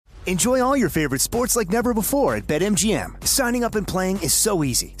Enjoy all your favorite sports like never before at BetMGM. Signing up and playing is so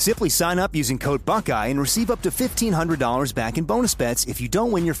easy. Simply sign up using code Buckeye and receive up to $1,500 back in bonus bets if you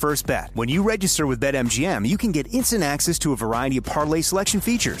don't win your first bet. When you register with BetMGM, you can get instant access to a variety of parlay selection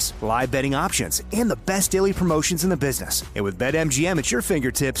features, live betting options, and the best daily promotions in the business. And with BetMGM at your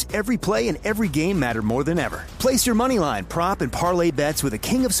fingertips, every play and every game matter more than ever. Place your moneyline, prop, and parlay bets with the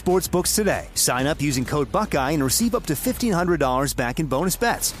king of sportsbooks today. Sign up using code Buckeye and receive up to $1,500 back in bonus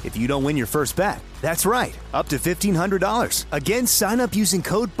bets if you don't win your first bet. That's right, up to $1,500. Again, sign up using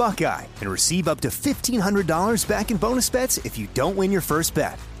code Buckeye and receive up to $1,500 back in bonus bets if you don't win your first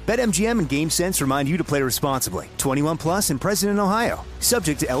bet. BetMGM and GameSense remind you to play responsibly. 21 plus and present in Ohio.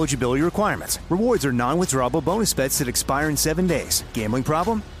 Subject to eligibility requirements. Rewards are non-withdrawable bonus bets that expire in 7 days. Gambling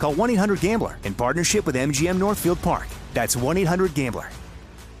problem? Call 1-800-GAMBLER in partnership with MGM Northfield Park. That's 1-800-GAMBLER.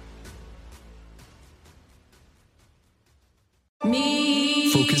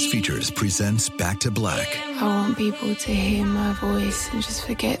 Focus Features presents Back to Black. I want people to hear my voice and just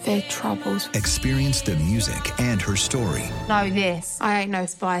forget their troubles. Experience the music and her story. Know this, I ain't no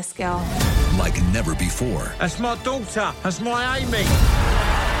Spice Girl. Like never before. That's my daughter. That's my Amy.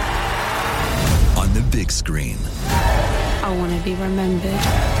 On the big screen. I want to be remembered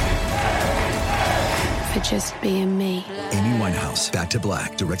for just being me. Amy Winehouse, Back to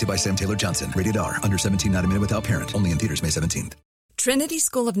Black. Directed by Sam Taylor Johnson. Rated R. Under 17, not a minute without parent. Only in theaters May 17th. Trinity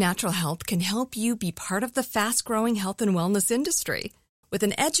School of Natural Health can help you be part of the fast-growing health and wellness industry. With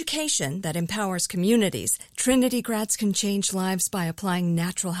an education that empowers communities, Trinity grads can change lives by applying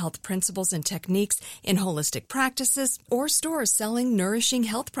natural health principles and techniques in holistic practices or stores selling nourishing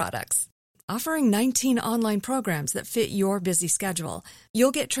health products. Offering 19 online programs that fit your busy schedule, you'll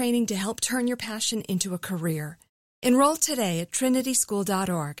get training to help turn your passion into a career. Enroll today at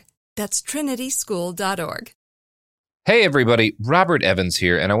trinityschool.org. That's trinityschool.org. Hey everybody, Robert Evans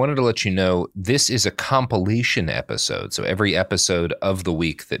here, and I wanted to let you know this is a compilation episode. So every episode of the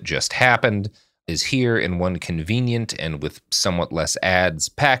week that just happened is here in one convenient and with somewhat less ads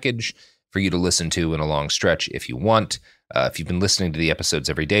package for you to listen to in a long stretch if you want. If you've been listening to the episodes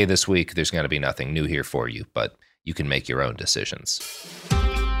every day this week, there's going to be nothing new here for you, but you can make your own decisions.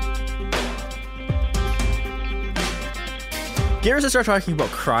 Garrison started talking about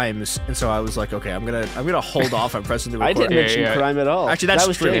crimes, and so I was like, okay, I'm gonna hold off on pressing the record. I didn't mention crime at all. Actually,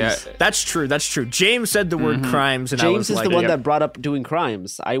 that's true. James. That's true. James said the word crimes, and James I was is like, the one that brought up doing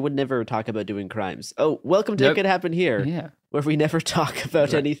crimes. I would never talk about doing crimes. Oh, welcome to It Could Happen Here, where we never talk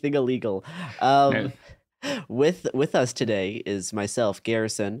about anything illegal. With us today is myself,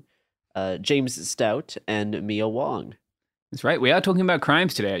 Garrison, James Stout, and Mia Wong. That's right. We are talking about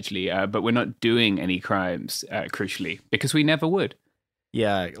crimes today, actually, but we're not doing any crimes, crucially, because we never would.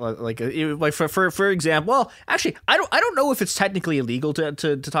 Yeah, like for example, well, actually, I don't know if it's technically illegal to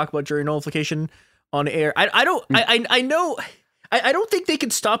talk about jury nullification on air. I don't think they can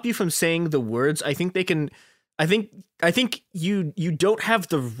stop you from saying the words. I think they can. I think you don't have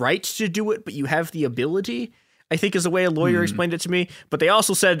the right to do it, but you have the ability, I think is the way a lawyer explained it to me. But they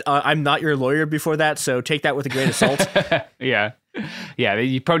also said, I'm not your lawyer before that, so take that with a grain of salt. Yeah.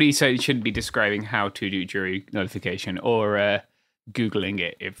 You probably shouldn't be describing how to do jury notification or Googling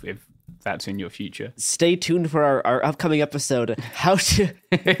it if that's in your future. Stay tuned for our upcoming episode, how to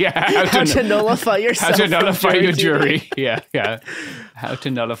nullify yourself. How to nullify your jury. Yeah. How to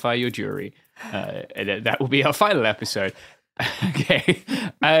nullify your jury. And that will be our final episode. Okay.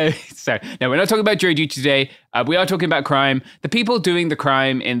 So, no, we're not talking about jury duty today. We are talking about crime. The people doing the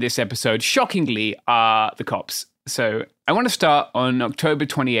crime in this episode, shockingly, are the cops. So I want to start on October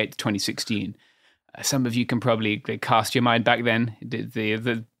 28th, 2016. Some of you can probably cast your mind back then,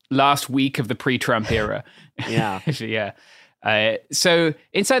 the last week of the pre-Trump era. Yeah. So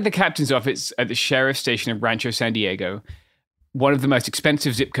inside the captain's office at the sheriff's station of Rancho San Diego, one of the most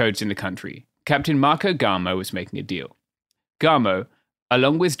expensive zip codes in the country, Captain Marco Garmo was making a deal. Garmo,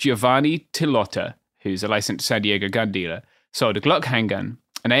 along with Giovanni Tilotta, who's a licensed San Diego gun dealer, sold a Glock handgun,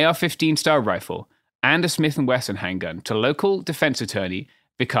 an AR-15 style rifle, and a Smith & Wesson handgun to local defense attorney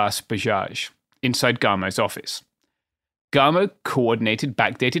Vikas Bajaj inside Garmo's office. Garmo coordinated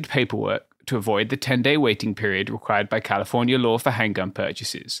backdated paperwork to avoid the 10-day waiting period required by California law for handgun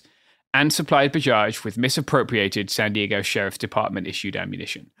purchases, and supplied Bajaj with misappropriated San Diego Sheriff's Department issued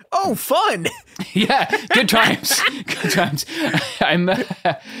ammunition. Oh, fun! Yeah, good times. Good times.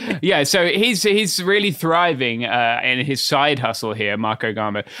 So he's really thriving in his side hustle here, Marco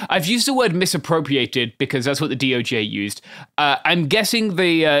Garmo. I've used the word misappropriated because that's what the DOJ used. I'm guessing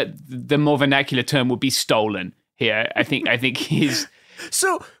the more vernacular term would be stolen here. I think he's...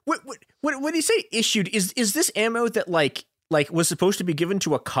 So when you say issued, is this ammo that like was supposed to be given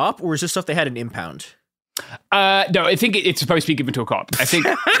to a cop, or is this stuff they had in impound? No, I think it's supposed to be given to a cop. I think.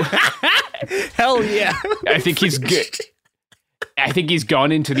 Hell yeah! I think he's good. I think he's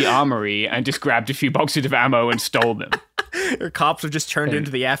gone into the armory and just grabbed a few boxes of ammo and stole them. Or cops have just turned into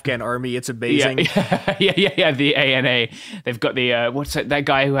the Afghan army. It's amazing. Yeah. The ANA. They've got the what's that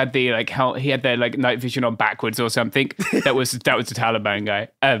guy who had the he had their night vision on backwards or something. That was the Taliban guy.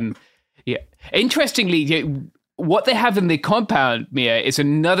 Yeah. Interestingly, what they have in the compound, Mia, is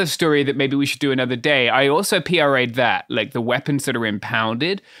another story that maybe we should do another day. I also PRA'd that, like the weapons that are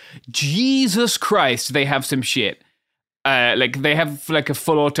impounded. Jesus Christ, they have some shit. They have like a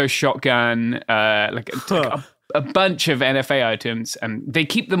full auto shotgun, a bunch of NFA items, and they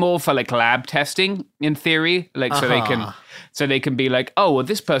keep them all for like lab testing in theory, so they can be like, oh, well,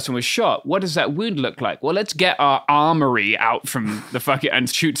 this person was shot. What does that wound look like? Well, let's get our armory out from the fucking and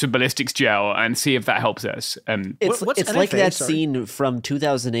shoot some ballistics gel and see if that helps us. It's NFA, like that scene from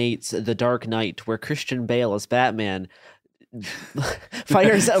 2008's The Dark Knight where Christian Bale as Batman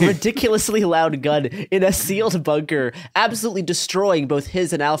fires a ridiculously loud gun in a sealed bunker, absolutely destroying both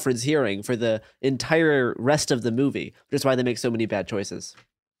his and Alfred's hearing for the entire rest of the movie, which is why they make so many bad choices.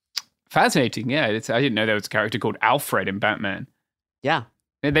 Fascinating, yeah. I didn't know there was a character called Alfred in Batman. Yeah.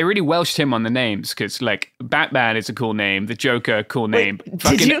 They really Welshed him on the names because, like, Batman is a cool name, the Joker, cool name.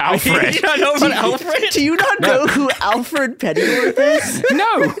 Fucking Alfred. Did you not know about Alfred? Do you not know who Alfred Pennyworth is?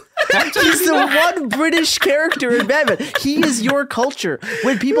 No. He's the one British character in Batman. He is your culture.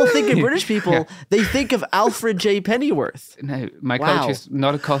 When people think of British people, they think of Alfred J. Pennyworth. No, my culture's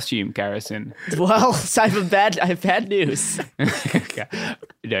not a costume, Garrison. Well, I have bad news.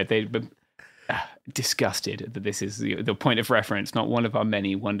 No, disgusted that this is the point of reference, not one of our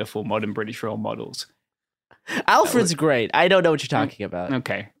many wonderful modern British role models. Alfred's great. I don't know what you're talking about.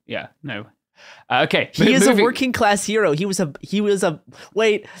 Okay, yeah, no. Okay, he is a working class hero. He was a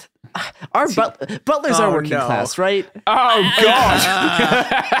wait. Our butlers are working class, right? Oh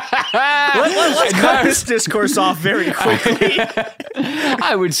God! Let's cut this discourse off very quickly.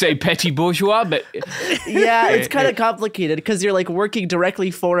 I would say petty bourgeois, but yeah, it's kind of complicated because you're like working directly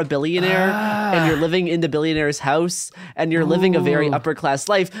for a billionaire, and you're living in the billionaire's house, and you're living a very upper class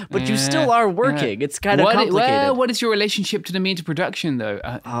life, but you still are working. It's kind of complicated. What is your relationship to the means of production, though?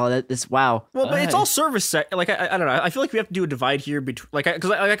 Wow. Well, but it's all service. I don't know. I feel like we have to do a divide here between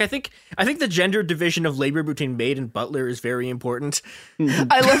I think the gender division of labor between maid and butler is very important.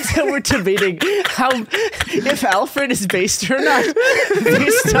 I love that we're debating if Alfred is based or not.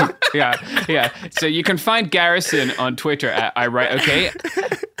 Yeah. So you can find Garrison on Twitter at I Write Okay.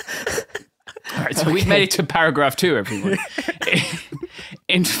 All right, so we've made it to paragraph 2, everyone.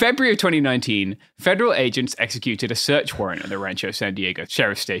 In February of 2019, federal agents executed a search warrant at the Rancho San Diego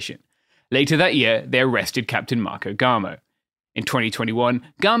Sheriff Station. Later that year, they arrested Captain Marco Garmo. In 2021,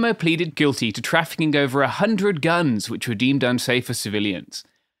 Garmo pleaded guilty to trafficking over 100 guns, which were deemed unsafe for civilians.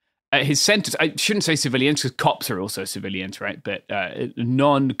 His sentence, I shouldn't say civilians, because cops are also civilians, right? But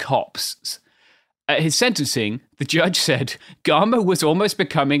non-cops. At his sentencing, the judge said Garmo was almost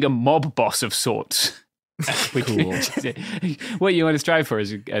becoming a mob boss of sorts. Cool. What you want to strive for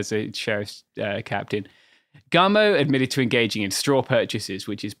as a sheriff's captain. Garmo admitted to engaging in straw purchases,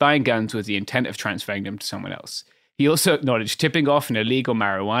 which is buying guns with the intent of transferring them to someone else. He also acknowledged tipping off an illegal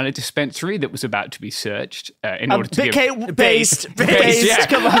marijuana dispensary that was about to be searched in order to give... Based. Yeah.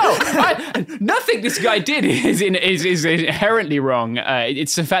 Come on. Nothing this guy did is inherently wrong.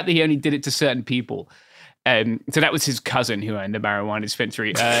 It's the fact that he only did it to certain people. So that was his cousin who owned the marijuana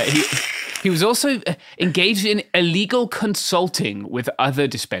dispensary. He was also engaged in illegal consulting with other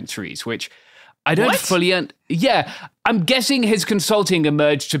dispensaries, which... I don't fully... Yeah, I'm guessing his consulting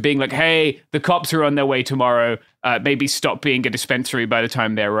emerged to being like, hey, the cops are on their way tomorrow. Maybe stop being a dispensary by the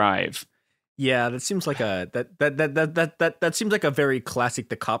time they arrive. Yeah, that seems like that seems like a very classic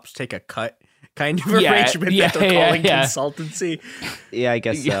the cops take a cut kind of arrangement that they're calling consultancy. Yeah, I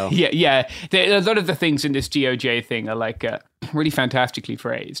guess so. Yeah. A lot of the things in this DOJ thing are like really fantastically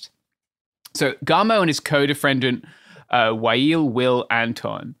phrased. So Garmo and his co-defendant, Wael Will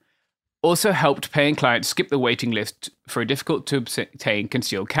Anton, also helped paying clients skip the waiting list for a difficult-to-obtain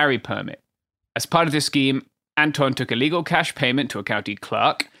concealed carry permit. As part of this scheme, Anton took illegal cash payment to a county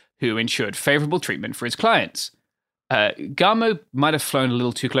clerk who ensured favorable treatment for his clients. Garmo might have flown a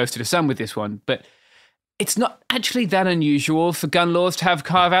little too close to the sun with this one, but it's not actually that unusual for gun laws to have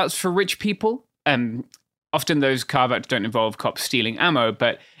carve-outs for rich people. Often those carve-outs don't involve cops stealing ammo,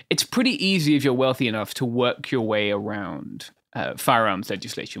 but it's pretty easy if you're wealthy enough to work your way around firearms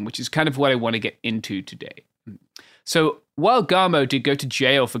legislation, which is kind of what I want to get into today. So while Garmo did go to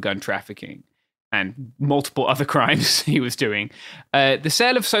jail for gun trafficking, and multiple other crimes he was doing. The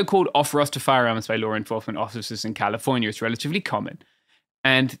sale of so-called off-roster firearms by law enforcement officers in California is relatively common,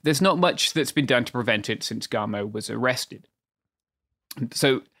 and there's not much that's been done to prevent it since Garmo was arrested.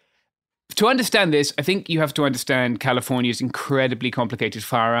 So to understand this, I think you have to understand California's incredibly complicated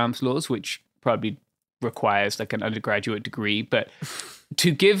firearms laws, which probably requires like an undergraduate degree. But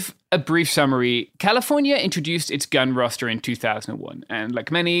to give a brief summary, California introduced its gun roster in 2001. And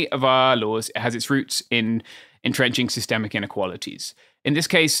like many of our laws, it has its roots in entrenching systemic inequalities. In this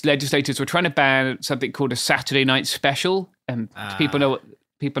case, legislators were trying to ban something called a Saturday night special. And people know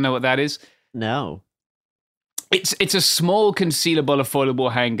what that is? No. It's a small, concealable,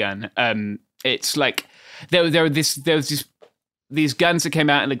 affordable handgun. It's like there was these guns that came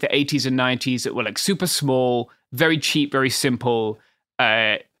out in like the 80s and 90s that were like super small, very cheap, very simple,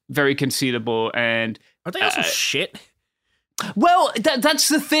 very concealable, and are they also shit? Well, that's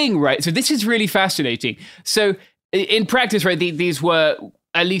the thing, right? So this is really fascinating. So in practice, right, these were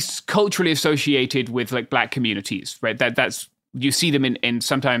at least culturally associated with like black communities, right? That's you see them in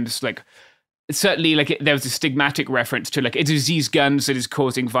sometimes like. Certainly, like there was a stigmatic reference to like, it is these guns that is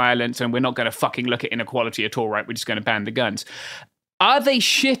causing violence and we're not going to fucking look at inequality at all, right? We're just going to ban the guns. Are they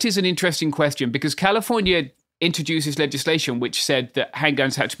shit is an interesting question because California introduces legislation which said that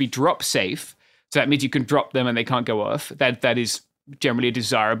handguns had to be drop safe. So that means you can drop them and they can't go off. That is generally a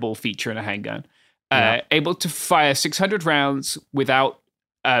desirable feature in a handgun. Able to fire 600 rounds without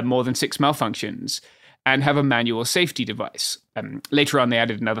more than 6 malfunctions. And have a manual safety device. Later on, they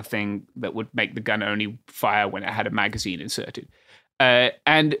added another thing that would make the gun only fire when it had a magazine inserted.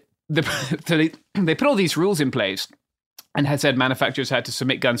 And so they put all these rules in place and had said manufacturers had to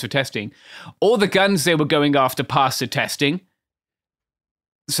submit guns for testing. All the guns they were going after passed the testing.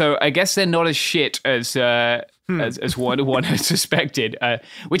 So I guess they're not as shit as one had suspected,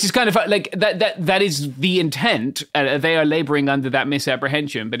 which is kind of like that is the intent. They are laboring under that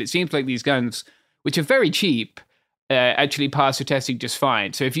misapprehension, but it seems like these guns, which are very cheap, actually pass the testing just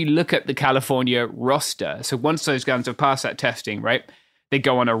fine. So if you look at the California roster, so once those guns have passed that testing, right, they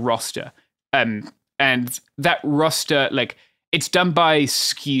go on a roster. And that roster, like, it's done by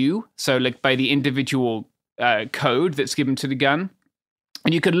SKU, so like by the individual code that's given to the gun.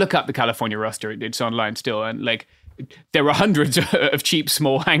 And you could look up the California roster, it's online still, and like there are hundreds of cheap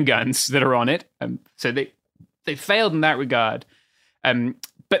small handguns that are on it. So they failed in that regard.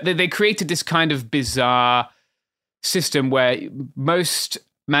 But they created this kind of bizarre system where most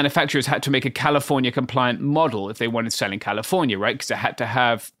manufacturers had to make a California-compliant model if they wanted to sell in California, right? Because it had to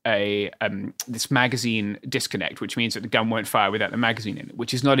have this magazine disconnect, which means that the gun won't fire without the magazine in it,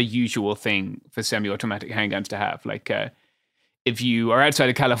 which is not a usual thing for semi-automatic handguns to have. Like, if you are outside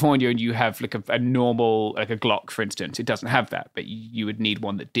of California and you have like a normal, like a Glock, for instance, it doesn't have that, but you would need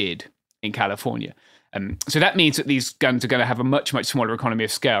one that did in California. So that means that these guns are going to have a much, much smaller economy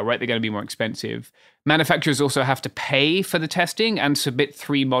of scale, right? They're going to be more expensive. Manufacturers also have to pay for the testing and submit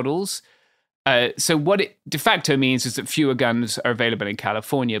 3 models. So what it de facto means is that fewer guns are available in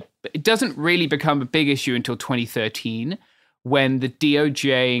California. But it doesn't really become a big issue until 2013, when the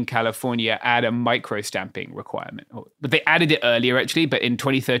DOJ in California add a micro-stamping requirement. But they added it earlier, actually, but in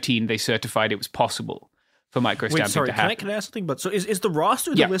 2013, they certified it was possible for micro-stamping to happen. Can I ask something? But so is the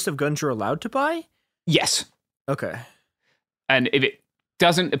roster the list of guns you're allowed to buy? Yes. Okay. And if it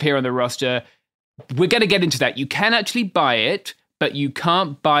doesn't appear on the roster, we're going to get into that. You can actually buy it, but you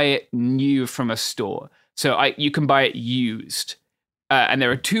can't buy it new from a store. So you can buy it used. And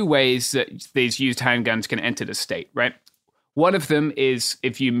there are 2 ways that these used handguns can enter the state, right? One of them is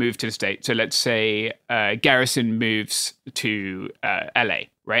if you move to the state. So let's say Garrison moves to LA,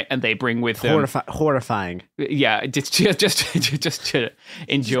 right? And they bring with them horrifying. Yeah, just to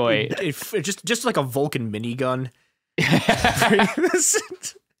enjoy. Just like a Vulcan minigun.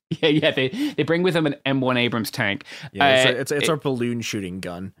 Yeah. They bring with them an M1 Abrams tank. Yeah, it's our balloon shooting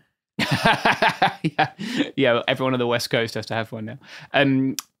gun. yeah. Everyone on the West Coast has to have one now.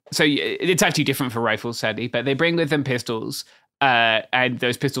 So it's actually different for rifles, sadly, but they bring with them pistols, and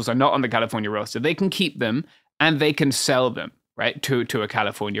those pistols are not on the California roster. They can keep them and they can sell them, right, to a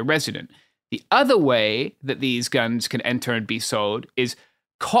California resident. The other way that these guns can enter and be sold is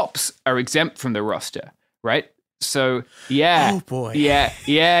cops are exempt from the roster, right? So, yeah. Oh, boy.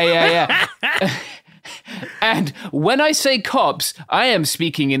 Yeah. And when I say cops, I am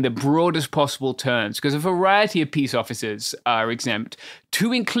speaking in the broadest possible terms, because a variety of peace officers are exempt,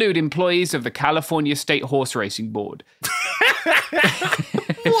 to include employees of the California State Horse Racing Board.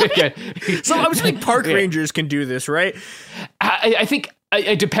 So I was thinking park rangers can do this, right? I think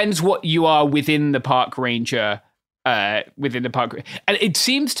it depends what you are within the park ranger, and it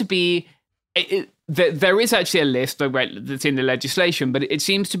seems to be there is actually a list that's in the legislation, but it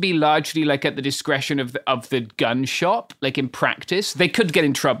seems to be largely like at the discretion of the gun shop. Like in practice, they could get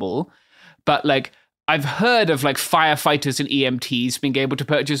in trouble, but like I've heard of like firefighters and EMTs being able to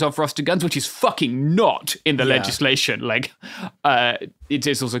purchase off-roster guns, which is fucking not in the legislation. Like, it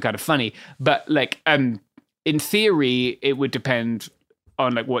is also kind of funny, but like, in theory, it would depend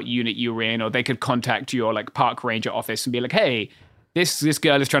on like what unit you were in, or they could contact your like park ranger office and be like, hey, this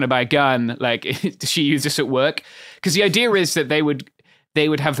girl is trying to buy a gun. Like, does she use this at work? Because the idea is that they would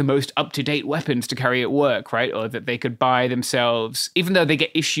have the most up-to-date weapons to carry at work, right? Or that they could buy themselves, even though they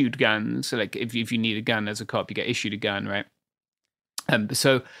get issued guns. So like if you need a gun as a cop, you get issued a gun, right?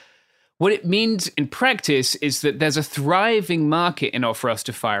 So what it means in practice is that there's a thriving market in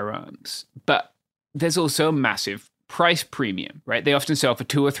off-roster firearms, but there's also a massive price premium, right? They often sell for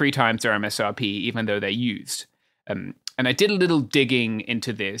 2 or 3 times their MSRP, even though they're used. And I did a little digging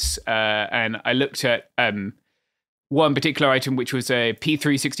into this, and I looked at one particular item, which was a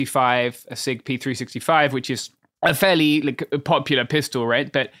P365, a SIG P365, which is a fairly like a popular pistol,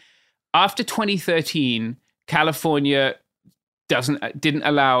 right? But after 2013, California didn't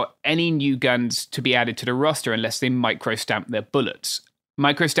allow any new guns to be added to the roster unless they microstamp their bullets.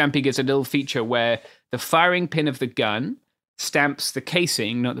 Microstamping is a little feature where the firing pin of the gun stamps the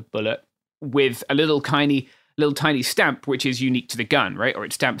casing, not the bullet, with a little tiny stamp, which is unique to the gun, right? Or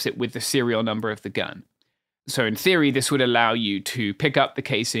it stamps it with the serial number of the gun. So in theory, this would allow you to pick up the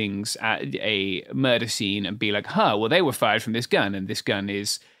casings at a murder scene and be like, well, they were fired from this gun, and this gun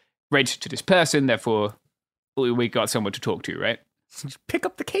is registered to this person, therefore we got someone to talk to, right? Pick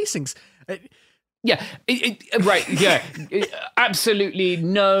up the casings. Yeah, right, yeah. Absolutely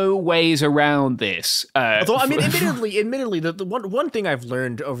no ways around this. Although, I mean, admittedly, the one thing I've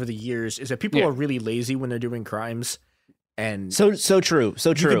learned over the years is that people are really lazy when they're doing crimes. And so true.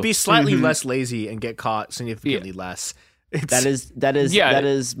 You could be slightly less lazy and get caught significantly less. That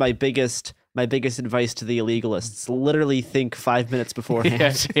is my biggest advice to the illegalists. Literally think 5 minutes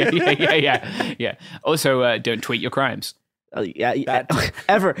beforehand. Yeah. Also, don't tweet your crimes.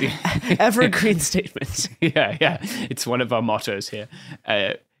 Evergreen statement. Yeah. It's one of our mottos here.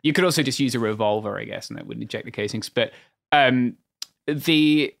 You could also just use a revolver, I guess, and that wouldn't eject the casings. But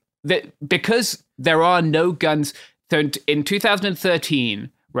because there are no guns. So in 2013,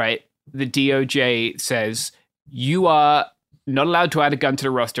 right, the DOJ says you are not allowed to add a gun to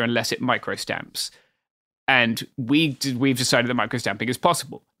the roster unless it microstamps. And we've decided that microstamping is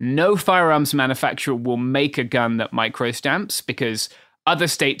possible. No firearms manufacturer will make a gun that microstamps because other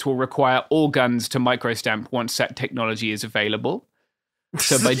states will require all guns to microstamp once that technology is available.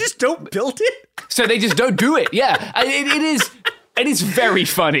 So they just don't build it? So they just don't do it, yeah. It is... It is very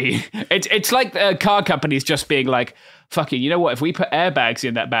funny. It's like car companies just being like, fucking, you know what? If we put airbags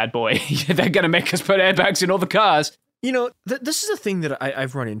in that bad boy, they're going to make us put airbags in all the cars. You know, this is a thing that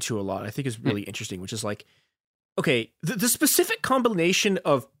I've run into a lot. I think is really interesting, which is like, okay, the specific combination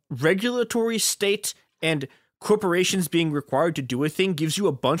of regulatory state and corporations being required to do a thing gives you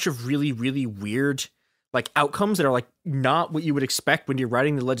a bunch of really, really weird like outcomes that are like not what you would expect when you're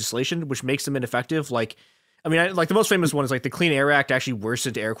writing the legislation, which makes them ineffective. Like, I mean, like the most famous one is like the Clean Air Act actually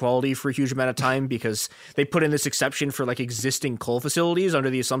worsened air quality for a huge amount of time because they put in this exception for like existing coal facilities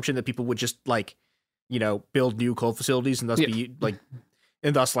under the assumption that people would just like, you know, build new coal facilities and thus be like,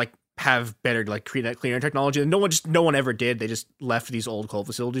 and thus like have better like clean air technology. And no one ever did. They just left these old coal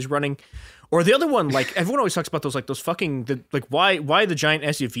facilities running. Or the other one, like everyone always talks about those fucking why the giant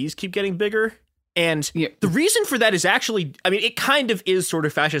SUVs keep getting bigger. And the reason for that is actually, I mean, it kind of is sort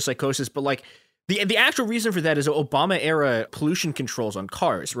of fascist psychosis, but like, The actual reason for that is Obama era pollution controls on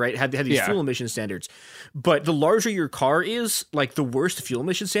cars, right? Had these fuel emission standards, but the larger your car is, like the worse the fuel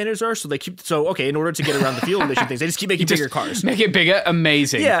emission standards are. So they keep in order to get around the fuel emission things, they just keep making bigger cars. Make it bigger,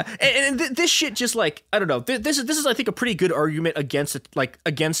 amazing. Yeah, and this shit just like I don't know. This is I think a pretty good argument against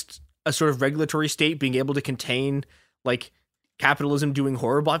a sort of regulatory state being able to contain like capitalism doing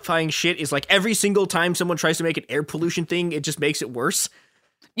horrifying shit. Is like every single time someone tries to make an air pollution thing, it just makes it worse.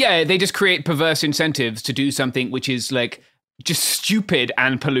 Yeah, they just create perverse incentives to do something which is like just stupid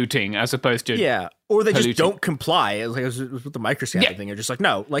and polluting as opposed to or they just don't comply. Like with the microstamping thing, you're just like,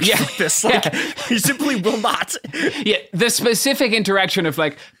 no, like fuck this, like you simply will not. Yeah, the specific interaction of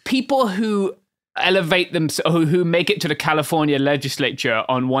like people who elevate them, who make it to the California legislature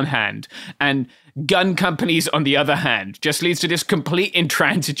on one hand, and gun companies on the other hand, just leads to this complete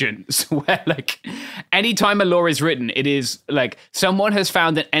intransigence where like anytime a law is written, it is like someone has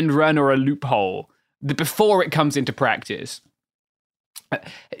found an end run or a loophole before it comes into practice.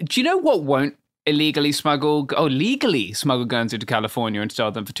 Do you know what won't legally smuggle guns into California and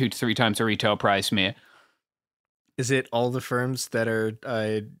sell them for 2 to 3 times the retail price, Mir. Is it all the firms that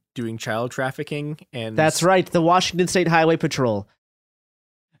are doing child trafficking? And that's right, the Washington State Highway Patrol.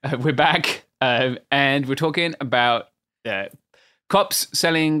 We're back, and we're talking about cops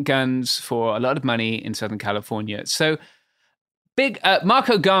selling guns for a lot of money in Southern California. So,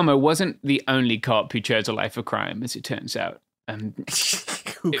 Marco Gama wasn't the only cop who chose a life of crime, as it turns out.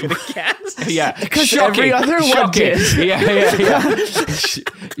 Who could have guessed? Yeah, because every other one did. Yeah.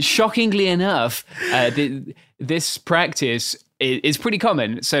 Shockingly enough, this practice is pretty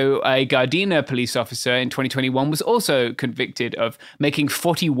common. So a Gardena police officer in 2021 was also convicted of making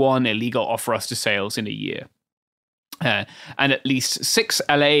 41 illegal off-roster sales in a year. And at least 6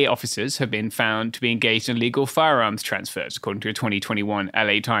 LA officers have been found to be engaged in illegal firearms transfers, according to a 2021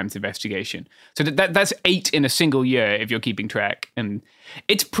 LA Times investigation. So that's 8 in a single year, if you're keeping track. And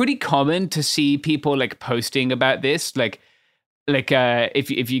it's pretty common to see people like posting about this,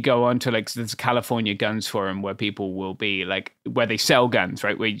 if you go on to there's a California Guns Forum where people will be where they sell guns,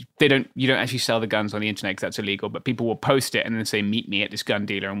 right? Where you don't actually sell the guns on the internet because that's illegal, but people will post it and then say, meet me at this gun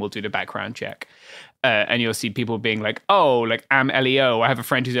dealer and we'll do the background check. And you'll see people being like, I'm LEO. I have a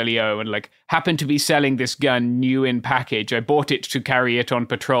friend who's LEO and happened to be selling this gun new in package. I bought it to carry it on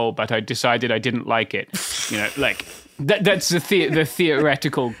patrol, but I decided I didn't like it. That's the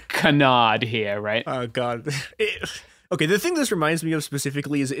theoretical canard here, right? Oh God. Okay, the thing this reminds me of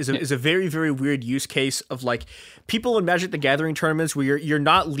specifically is a very, very weird use case of people in Magic the Gathering tournaments where you're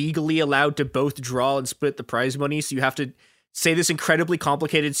not legally allowed to both draw and split the prize money, so you have to say this incredibly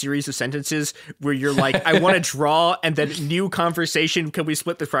complicated series of sentences where you're like, I want to draw, and then new conversation, can we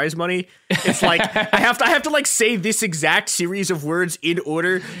split the prize money? It's like I have to say this exact series of words in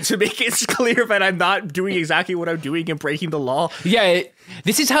order to make it clear that I'm not doing exactly what I'm doing and breaking the law. Yeah,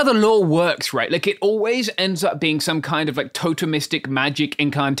 this is how the law works, right? It always ends up being some kind of totemistic magic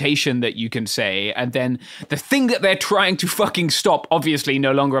incantation that you can say, and then the thing that they're trying to fucking stop obviously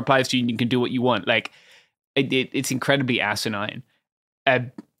no longer applies to you, and you can do what you want. It's incredibly asinine.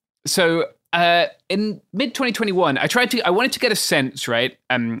 So in mid-2021, I wanted to get a sense, right,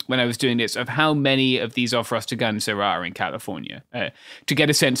 when I was doing this, of how many of these off-roster guns there are in California, to get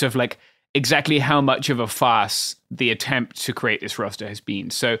a sense of exactly how much of a farce the attempt to create this roster has been.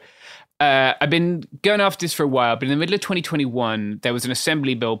 So I've been going after this for a while, but in the middle of 2021, there was an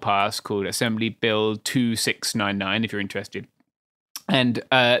assembly bill passed called Assembly Bill 2699, if you're interested. And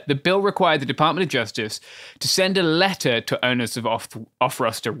the bill required the Department of Justice to send a letter to owners of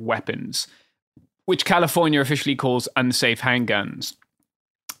off-roster weapons, which California officially calls unsafe handguns,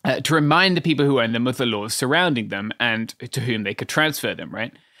 to remind the people who own them of the laws surrounding them and to whom they could transfer them,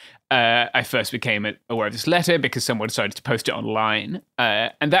 right? I first became aware of this letter because someone decided to post it online.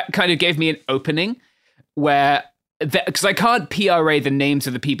 And that kind of gave me an opening where, because I can't PRA the names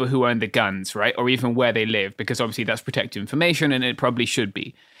of the people who own the guns, right? Or even where they live, because obviously that's protected information and it probably should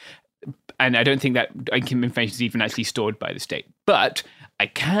be. And I don't think that information is even actually stored by the state. But I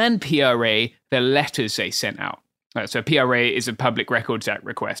can PRA the letters they sent out. So PRA is a Public Records Act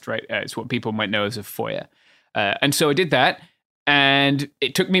request, right? It's what people might know as a FOIA. And so I did that. And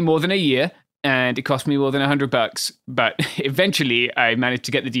it took me more than a year. And it cost me more than $100. But eventually I managed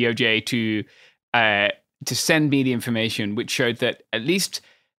to get the DOJ to send me the information, which showed that at least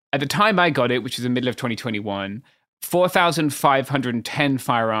at the time I got it, which was the middle of 2021, 4,510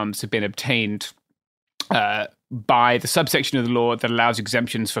 firearms have been obtained by the subsection of the law that allows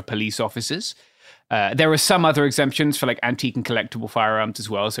exemptions for police officers. There are some other exemptions for antique and collectible firearms as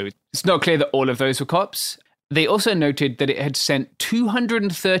well, so it's not clear that all of those were cops. They also noted that it had sent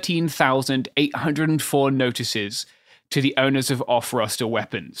 213,804 notices to the owners of off-roster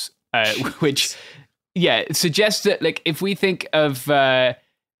weapons, which... Yeah, it suggests that if we think of that,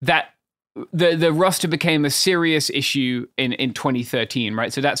 the roster became a serious issue in 2013,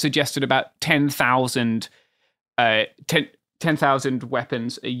 right? So that suggested about 10,000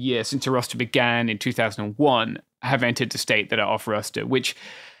 weapons a year since the roster began in 2001 have entered the state that are off roster, which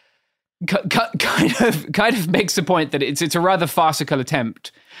kind of makes the point that it's a rather farcical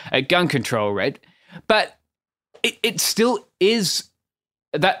attempt at gun control, right? But it still is.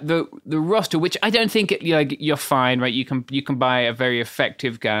 That the roster, which I don't think you're fine, right? You can buy a very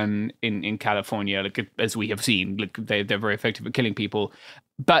effective gun in California, as we have seen. They're very effective at killing people,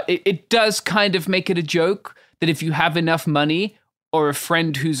 but it does kind of make it a joke that if you have enough money or a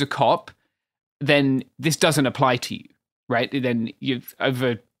friend who's a cop, then this doesn't apply to you, right? Then you've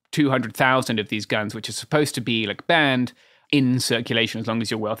over 200,000 of these guns, which are supposed to be banned in circulation as long as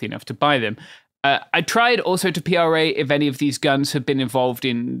you're wealthy enough to buy them. I tried also to PRA if any of these guns have been involved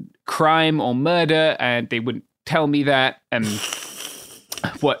in crime or murder, and they wouldn't tell me that.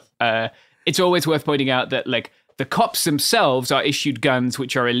 It's always worth pointing out that like the cops themselves are issued guns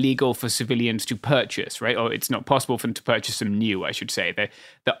which are illegal for civilians to purchase, right? Or it's not possible for them to purchase them new, I should say.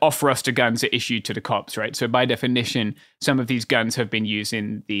 The off-roster guns are issued to the cops, right? So by definition, some of these guns have been used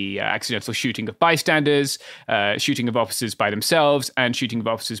in the accidental shooting of bystanders, shooting of officers by themselves, and shooting of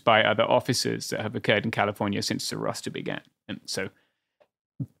officers by other officers that have occurred in California since the roster began. And so,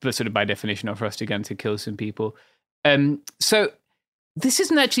 but sort of by definition, off-roster guns to kill some people. So this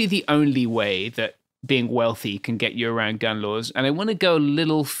isn't actually the only way that being wealthy can get you around gun laws. And I want to go a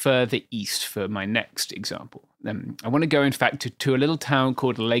little further east for my next example. I want to go, in fact, to a little town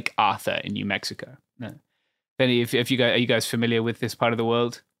called Lake Arthur in New Mexico. If you guys, are you guys familiar with this part of the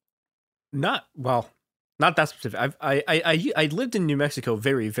world? Not that specific. I lived in New Mexico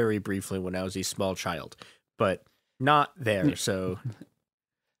very, very briefly when I was a small child, but not there. So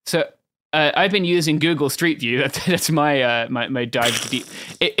I've been using Google Street View. That's my my dive deep.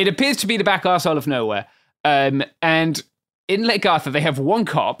 It appears to be the back arsehole of nowhere. And in Lake Arthur, they have one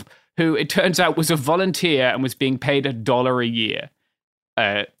cop who, it turns out, was a volunteer and was being paid $1 a year.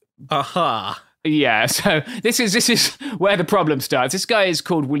 Yeah. So this is where the problem starts. This guy is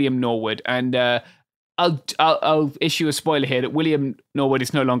called William Norwood, and I'll issue a spoiler here that William Norwood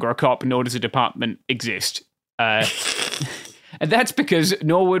is no longer a cop, nor does a department exist. And that's because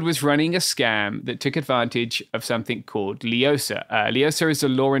Norwood was running a scam that took advantage of something called LEOSA. LEOSA is the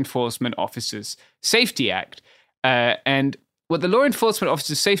Law Enforcement Officers Safety Act. And what the Law Enforcement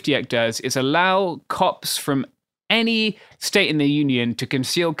Officers Safety Act does is allow cops from any state in the union to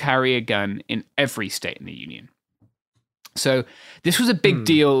conceal carry a gun in every state in the union. So this was a big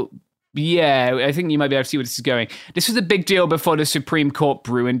deal. Yeah, I think you might be able to see where this is going. This was a big deal before the Supreme Court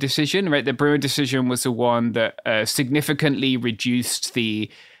Bruen decision, right? The Bruen decision was the one that significantly reduced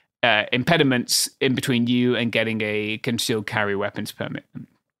the impediments in between you and getting a concealed carry weapons permit.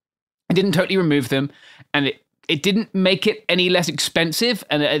 It didn't totally remove them, and it didn't make it any less expensive,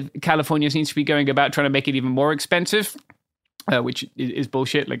 and California seems to be going about trying to make it even more expensive, which is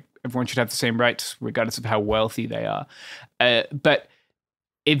bullshit. Like, everyone should have the same rights, regardless of how wealthy they are. But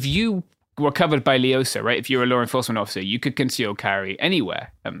if you were covered by LEOSA, right, if you're a law enforcement officer, you could conceal carry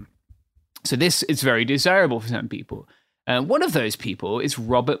anywhere. So this is very desirable for some people. One of those people is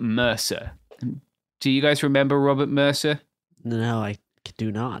Robert Mercer. Do you guys remember Robert Mercer? No, I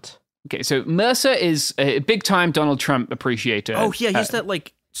do not. Okay, so Mercer is a big-time Donald Trump appreciator. Oh, yeah, he's that,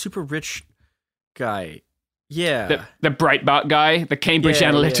 like, super rich guy. Yeah. The Breitbart guy, the Cambridge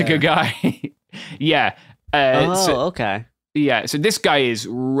Analytica guy. Yeah. Okay. Yeah, so this guy is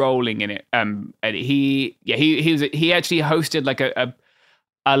rolling in it. And he actually hosted like a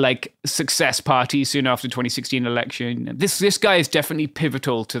like success party soon after the 2016 election. This guy is definitely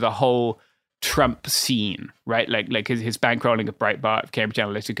pivotal to the whole Trump scene, right? Like his bankrolling of Breitbart, of Cambridge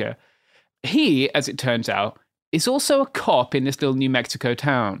Analytica. He, as it turns out, is also a cop in this little New Mexico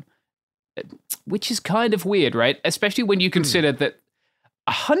town, which is kind of weird, right? Especially when you consider that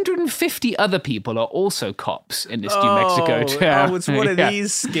 150 other people are also cops in this New Mexico town. Oh, it's one of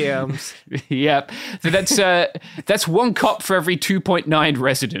these scams. Yep. So that's one cop for every 2.9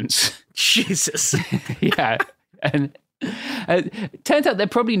 residents. Jesus. Yeah. And it turns out they're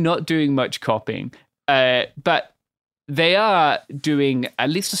probably not doing much copping, but they are doing at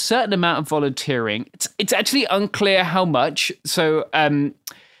least a certain amount of volunteering. It's actually unclear how much. So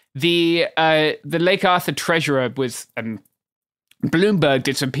the Lake Arthur treasurer was Bloomberg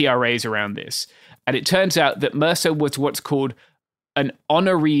did some PRAs around this, and it turns out that Mercer was what's called an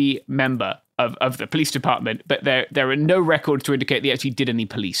honorary member of the police department, but there are no records to indicate they actually did any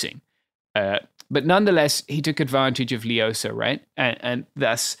policing. But nonetheless, he took advantage of LEOSA, right? And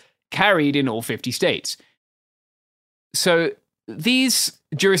thus carried in all 50 states. So these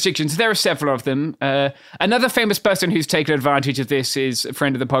jurisdictions, there are several of them. Another famous person who's taken advantage of this is a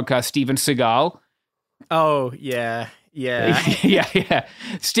friend of the podcast, Steven Seagal. Oh, yeah. Yeah. Yeah.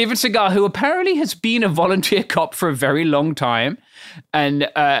 Steven Seagal, who apparently has been a volunteer cop for a very long time and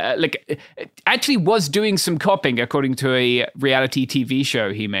actually was doing some copping, according to a reality TV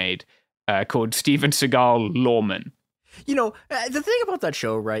show he made called Steven Seagal Lawman. You know, the thing about that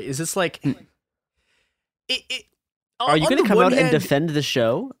show, right, is it's like... Are you going to come out and defend the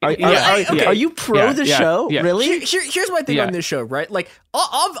show? Are you pro the show? Yeah. Really? Here's my thing on this show, right? Like,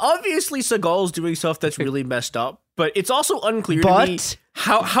 obviously Seagal's doing stuff that's really messed up, but it's also unclear to me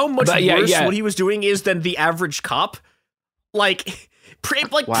how much worse what he was doing is than the average cop. Like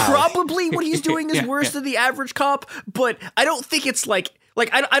probably what he's doing is worse than the average cop, but I don't think it's like Like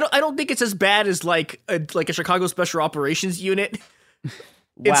I don't think it's as bad as like a Chicago Special Operations Unit.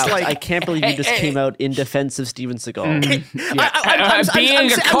 Wow, I can't believe you just came out in defense of Steven Seagal.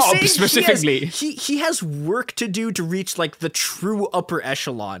 Being a cop specifically. He has work to do to reach like the true upper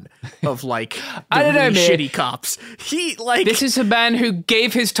echelon of like I don't know, man. shitty cops. This is a man who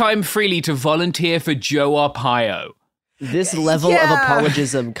gave his time freely to volunteer for Joe Arpaio. This level of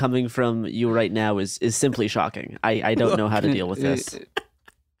apologism coming from you right now is simply shocking. I don't know how to deal with this.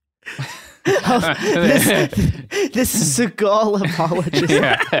 This Seagal apologism.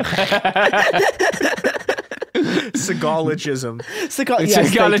 Segologism.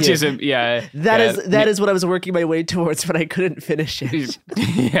 Segologism, yeah. That is what I was working my way towards, but I couldn't finish it.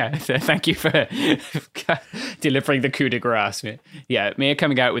 Yeah, thank you for delivering the coup de grace. Yeah, Mia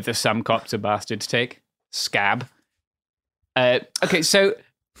coming out with the some cops are bastards take. Scab. Okay, so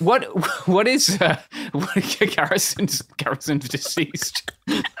what is Garrison's deceased?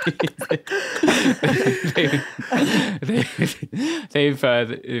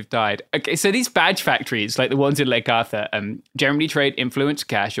 They've died. Okay, so these badge factories, like the ones in Lake Arthur, generally trade influence,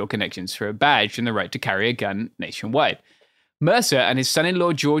 cash, or connections for a badge and the right to carry a gun nationwide. Mercer and his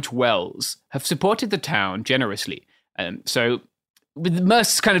son-in-law George Wells have supported the town generously. So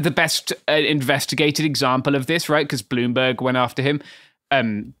Mercer's kind of the best investigated example of this, right? Because Bloomberg went after him.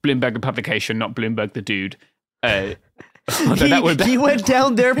 Bloomberg the publication, not Bloomberg the dude. He went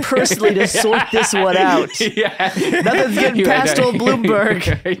down there personally to sort this one out. Yeah. Nothing's getting past old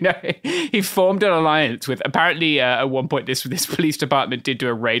Bloomberg. He formed an alliance with, apparently at one point this police department did do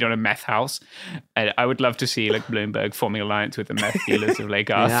a raid on a meth house. And I would love to see like Bloomberg forming an alliance with the meth dealers of Lake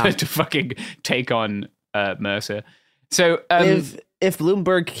Arthur to fucking take on Mercer. So if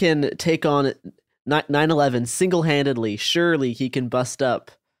Bloomberg can take on 9/11 single-handedly, surely he can bust up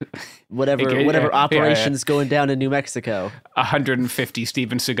whatever operations going down in New Mexico. 150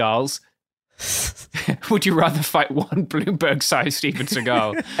 Steven Seagals. Would you rather fight one Bloomberg-sized Steven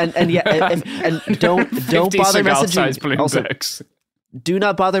Seagal? and don't bother messaging. Also, Bloombergs. do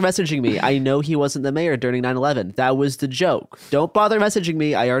not bother messaging me. I know he wasn't the mayor during 9/11. That was the joke. Don't bother messaging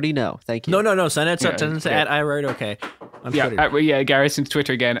me. I already know. Thank you. No. Send it to at I write okay. Garrison's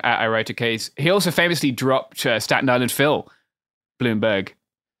Twitter again at I write okay. He also famously dropped Staten Island Phil Bloomberg.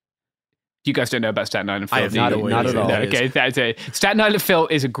 You guys don't know about Staten Island Phil? I have not at all. No, okay, that's it. Staten Island Phil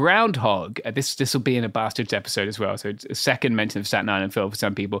is a groundhog. This will be in a Bastards episode as well. So it's a second mention of Staten Island Phil for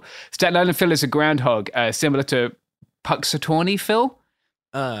some people. Staten Island Phil is a groundhog, similar to Puxatawny Phil.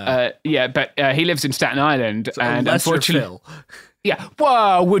 But he lives in Staten Island, and unfortunately, Phil.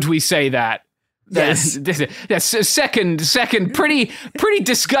 Well, would we say that? Yes. That's a second pretty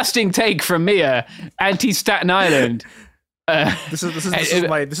disgusting take from Mia, anti Staten Island. This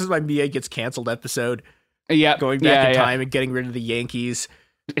is my Mia gets canceled episode. Yeah, going back in time and getting rid of the Yankees,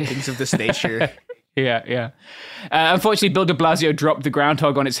 things of this nature. Yeah. Unfortunately, Bill de Blasio dropped the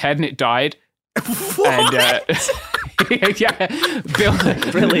groundhog on its head and it died. What? And, Bill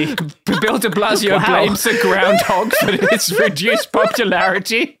de Blasio blames the groundhog for its reduced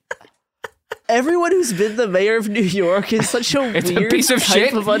popularity. Everyone who's been the mayor of New York is such a weird piece of type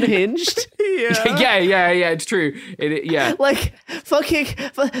shit. of unhinged. Yeah, it's true. Like, fucking,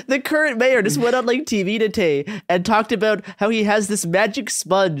 the current mayor just went on, like, TV today and talked about how he has this magic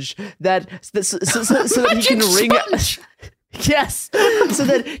sponge so that he can ring... Yes, so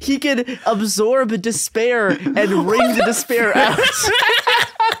that he can absorb despair and wring the despair out. What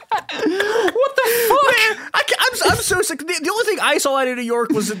the fuck? I'm so sick. The only thing I saw out of New York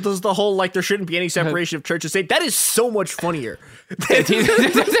was the whole, like, there shouldn't be any separation of church and state. That is so much funnier.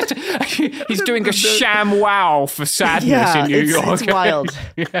 He's doing a sham wow for sadness in New York. It's wild.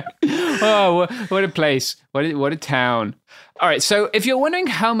 Oh, what a place. What a town. All right, so if you're wondering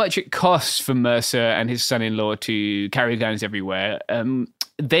how much it costs for Mercer and his son-in-law to carry guns everywhere,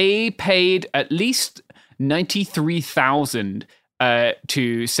 they paid at least $93,000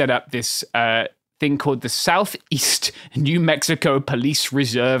 to set up this thing called the Southeast New Mexico Police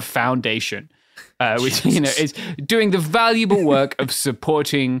Reserve Foundation, which is doing the valuable work of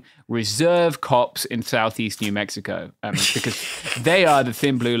supporting reserve cops in Southeast New Mexico, because they are the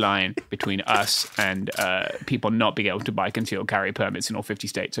thin blue line between us and people not being able to buy concealed carry permits in all 50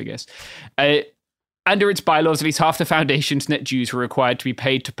 states, I guess. Under its bylaws, at least half the foundation's net dues were required to be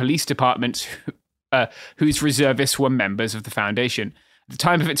paid to police departments whose reservists were members of the foundation. At the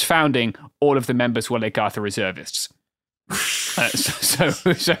time of its founding, all of the members were Lake Arthur reservists. So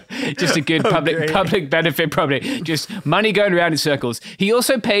just a good public benefit, probably just money going around in circles. He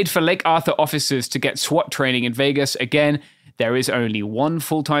also paid for Lake Arthur officers to get SWAT training in Vegas. Again, there is only one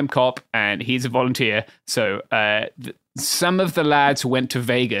full-time cop and he's a volunteer. So some of the lads went to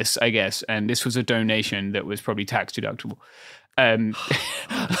Vegas, I guess, and this was a donation that was probably tax deductible.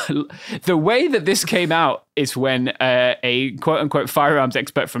 The way that this came out is when a quote-unquote firearms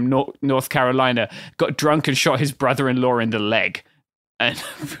expert from North Carolina got drunk and shot his brother-in-law in the leg. And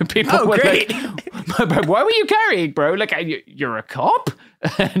people were great. like, why were you carrying, bro? Like, you're a cop?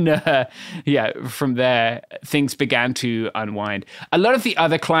 And from there, things began to unwind. A lot of the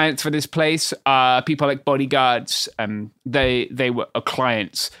other clients for this place are people like bodyguards. They were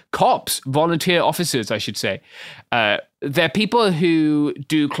clients, cops, volunteer officers, I should say. They're people who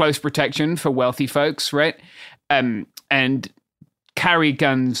do close protection for wealthy folks, right? And carry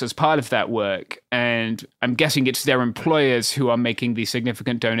guns as part of that work. And I'm guessing it's their employers who are making these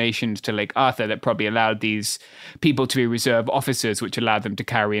significant donations to Lake Arthur that probably allowed these people to be reserve officers, which allowed them to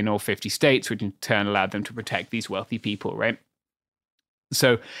carry in all 50 states, which in turn allowed them to protect these wealthy people, right?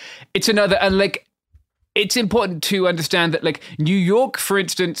 So it's another, and like, it's important to understand that like New York, for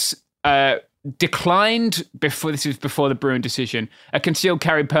instance, declined before the Bruen decision, a concealed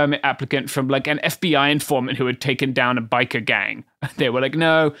carry permit applicant from like an FBI informant who had taken down a biker gang. They were like,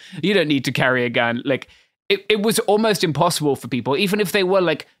 no, you don't need to carry a gun. Like it was almost impossible for people, even if they were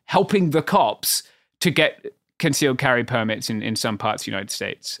like helping the cops, to get concealed carry permits in some parts of the United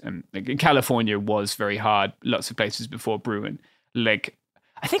States. And like, California was very hard, lots of places before Bruen. Like,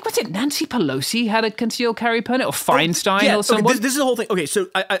 I think, was it Nancy Pelosi had a concealed carry permit, or Feinstein or someone? Okay, this is the whole thing. Okay, so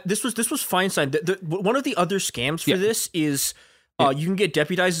this was Feinstein. One of the other scams for this is you can get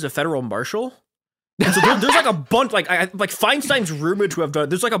deputized as a federal marshal. And so there's like a bunch, like Feinstein's rumored to have done.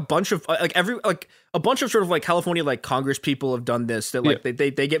 There's like a bunch of a bunch of sort of like California like Congress people have done this. That like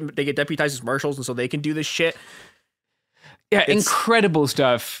they get deputized as marshals, and so they can do this shit. Yeah, incredible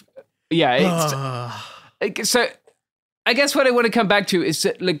stuff. Yeah, it's so. I guess what I want to come back to is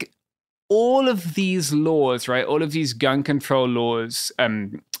that, like, all of these laws, right? All of these gun control laws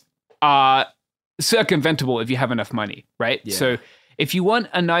are circumventable if you have enough money, right? Yeah. So if you want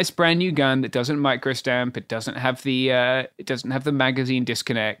a nice brand new gun that doesn't microstamp, it doesn't have the magazine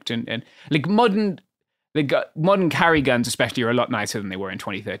disconnect, and like modern carry guns especially are a lot nicer than they were in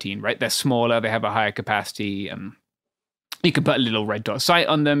 2013, right? They're smaller, they have a higher capacity. You can put a little red dot sight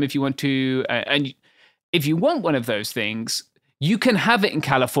on them if you want to, and if you want one of those things, you can have it in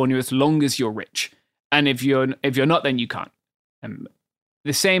California as long as you're rich. And if you're not, then you can't.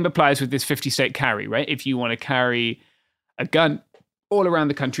 The same applies with this 50-state carry, right? If you want to carry a gun all around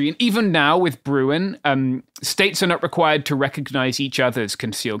the country, and even now with Bruen, states are not required to recognize each other's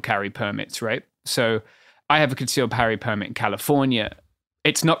concealed carry permits, right? So I have a concealed carry permit in California.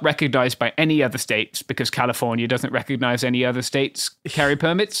 It's not recognized by any other states because California doesn't recognize any other states' carry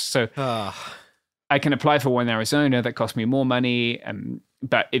permits. So I can apply for one in Arizona that costs me more money.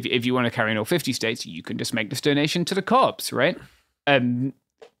 But if you want to carry in all 50 states, you can just make this donation to the cops, right?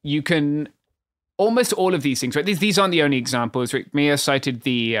 You can almost all of these things, right? These aren't the only examples. Rick Mia cited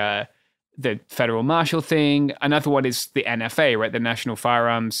the federal marshal thing. Another one is the NFA, right? The National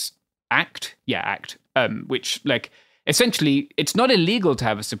Firearms Act. Yeah, Act. Which, like, essentially, it's not illegal to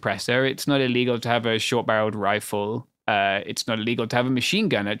have a suppressor. It's not illegal to have a short-barreled rifle. It's not illegal to have a machine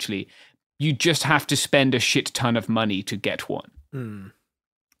gun, actually. You just have to spend a shit ton of money to get one.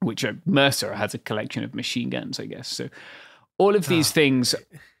 Which Mercer has a collection of machine guns, I guess. So all of these things,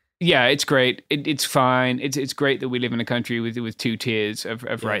 yeah, it's great. It's fine. It's great that we live in a country with two tiers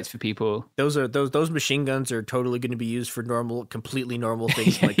of rights for people. Those machine guns are totally going to be used for completely normal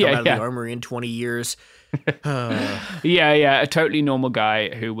things, like come out of the armory in 20 years. A totally normal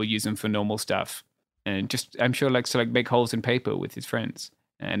guy who will use them for normal stuff, and just I'm sure likes to like make holes in paper with his friends.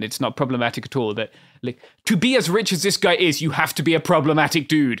 And it's not problematic at all that, like, to be as rich as this guy is, you have to be a problematic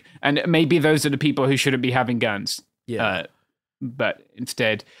dude. And maybe those are the people who shouldn't be having guns. Yeah. But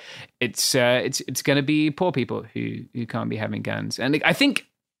instead, it's going to be poor people who can't be having guns. And I think,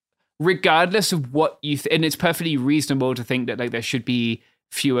 regardless of what you and it's perfectly reasonable to think that like there should be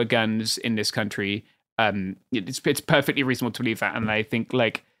fewer guns in this country. It's perfectly reasonable to believe that, and I think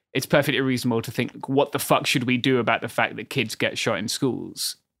like. It's perfectly reasonable to think, what the fuck should we do about the fact that kids get shot in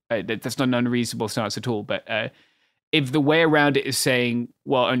schools? That's not an unreasonable stance at all. But if the way around it is saying,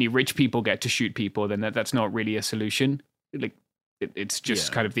 well, only rich people get to shoot people, then that's not really a solution. Like it's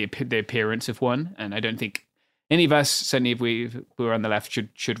just kind of the appearance of one. And I don't think any of us, certainly if we are on the left,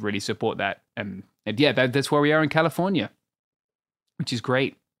 should really support that. And that's where we are in California, which is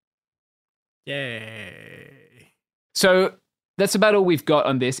great. Yay. So that's about all we've got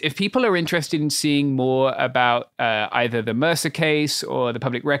on this. If people are interested in seeing more about either the Mercer case or the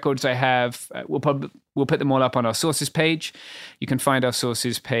public records I have, we'll put them all up on our sources page. You can find our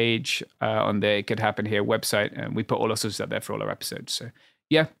sources page on the It Could Happen Here website, and we put all our sources up there for all our episodes. So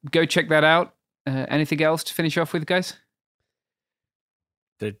yeah, go check that out. Anything else to finish off with, guys?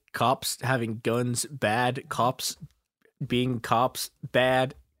 The cops having guns, bad. Cops being cops,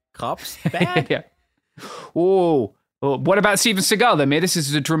 bad. Cops, bad? Yeah. Oh, what about Steven Seagal then, Mir? This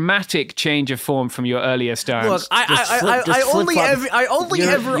is a dramatic change of form from your earlier stance. Look, I only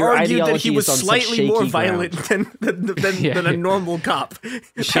ever argued that he was slightly more violent than a normal cop.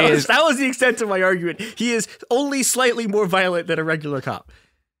 That was the extent of my argument. He is only slightly more violent than a regular cop.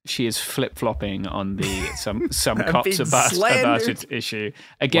 She is flip-flopping on the some cops about its issue.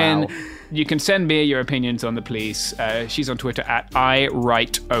 Again, You can send me your opinions on the police. She's on Twitter at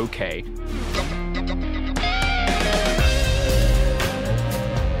IWriteOK.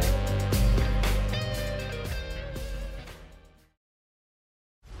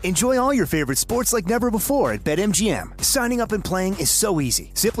 Enjoy all your favorite sports like never before at BetMGM. Signing up and playing is so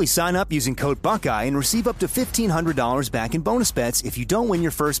easy. Simply sign up using code Buckeye and receive up to $1,500 back in bonus bets if you don't win your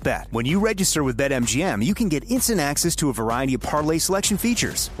first bet. When you register with BetMGM, you can get instant access to a variety of parlay selection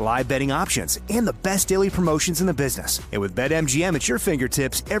features, live betting options, and the best daily promotions in the business. And with BetMGM at your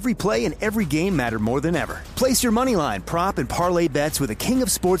fingertips, every play and every game matter more than ever. Place your moneyline, prop, and parlay bets with the king of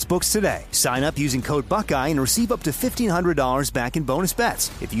sportsbooks today. Sign up using code Buckeye and receive up to $1,500 back in bonus bets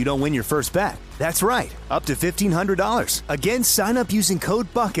if you don't win your first bet. That's right, up to $1,500. Again, sign up using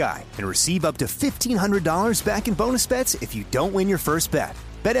code Buckeye and receive up to $1,500 back in bonus bets if you don't win your first bet.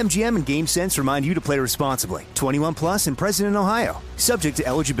 BetMGM and GameSense remind you to play responsibly. 21 plus and present in Ohio. Subject to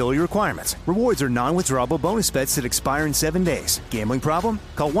eligibility requirements. Rewards are non-withdrawable bonus bets that expire in 7 days. Gambling problem?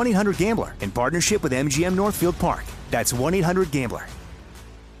 Call 1-800-GAMBLER in partnership with MGM Northfield Park. That's 1-800-GAMBLER.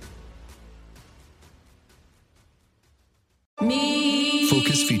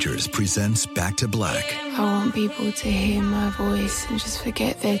 Focus Features presents Back to Black. I want people to hear my voice and just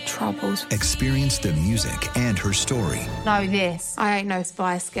forget their troubles. Experience the music and her story. Know this, I ain't no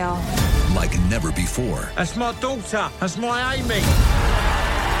Spice Girl. Like never before. That's my daughter. That's my Amy.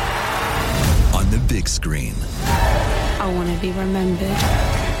 On the big screen. I want to be remembered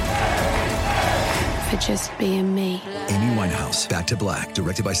for just being me. Amy Winehouse, Back to Black,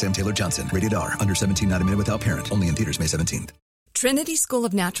 directed by Sam Taylor Johnson. Rated R, under 17, not admitted without parent. Only in theaters May 17th. Trinity School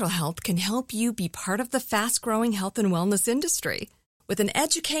of Natural Health can help you be part of the fast-growing health and wellness industry. With an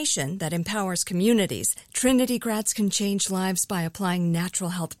education that empowers communities, Trinity grads can change lives by applying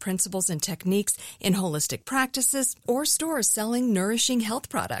natural health principles and techniques in holistic practices or stores selling nourishing health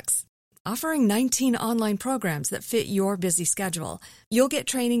products. Offering 19 online programs that fit your busy schedule, you'll get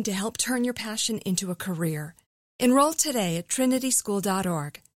training to help turn your passion into a career. Enroll today at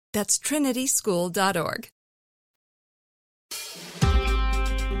trinityschool.org. That's trinityschool.org.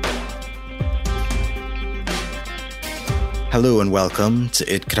 Hello and welcome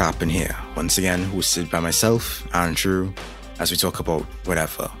to It Could Happen Here. Once again, hosted by myself, Andrew, as we talk about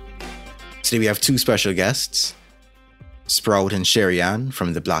whatever. Today we have two special guests, Sprout and Sherry Ann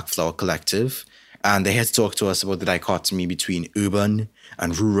from the Black Flower Collective, and they're here to talk to us about the dichotomy between urban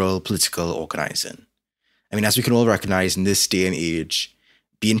and rural political organizing. I mean, as we can all recognize in this day and age,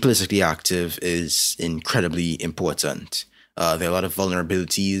 being politically active is incredibly important. There are a lot of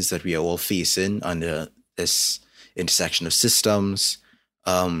vulnerabilities that we are all facing under this intersection of systems,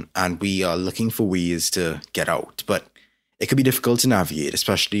 and we are looking for ways to get out. But it can be difficult to navigate,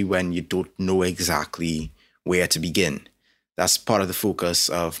 especially when you don't know exactly where to begin. That's part of the focus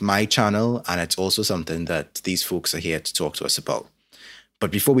of my channel, and it's also something that these folks are here to talk to us about.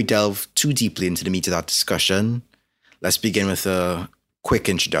 But before we delve too deeply into the meat of that discussion, let's begin with a quick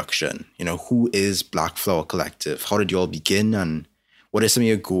introduction. You know, who is Black Flower Collective? How did you all begin, and what are some of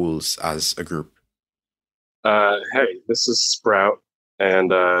your goals as a group? Hey, this is Sprout,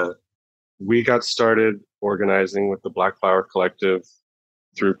 and we got started organizing with the Black Flower Collective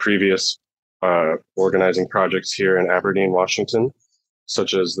through previous organizing projects here in Aberdeen, Washington,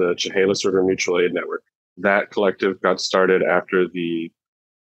 such as the Chehalis River Mutual Aid Network. That collective got started after the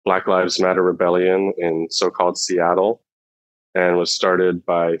Black Lives Matter rebellion in so-called Seattle, and was started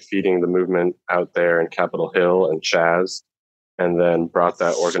by feeding the movement out there in Capitol Hill and Chaz, and then brought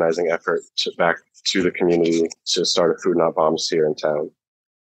that organizing effort back to the community to start a Food Not Bombs here in town.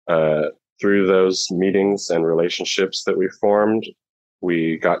 Through those meetings and relationships that we formed,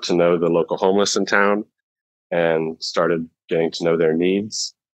 we got to know the local homeless in town and started getting to know their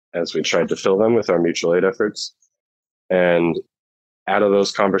needs as we tried to fill them with our mutual aid efforts. And out of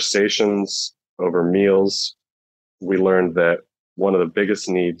those conversations over meals, we learned that one of the biggest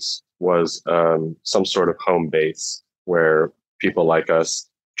needs was some sort of home base where people like us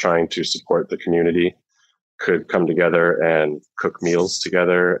trying to support the community could come together and cook meals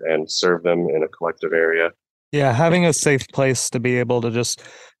together and serve them in a collective area. Yeah, having a safe place to be able to just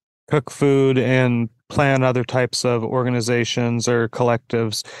cook food and plan other types of organizations or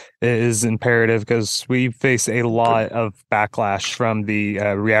collectives is imperative, because we face a lot of backlash from the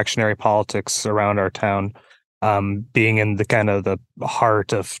reactionary politics around our town, being in the kind of the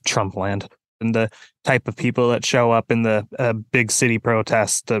heart of Trump land, and the type of people that show up in the big city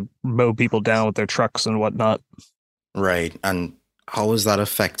protests to mow people down with their trucks and whatnot. Right. And how has that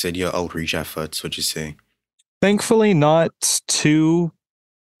affected your outreach efforts, would you say? Thankfully, not too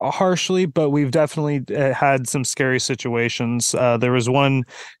harshly, but we've definitely had some scary situations. There was one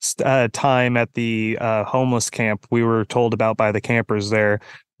time at the homeless camp we were told about by the campers there,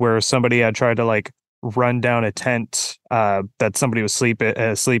 where somebody had tried to like run down a tent that somebody was sleeping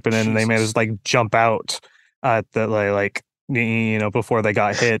in, and they managed to like jump out at the before they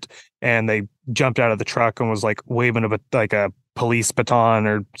got hit, and they jumped out of the truck and was like waving a police baton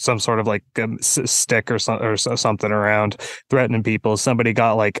or some sort of like stick or something around, threatening people. Somebody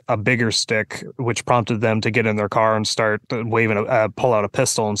got like a bigger stick, which prompted them to get in their car and start pull out a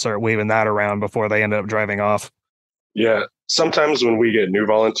pistol and start waving that around before they ended up driving off. Yeah, sometimes when we get new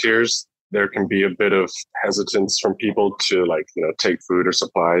volunteers, there can be a bit of hesitance from people to take food or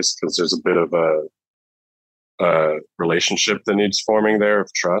supplies, because there's a bit of a relationship that needs forming there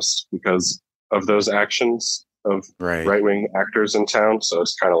of trust because of those actions of right-wing actors in town. So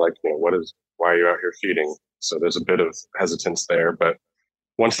it's kind of like, why are you out here feeding? So there's a bit of hesitance there. But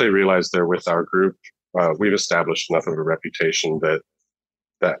once they realize they're with our group, we've established enough of a reputation that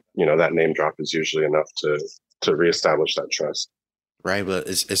that name drop is usually enough to reestablish that trust. Right, but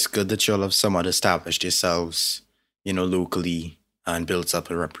it's good that y'all have somewhat established yourselves, locally and built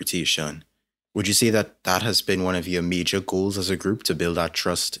up a reputation. Would you say that has been one of your major goals as a group, to build that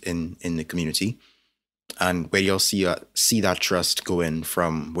trust in the community? And where you'll see that trust going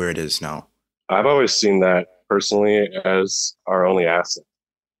from where it is now? I've always seen that personally as our only asset.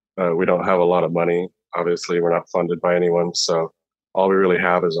 We don't have a lot of money. Obviously, we're not funded by anyone, so all we really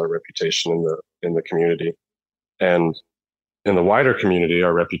have is our reputation in the community. And in the wider community,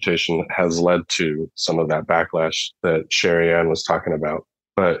 our reputation has led to some of that backlash that Sherry Ann was talking about.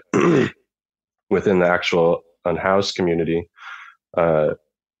 But within the actual unhoused community, we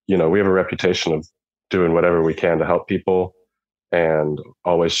have a reputation of doing whatever we can to help people and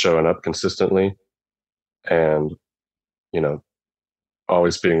always showing up consistently and,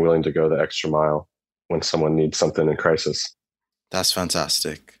 always being willing to go the extra mile when someone needs something in crisis. That's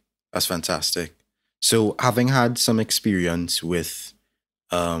fantastic. So having had some experience with,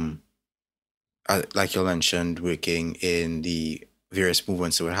 like you mentioned, working in the various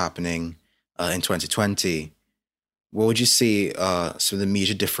movements that were happening in 2020, what would you say some of the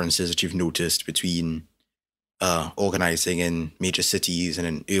major differences that you've noticed between organizing in major cities and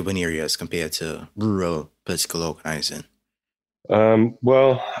in urban areas compared to rural political organizing?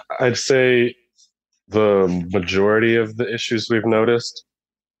 Well, I'd say the majority of the issues we've noticed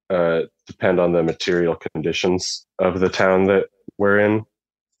depend on the material conditions of the town that we're in.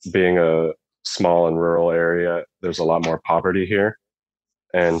 Being a small and rural area, there's a lot more poverty here.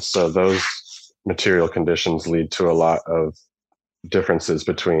 And so those material conditions lead to a lot of differences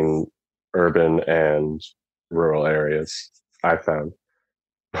between urban and rural areas, I found.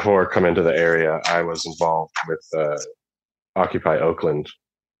 Before coming to the area, I was involved with Occupy Oakland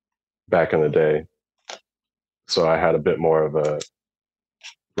back in the day. So I had a bit more of a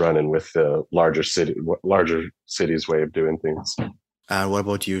run-in with the larger city's way of doing things. And what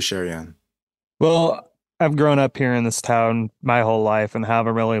about you, Sherry Ann? Well, I've grown up here in this town my whole life and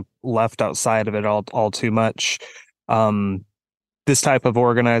haven't really left outside of it all too much. This type of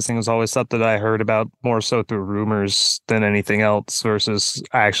organizing was always something that I heard about more so through rumors than anything else, versus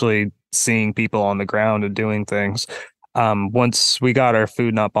actually seeing people on the ground and doing things. Once we got our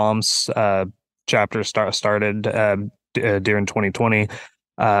Food Not Bombs chapter started during 2020,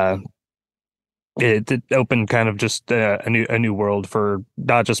 it opened kind of just a new world for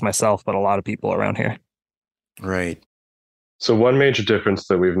not just myself, but a lot of people around here. Right. So one major difference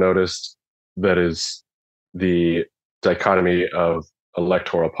that we've noticed that is the dichotomy of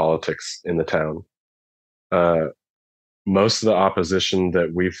electoral politics in the town. Most of the opposition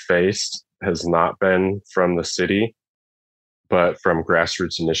that we've faced has not been from the city, but from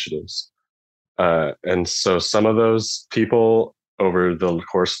grassroots initiatives. And so some of those people over the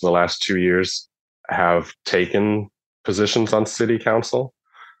course of the last 2 years have taken positions on city council.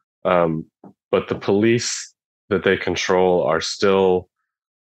 But the police that they control are still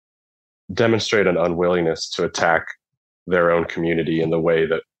demonstrate an unwillingness to attack their own community in the way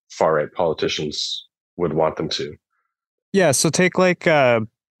that far-right politicians would want them to. Yeah, so take like the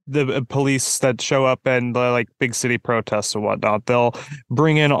police that show up and like big city protests and whatnot. They'll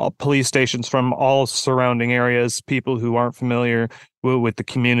bring in all police stations from all surrounding areas, people who aren't familiar with the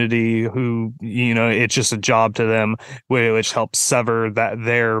community, who, you know, it's just a job to them, which helps sever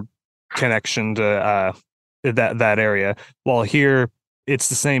their connection to that area. While here, it's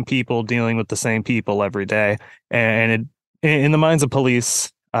the same people dealing with the same people every day, and in the minds of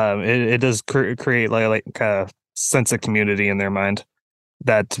police, it does create like a sense of community in their mind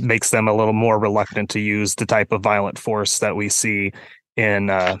that makes them a little more reluctant to use the type of violent force that we see in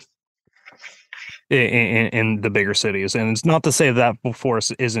the bigger cities. And it's not to say that force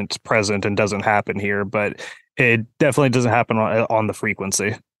isn't present and doesn't happen here, but it definitely doesn't happen on the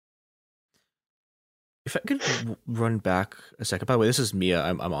frequency. If I could run back a second. By the way, this is Mia.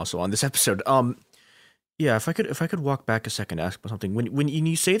 I'm also on this episode. Yeah, if I could walk back a second, ask about something. When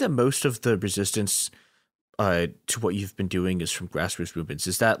you say that most of the resistance to what you've been doing is from grassroots movements,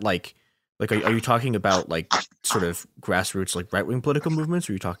 is that like are you talking about like sort of grassroots like right wing political movements,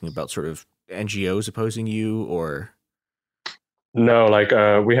 or are you talking about sort of NGOs opposing you, or? No, like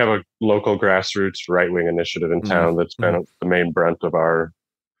we have a local grassroots right wing initiative in town that's been the main brunt of our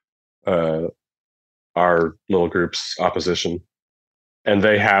little group's opposition. And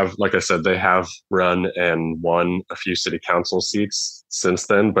they have, like I said, they have run and won a few city council seats since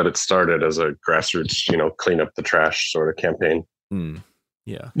then, but it started as a grassroots, clean up the trash sort of campaign.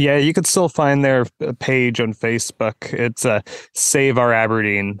 Yeah. Yeah, you could still find their page on Facebook. It's Save Our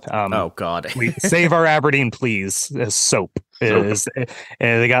Aberdeen. Oh, God. Save Our Aberdeen, please. Soap. And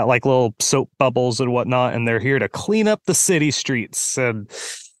they got like little soap bubbles and whatnot, and they're here to clean up the city streets. And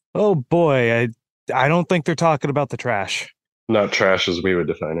oh boy, I don't think they're talking about the trash. Not trash as we would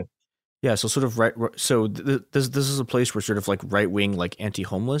define it. Yeah, so sort of right. So this is a place where sort of like right wing, like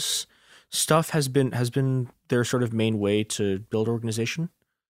anti-homeless stuff has been their sort of main way to build organization.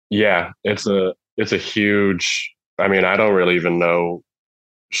 Yeah, it's a huge. I mean, I don't really even know,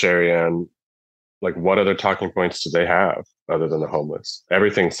 Sherry Ann, like what other talking points do they have other than the homeless?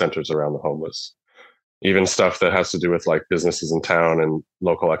 Everything centers around the homeless. Even stuff that has to do with like businesses in town and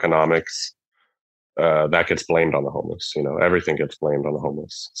local economics. That gets blamed on the homeless. Everything gets blamed on the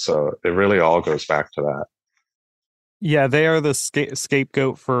homeless. So it really all goes back to that. Yeah, they are the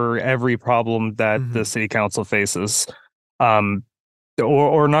scapegoat for every problem that the city council faces.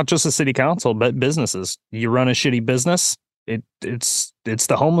 Or not just the city council, but businesses. You run a shitty business, it's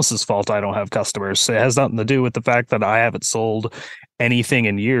the homeless's fault I don't have customers. It has nothing to do with the fact that I haven't sold anything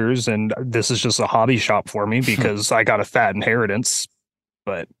in years, and this is just a hobby shop for me because I got a fat inheritance.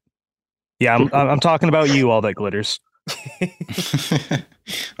 But yeah, I'm talking about you, all that glitters.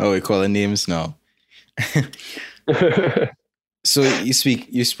 Oh, we're calling names now. So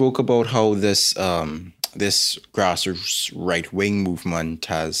you spoke about how this this grassroots right wing movement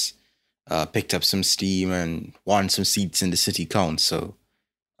has picked up some steam and won some seats in the city council.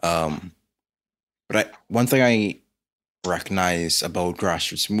 But one thing I recognize about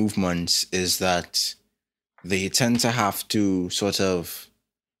grassroots movements is that they tend to have to sort of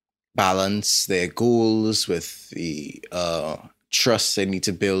balance their goals with the trust they need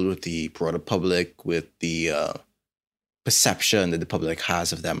to build with the broader public, with the perception that the public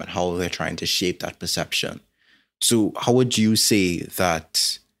has of them and how they're trying to shape that perception. So how would you say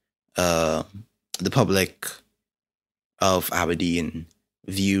that the public of Aberdeen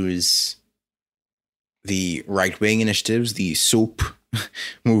views the right-wing initiatives, the SOAP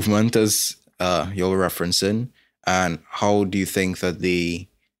movement, as you're referencing, and how do you think that they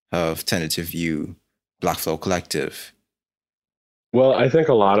have tended to view Black Flower Collective? Well, I think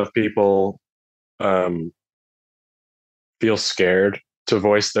a lot of people feel scared to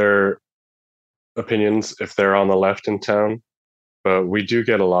voice their opinions if they're on the left in town, but we do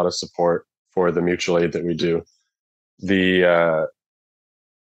get a lot of support for the mutual aid that we do. The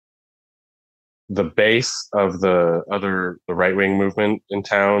base of the right-wing movement in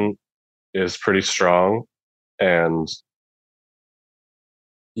town is pretty strong, and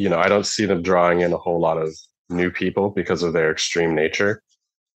I don't see them drawing in a whole lot of new people because of their extreme nature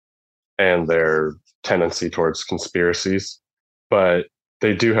and their tendency towards conspiracies, but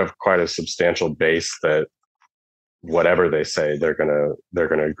they do have quite a substantial base that whatever they say, they're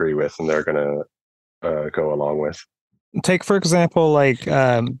gonna agree with and they're gonna go along with. Take, for example, like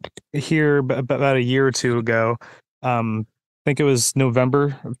here about a year or two ago, I think it was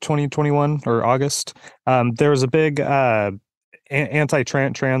November of 2021 or August, there was a big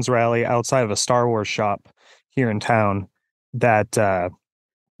anti-trans rally outside of a Star Wars shop here in town that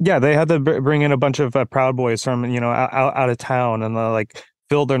they had to bring in a bunch of Proud Boys from out of town and like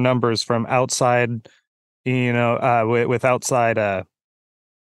fill their numbers from outside, with outside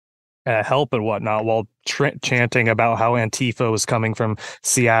help and whatnot, while chanting about how Antifa was coming from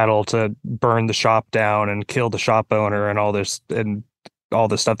Seattle to burn the shop down and kill the shop owner and all this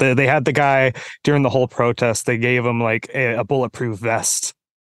stuff. They had the guy during the whole protest. They gave him like a bulletproof vest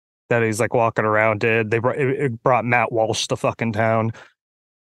that he's like walking around. It brought Matt Walsh to fucking town.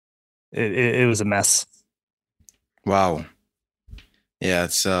 It was a mess. Wow. Yeah,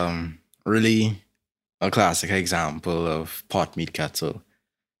 it's really a classic example of pot meat kettle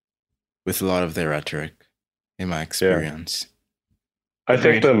with a lot of their rhetoric, in my experience. I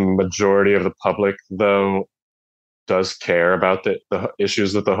think the majority of the public, though, does care about the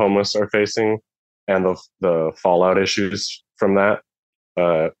issues that the homeless are facing and the fallout issues from that.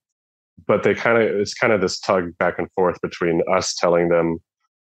 But it's kind of this tug back and forth between us telling them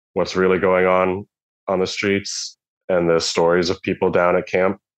what's really going on the streets and the stories of people down at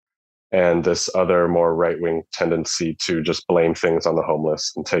camp, and this other more right-wing tendency to just blame things on the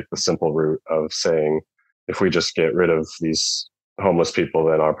homeless and take the simple route of saying, if we just get rid of these homeless people,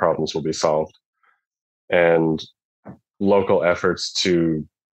 then our problems will be solved. And local efforts to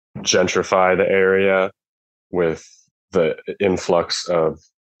gentrify the area with the influx of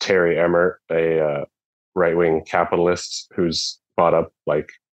Terry Emmert, a right-wing capitalist who's bought up like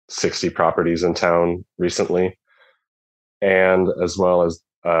 60 properties in town recently, and as well as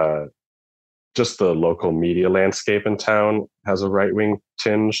just the local media landscape in town has a right-wing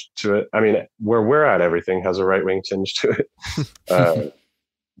tinge to it. I mean, where we're at, everything has a right-wing tinge to it.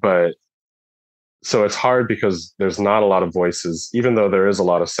 But so it's hard because there's not a lot of voices, even though there is a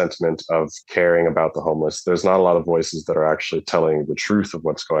lot of sentiment of caring about the homeless, there's not a lot of voices that are actually telling the truth of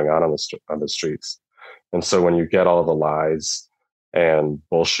what's going on the streets. And so when you get all the lies and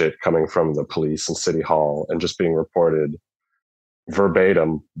bullshit coming from the police and city hall and just being reported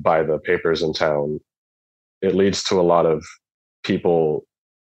verbatim by the papers in town, it leads to a lot of people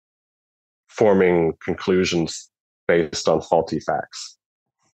forming conclusions based on faulty facts.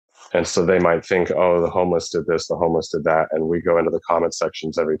 And so they might think, oh, the homeless did this, the homeless did that. And we go into the comment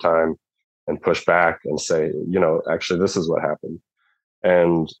sections every time and push back and say, actually, this is what happened.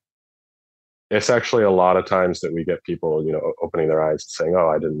 And it's actually a lot of times that we get people, opening their eyes and saying, oh,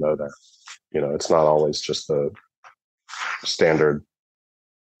 I didn't know that. It's not always just the standard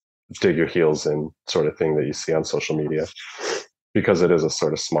dig your heels in sort of thing that you see on social media, because it is a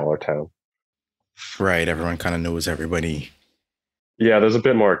sort of smaller town. Right. Everyone kind of knows everybody. Yeah, there's a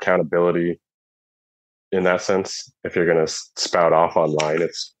bit more accountability in that sense. If you're going to spout off online,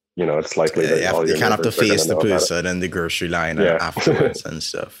 it's likely that you kind of have to face the person in the grocery line afterwards and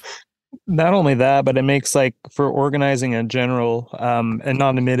stuff. Not only that, but it makes, like, for organizing in general,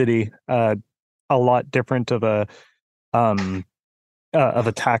 anonymity a lot different of a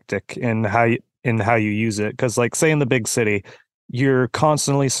tactic in how you use it. Because, like, say in the big city, you're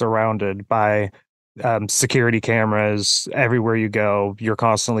constantly surrounded by security cameras everywhere you go. You're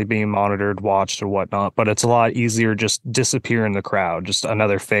constantly being monitored, watched, or whatnot. But it's a lot easier just disappear in the crowd, just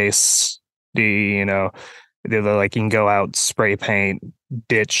another face. They're like, you can go out, spray paint,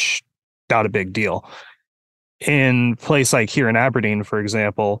 ditch, not a big deal. In a place like here in Aberdeen, for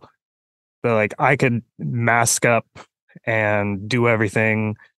example, they're like, I could mask up and do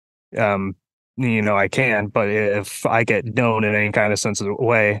everything I can, but if I get known in any kind of sensitive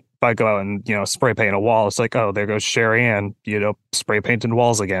way, if I go out and spray paint a wall, it's like, oh, there goes Sherry Ann, spray painting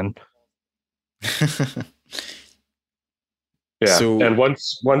walls again. Yeah. So, and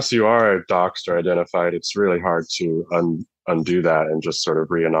once you are doxxed or identified, it's really hard to undo that and just sort of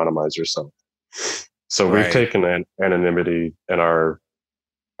re-anonymize yourself. So we've taken anonymity and our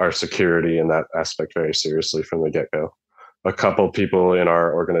security in that aspect very seriously from the get-go. A couple people in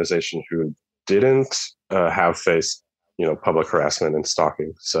our organization who didn't have faced public harassment and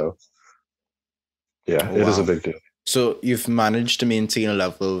stalking. So yeah, it is a big deal. So you've managed to maintain a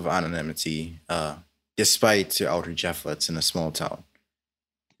level of anonymity despite your outreach efforts in a small town.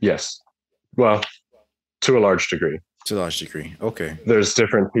 Yes. Well, to a large degree. Okay. There's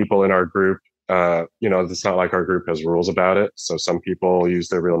different people in our group. It's not like our group has rules about it. So some people use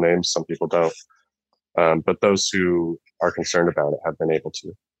their real names, some people don't. But those who are concerned about it have been able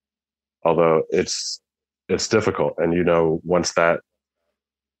to. Although it's difficult, and once that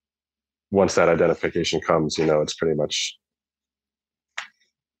identification comes, it's pretty much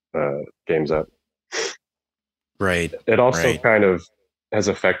game's up. Right. It also kind of has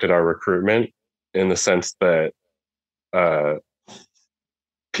affected our recruitment in the sense that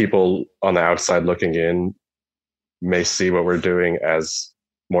people on the outside looking in may see what we're doing as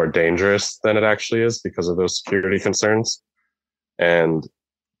more dangerous than it actually is because of those security concerns. And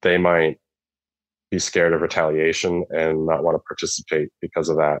they might be scared of retaliation and not want to participate because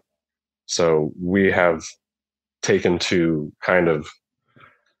of that. So we have taken to kind of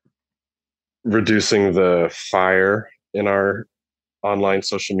reducing the fire in our online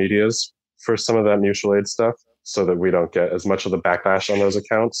social medias for some of that mutual aid stuff so that we don't get as much of the backlash on those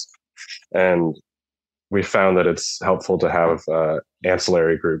accounts. And we found that it's helpful to have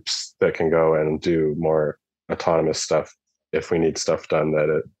ancillary groups that can go and do more autonomous stuff if we need stuff done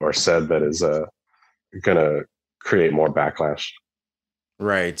or said that is going to create more backlash.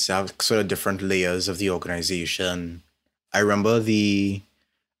 Right. So have sort of different layers of the organization. I remember the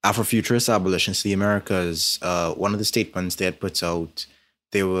Afrofuturist Abolitionists of the Americas, one of the statements they had put out,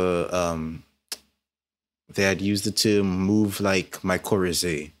 they had used the term move like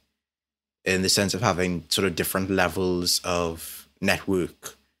mycorrhizae in the sense of having sort of different levels of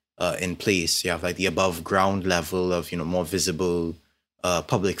network in place. You have like the above ground level of, more visible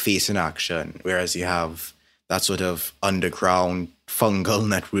public facing action, whereas you have that sort of underground fungal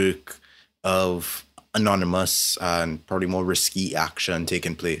network of anonymous and probably more risky action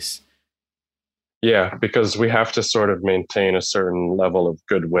taking place. Yeah, because we have to sort of maintain a certain level of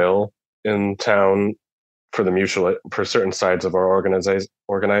goodwill in town for certain sides of our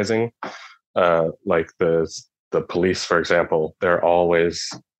organizing. Like the police, for example, they're always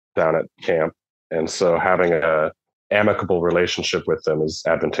down at camp. And so having a amicable relationship with them is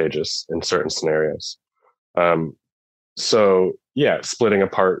advantageous in certain scenarios. So yeah, splitting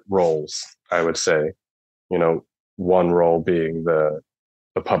apart roles, I would say, one role being the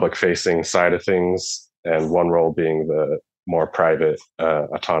public facing side of things and one role being the more private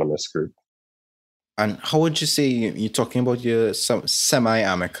autonomous group. And how would you say, you're talking about your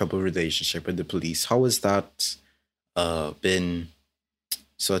semi-amicable relationship with the police, how has that been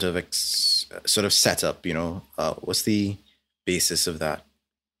sort of set up, what's the basis of that?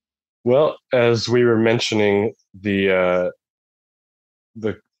 Well, as we were mentioning, the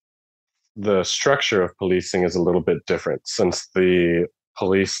structure of policing is a little bit different, since the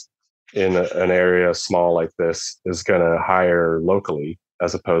police in an area small like this is going to hire locally,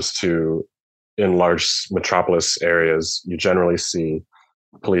 as opposed to in large metropolis areas. You generally see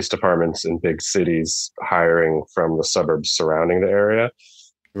police departments in big cities hiring from the suburbs surrounding the area,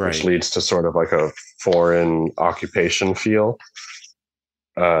 right, which leads to sort of like a foreign occupation feel.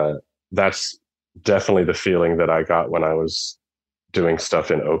 That's definitely the feeling that I got when I was doing stuff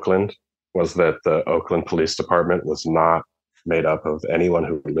in Oakland, was that the Oakland Police Department was not made up of anyone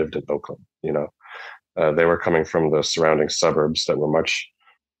who lived in Oakland. They were coming from the surrounding suburbs that were much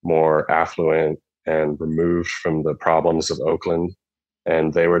more affluent and removed from the problems of Oakland,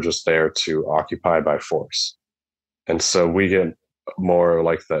 and they were just there to occupy by force. And so we get more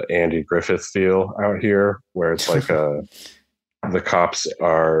like the Andy Griffith feel out here, where it's like the cops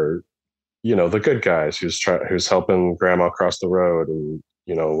are, the good guys who's helping grandma across the road, and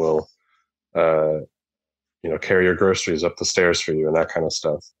will carry your groceries up the stairs for you and that kind of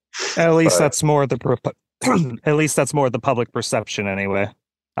stuff. At least that's more the public perception anyway.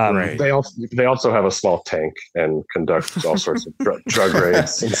 Right. They also have a small tank and conduct all sorts of drug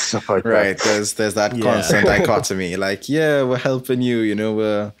raids and stuff like that. Right. There's that constant dichotomy. Like, yeah, we're helping you.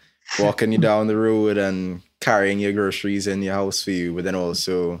 We're walking you down the road and carrying your groceries in your house for you. But then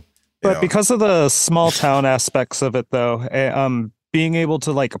also, because of the small town aspects of it, though, being able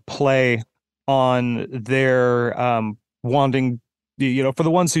to like play on their wanting, for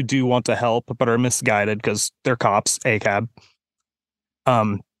the ones who do want to help but are misguided because they're cops, ACAB.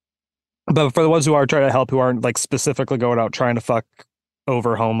 But for the ones who are trying to help, who aren't like specifically going out trying to fuck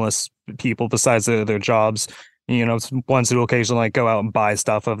over homeless people besides their jobs, ones who occasionally like go out and buy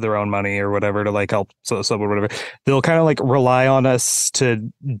stuff of their own money or whatever to like help someone or whatever, they'll kind of like rely on us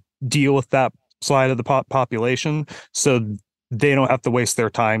to deal with that side of the population, so they don't have to waste their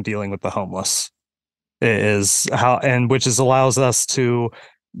time dealing with the homeless. Which allows us to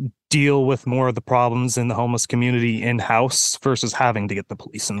deal with more of the problems in the homeless community in-house versus having to get the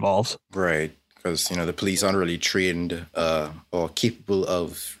police involved. Right, because the police aren't really trained or capable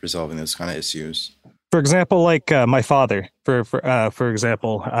of resolving those kind of issues. For example, like my father, for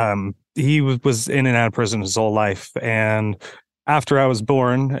example, he was in and out of prison his whole life, and after I was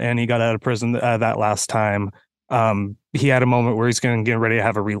born and he got out of prison that last time, he had a moment where he's going to get ready to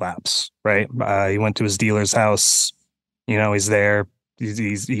have a relapse. Right, he went to his dealer's house. He's there.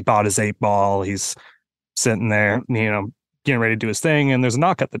 He bought his 8-ball. He's sitting there, getting ready to do his thing. And there's a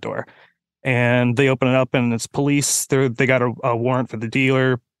knock at the door, and they open it up, and it's police. They got a warrant for the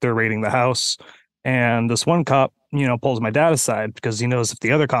dealer. They're raiding the house. And this one cop, pulls my dad aside because he knows if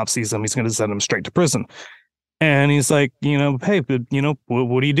the other cop sees him, he's going to send him straight to prison. And he's like, hey,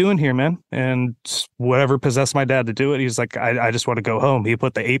 what are you doing here, man? And whatever possessed my dad to do it, he's like, I just want to go home. He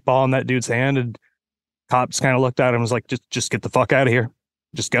put the 8-ball in that dude's hand, and cops kind of looked at him and was like, just get the fuck out of here.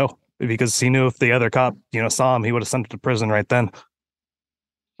 Just go. Because he knew if the other cop, saw him, he would have sent him to prison right then.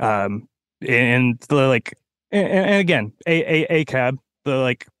 And again, a cab,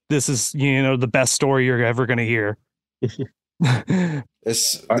 this is, the best story you're ever going to hear.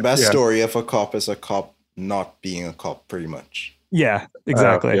 It's the best story of a cop is a cop not being a cop, pretty much. Yeah,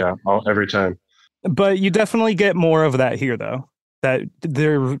 exactly. Every time. But you definitely get more of that here, though, that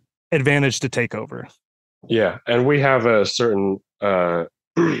they're advantaged to take over. Yeah, and we have a certain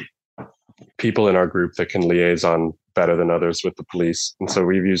people in our group that can liaison better than others with the police, and so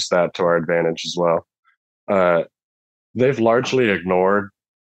we've used that to our advantage as well. They've largely ignored,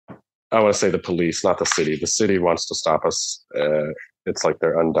 I want to say, the police, not the city. The city wants to stop us. It's like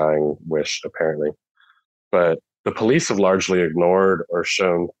their undying wish, apparently. But the police have largely ignored or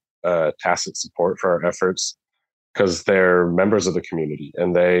shown tacit support for our efforts because they're members of the community,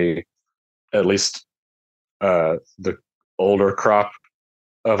 and they, at least the older crop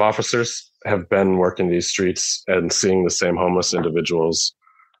of officers, have been working these streets and seeing the same homeless individuals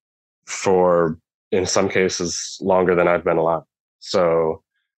for, in some cases, longer than I've been alive. So,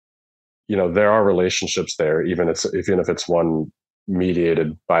 there are relationships there, even if it's one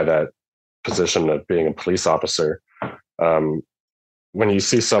mediated by that position of being a police officer. When you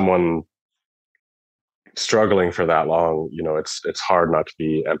see someone struggling for that long, it's hard not to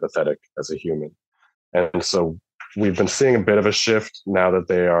be empathetic as a human. And so we've been seeing a bit of a shift now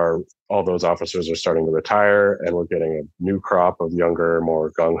that all those officers are starting to retire, and we're getting a new crop of younger,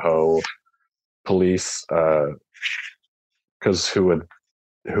 more gung-ho police, because who would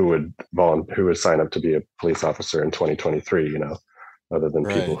sign up to be a police officer in 2023, other than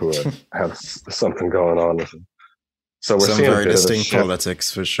people who have something going on with them. So we're seeing very distinct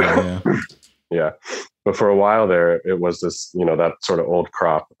politics for sure. Yeah. Yeah. But for a while there, it was this, that sort of old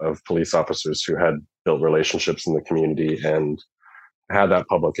crop of police officers who had built relationships in the community and had that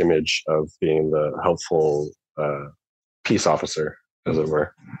public image of being the helpful peace officer, as it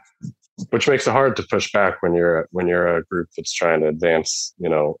were, which makes it hard to push back when you're a group that's trying to advance,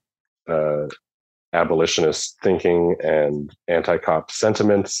 abolitionist thinking and anti-cop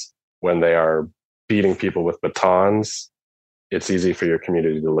sentiments. When they are beating people with batons, it's easy for your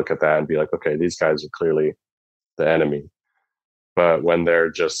community to look at that and be like, okay, these guys are clearly the enemy. But when they're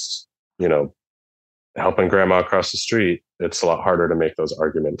just, helping grandma across the street, it's a lot harder to make those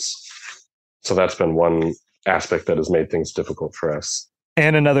arguments. So that's been one aspect that has made things difficult for us.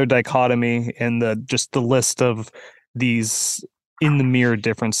 And another dichotomy in the list of these in the mirror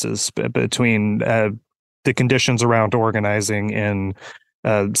differences between the conditions around organizing in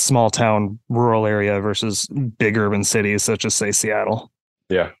a small town rural area versus big urban cities such as, say, Seattle.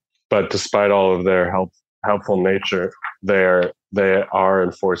 Yeah, but despite all of their helpful nature, they are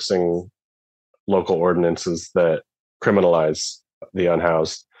enforcing local ordinances that criminalize the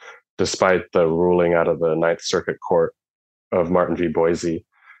unhoused, despite the ruling out of the Ninth Circuit Court of Martin v. Boise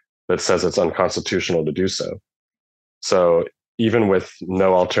that says it's unconstitutional to do so. So even with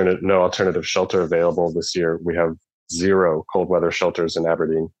no alternative shelter available this year, we have 0 cold weather shelters in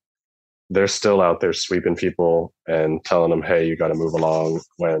Aberdeen. They're still out there sweeping people and telling them, hey, you got to move along,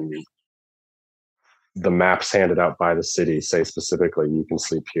 when the maps handed out by the city say specifically you can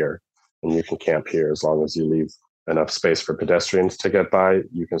sleep here and you can camp here as long as you leave enough space for pedestrians to get by.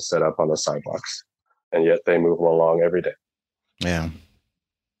 You can set up on the sidewalks, and yet they move them along every day. Yeah.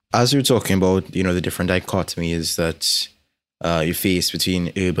 As you're talking about, the different dichotomies that you face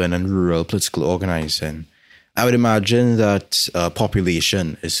between urban and rural political organizing, I would imagine that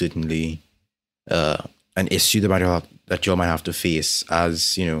population is certainly an issue that you might have to face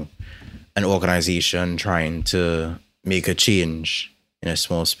as, an organization trying to make a change in a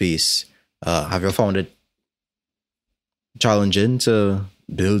small space. Have you found it challenging to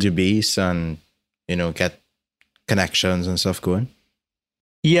build your base and, get connections and stuff going?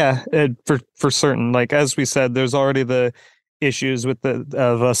 Yeah, for certain. Like, as we said, there's already the issues with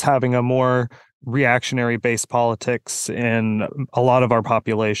of us having a more reactionary based politics in a lot of our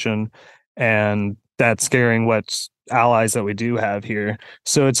population, and that's scaring what allies that we do have here.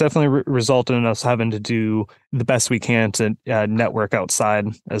 So it's definitely resulted in us having to do the best we can to network outside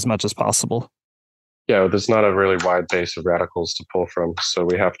as much as possible. Yeah, there's not a really wide base of radicals to pull from, so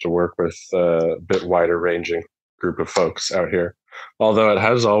we have to work with a bit wider ranging group of folks out here. Although it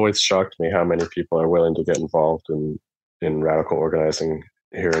has always shocked me how many people are willing to get involved in radical organizing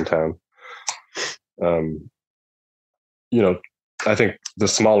here in town. I think the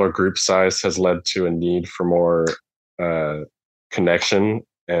smaller group size has led to a need for more connection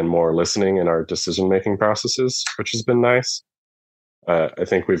and more listening in our decision-making processes, which has been nice. I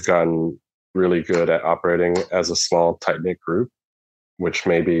think we've gotten really good at operating as a small, tight-knit group, which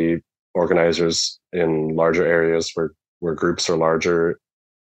maybe organizers in larger areas where groups are larger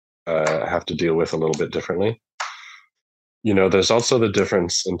have to deal with a little bit differently. There's also the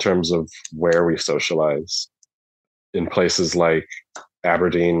difference in terms of where we socialize. In places like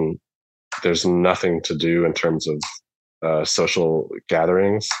Aberdeen, there's nothing to do in terms of social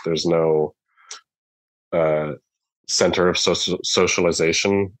gatherings. There's no center of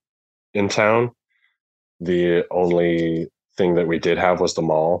socialization in town. The only thing that we did have was the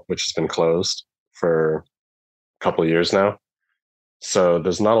mall, which has been closed for a couple of years now. So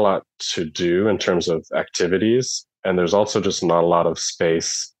there's not a lot to do in terms of activities. And there's also just not a lot of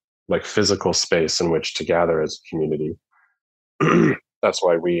space, like physical space in which to gather as a community. That's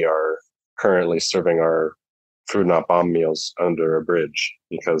why we are currently serving our food not bomb meals under a bridge,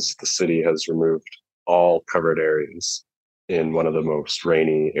 because the city has removed all covered areas in one of the most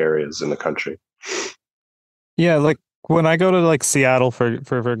rainy areas in the country. Yeah, like when I go to like Seattle,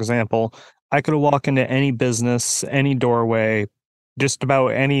 for example, I could walk into any business, any doorway, just about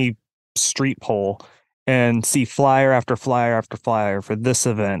any street pole, and see flyer after flyer after flyer for this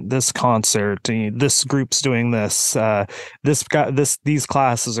event, this concert, this group's doing this, these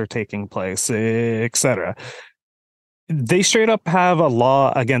classes are taking place, etc. They straight up have a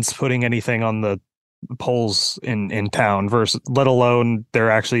law against putting anything on the poles in town, versus let alone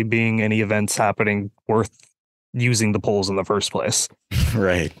there actually being any events happening worth using the poles in the first place.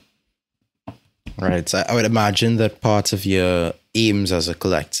 Right. So I would imagine that part of your aims as a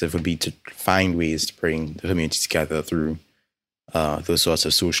collective would be to find ways to bring the community together through those sorts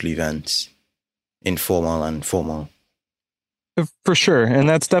of social events, informal and formal. For sure. And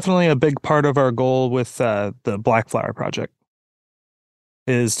that's definitely a big part of our goal with the Black Flower Project,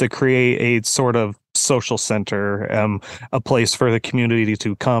 is to create a sort of social center, a place for the community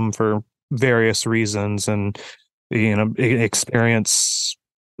to come for various reasons and, experience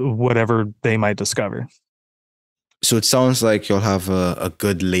whatever they might discover. So it sounds like you'll have a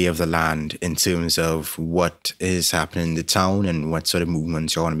good lay of the land in terms of what is happening in the town and what sort of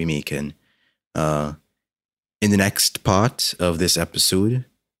movements you want to be making. In the next part of this episode,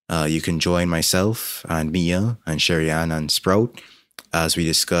 you can join myself and Mia and Sherry-Ann and Sprout as we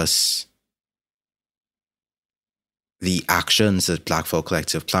discuss the actions that Black Flower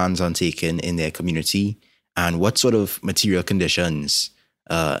Collective plans on taking in their community and what sort of material conditions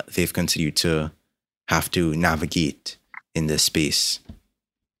they've continued to have to navigate in this space.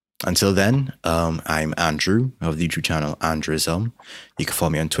 Until then, I'm Andrew of the YouTube channel Andrism. You can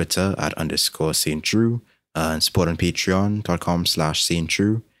follow me on Twitter at _SaintDrew and support on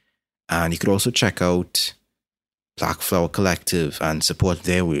patreon.com/SaintDrew. And you could also check out Black Flower Collective and support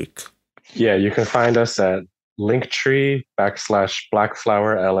their work. Yeah, you can find us at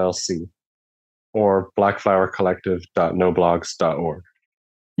linktree/Blackflower LLC or blackflowercollective.noblogs.org.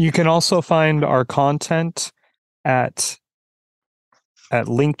 You can also find our content at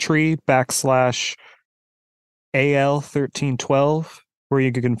linktree/AL1312, where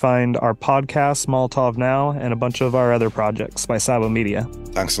you can find our podcast, Molotov Now, and a bunch of our other projects by Sabo Media.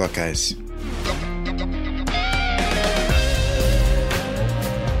 Thanks a lot, guys.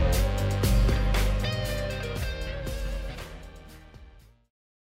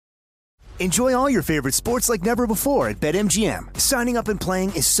 Enjoy all your favorite sports like never before at BetMGM. Signing up and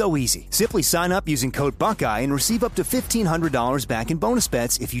playing is so easy. Simply sign up using code Buckeye and receive up to $1,500 back in bonus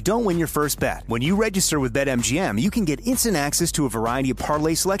bets if you don't win your first bet. When you register with BetMGM, you can get instant access to a variety of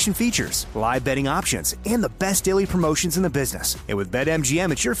parlay selection features, live betting options, and the best daily promotions in the business. And with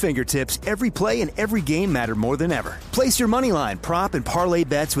BetMGM at your fingertips, every play and every game matter more than ever. Place your moneyline, prop, and parlay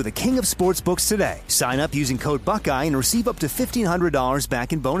bets with the king of sportsbooks today. Sign up using code Buckeye and receive up to $1,500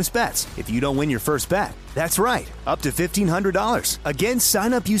 back in bonus bets if you don't win your first bet. That's right, up to $1,500. Again,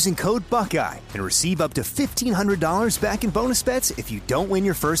 sign up using code Buckeye and receive up to $1,500 back in bonus bets if you don't win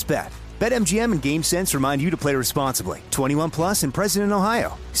your first bet. BetMGM and GameSense remind you to play responsibly. 21 plus and present in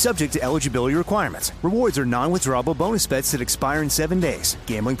Ohio. Subject to eligibility requirements. Rewards are non-withdrawable bonus bets that expire in 7 days.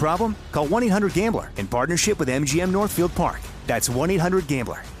 Gambling problem? Call 1-800-GAMBLER in partnership with MGM Northfield Park. That's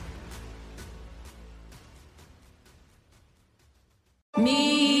 1-800-GAMBLER.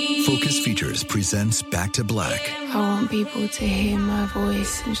 Focus Features presents Back to Black. I want people to hear my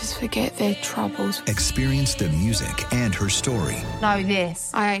voice and just forget their troubles. Experience the music and her story. Know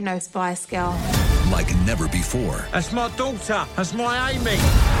this, I ain't no Spice Girl. Like never before. That's my daughter. That's my Amy.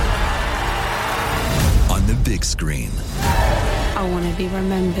 big screen. I want to be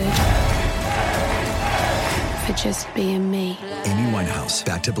remembered for just being me. Amy Winehouse,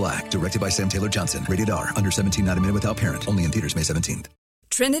 Back to Black, directed by Sam Taylor Johnson. Rated R, under 17, not a minute without parent. Only in theaters May 17th.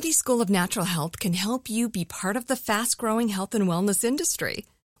 Trinity School of Natural Health can help you be part of the fast-growing health and wellness industry.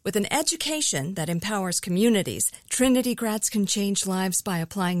 With an education that empowers communities, Trinity grads can change lives by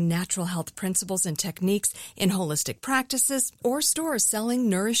applying natural health principles and techniques in holistic practices or stores selling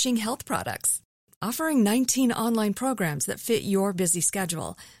nourishing health products. Offering 19 online programs that fit your busy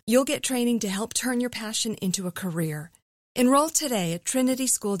schedule, you'll get training to help turn your passion into a career. Enroll today at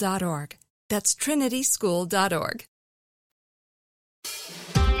trinityschool.org. That's trinityschool.org.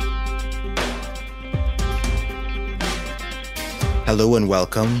 Hello and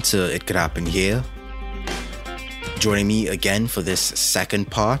welcome to It Could Happen Here. Joining me again for this second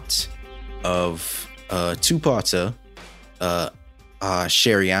part of a two-parter are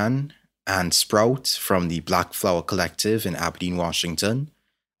Sherry-Ann and Sprout from the Black Flower Collective in Aberdeen, Washington,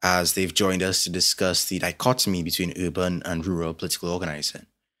 as they've joined us to discuss the dichotomy between urban and rural political organizing.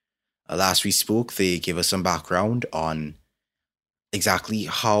 Last we spoke, they gave us some background on exactly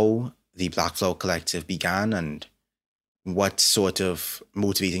how the Black Flower Collective began and what sort of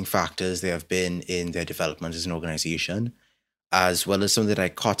motivating factors there have been in their development as an organization, as well as some of the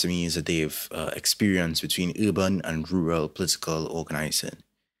dichotomies that they've experienced between urban and rural political organizing.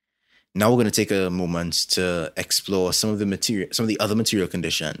 Now we're going to take a moment to explore some of the other material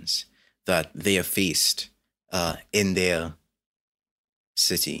conditions that they have faced in their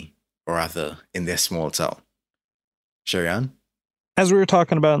city, or rather in their small town. Sherry-Ann? As we were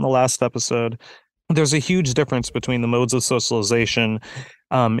talking about in the last episode, there's a huge difference between the modes of socialization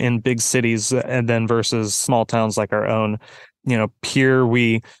in big cities and then versus small towns like our own. You know, here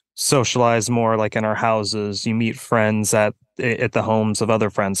we socialize more like in our houses. You meet friends at the homes of other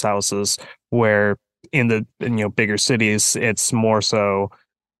friends' houses, where in the bigger cities, it's more so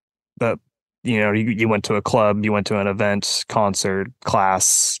that, you went to a club, you went to an event, concert,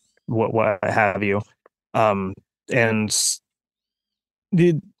 class, what have you. And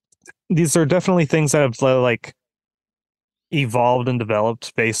these are definitely things that have like evolved and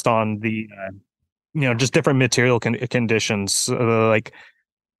developed based on the, just different material conditions.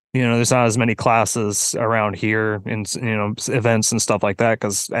 There's not as many classes around here in, events and stuff like that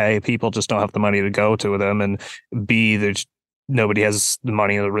because A, people just don't have the money to go to them, and B, there's nobody has the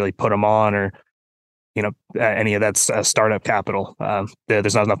money to really put them on, or, any of that's startup capital.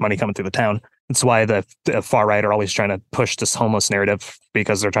 There's not enough money coming through the town. That's why the far right are always trying to push this homeless narrative,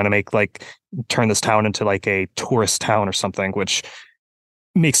 because they're trying to turn this town into like a tourist town or something, which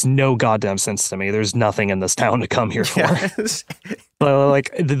makes no goddamn sense to me. There's nothing in this town to come here for. Yes.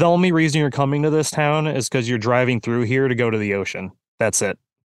 The only reason you're coming to this town is because you're driving through here to go to the ocean. That's it.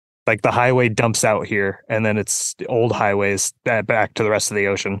 Like the highway dumps out here, and then it's old highways back to the rest of the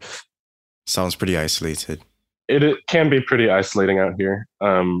ocean. Sounds pretty isolated. It can be pretty isolating out here.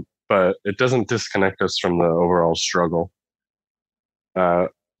 But it doesn't disconnect us from the overall struggle.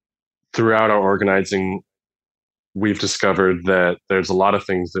 Throughout our organizing, we've discovered that there's a lot of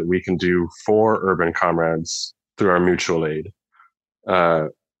things that we can do for urban comrades through our mutual aid.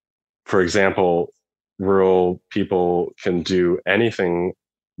 For example, rural people can do anything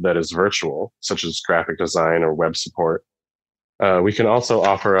that is virtual, such as graphic design or web support. We can also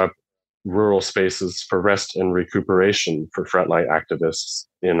offer up rural spaces for rest and recuperation for frontline activists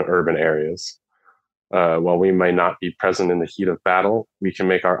in urban areas. While we may not be present in the heat of battle, we can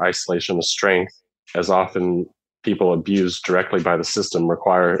make our isolation a strength, as often people abused directly by the system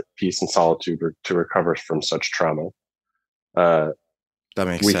require peace and solitude to recover from such trauma. That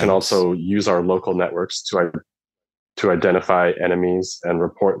makes sense. We can also use our local networks to identify enemies and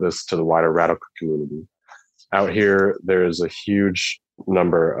report this to the wider radical community. Out here, there is a huge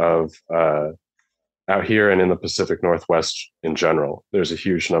number of out here and in the Pacific Northwest in general, there's a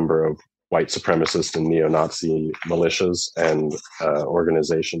huge number of white supremacist and neo-Nazi militias and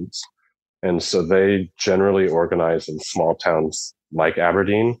organizations. And so they generally organize in small towns like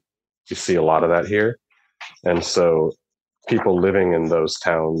Aberdeen. You see a lot of that here. And so people living in those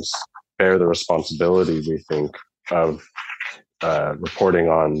towns bear the responsibility, we think, of reporting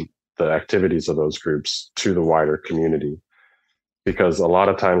on the activities of those groups to the wider community. Because a lot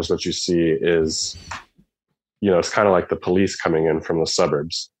of times what you see is, it's kind of like the police coming in from the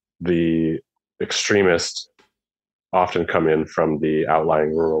suburbs. The extremists often come in from the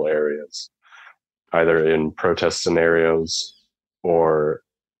outlying rural areas, either in protest scenarios or,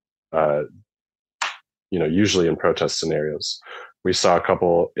 usually in protest scenarios. We saw a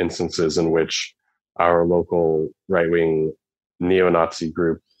couple instances in which our local right-wing neo-Nazi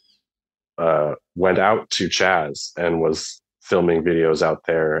group went out to Chaz and was filming videos out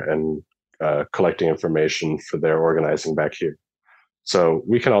there and collecting information for their organizing back here. So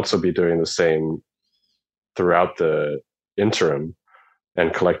we can also be doing the same throughout the interim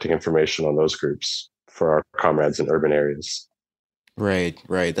and collecting information on those groups for our comrades in urban areas. Right.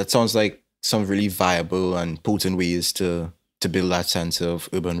 That sounds like some really viable and potent ways to build that sense of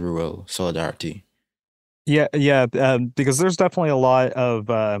urban-rural solidarity. Yeah, because there's definitely a lot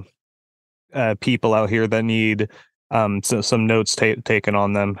of people out here that need some notes taken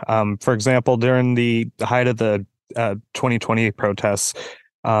on them. For example, during the height of the 2020 protests,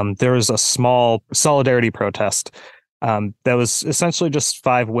 there was a small solidarity protest that was essentially just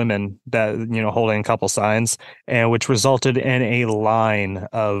 5 women that, holding a couple signs, and which resulted in a line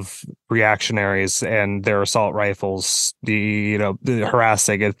of reactionaries and their assault rifles, the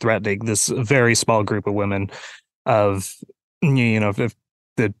harassing and threatening this very small group of women of,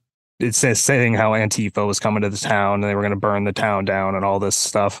 it's saying how Antifa was coming to the town and they were going to burn the town down and all this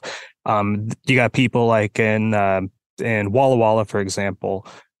stuff. You got people like in Walla Walla, for example,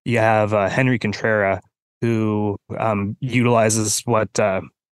 you have Henry Contreras, who utilizes what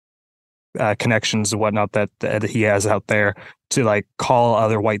connections and whatnot that he has out there to like call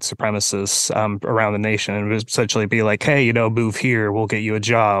other white supremacists around the nation and essentially be like, hey, move here, we'll get you a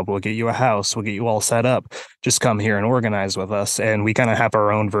job, we'll get you a house, we'll get you all set up, just come here and organize with us. And we kind of have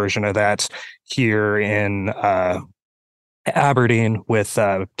our own version of that here in Aberdeen with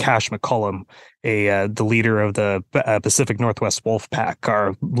Cash McCullum, the leader of the Pacific Northwest Wolf Pack,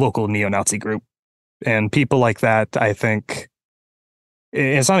 our local neo-Nazi group. And people like that, I think,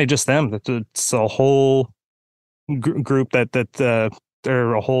 it's not just them. It's a whole group that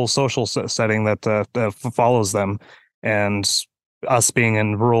or a whole social setting that follows them. And us being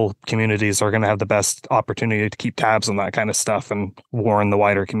in rural communities are going to have the best opportunity to keep tabs on that kind of stuff and warn the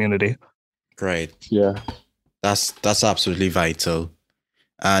wider community. Right. Yeah. That's absolutely vital.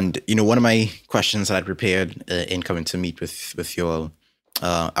 And, one of my questions that I'd prepared in coming to meet with you all,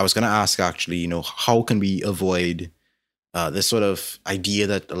 I was going to ask actually, how can we avoid this sort of idea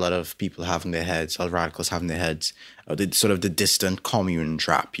that a lot of people have in their heads, all radicals have in their heads, the distant commune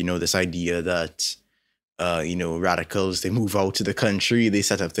trap, this idea that, radicals, they move out to the country, they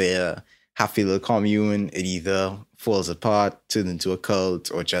set up their happy little commune, it either falls apart, turns into a cult,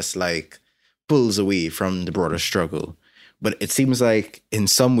 or just like pulls away from the broader struggle. But it seems like in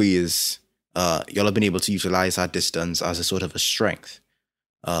some ways, y'all have been able to utilize that distance as a sort of a strength.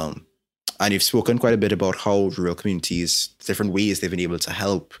 And you've spoken quite a bit about how rural communities, different ways they've been able to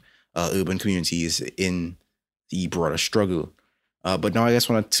help urban communities in the broader struggle. But now I just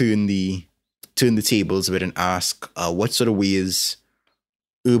want to turn the tables a bit and ask what sort of ways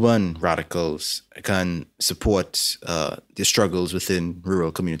urban radicals can support the struggles within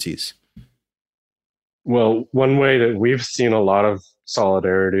rural communities. Well, one way that we've seen a lot of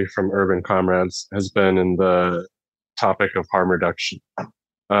solidarity from urban comrades has been in the topic of harm reduction.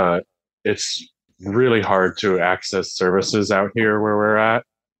 It's really hard to access services out here where we're at.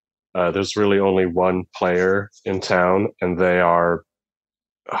 There's really only one player in town, and they are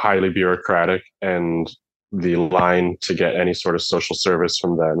highly bureaucratic, and the line to get any sort of social service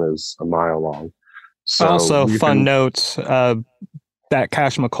from them is a mile long. So also, fun note, that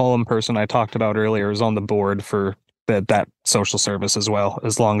Cash McCullum person I talked about earlier is on the board for that social service as well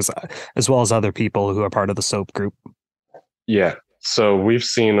as well as other people who are part of the SOAP group. Yeah. So we've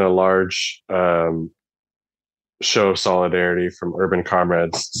seen a large show of solidarity from urban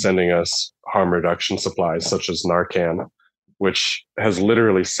comrades sending us harm reduction supplies such as Narcan, which has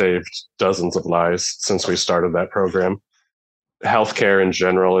literally saved dozens of lives since we started that program. Healthcare in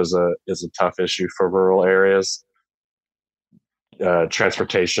general is a tough issue for rural areas.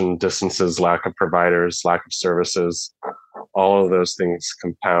 Transportation distances, lack of providers, lack of services, all of those things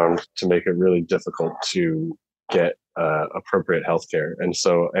compound to make it really difficult to get appropriate healthcare. And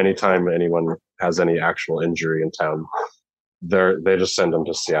so anytime anyone has any actual injury in town, they just send them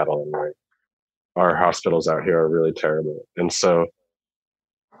to Seattle anyway. Our hospitals out here are really terrible. And so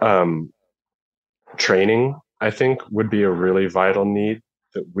training, I think, would be a really vital need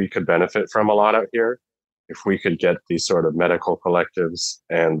that we could benefit from a lot out here. If we could get these sort of medical collectives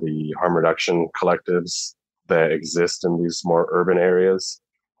and the harm reduction collectives that exist in these more urban areas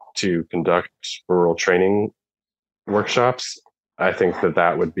to conduct rural training workshops, I think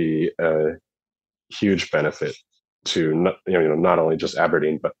that would be a huge benefit to not only just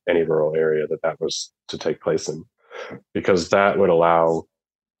Aberdeen, but any rural area that was to take place in, because that would allow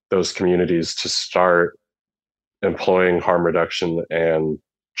those communities to start employing harm reduction and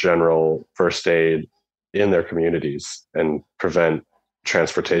general first aid in their communities and prevent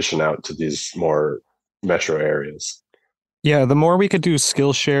transportation out to these more metro areas. Yeah, the more we could do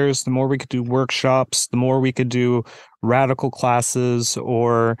skill shares, the more we could do workshops, the more we could do radical classes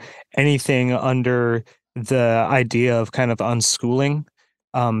or anything under the idea of kind of unschooling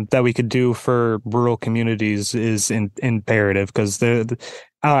that we could do for rural communities is imperative, because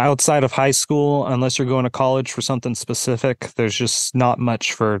outside of high school, unless you're going to college for something specific, there's just not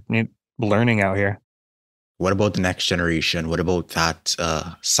much for learning out here. What about the next generation? What about that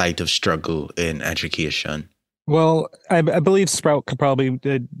site of struggle in education? Well, I believe Sprout could probably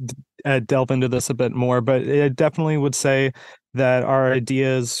delve into this a bit more, but I definitely would say that our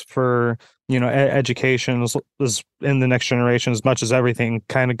ideas for education is in the next generation, as much as everything,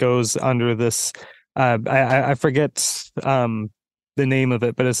 kind of goes under this. I forget the name of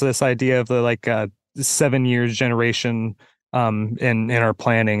it, but it's this idea of the 7 years generation in our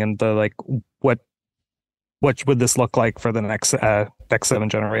planning, and the what would this look like for the next 7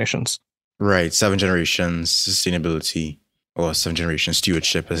 generations. Right, 7 generations sustainability, or 7 generations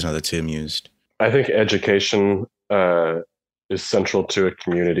stewardship is another term used. I think education is central to a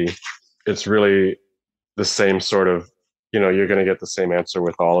community. It's really the same sort of, you're going to get the same answer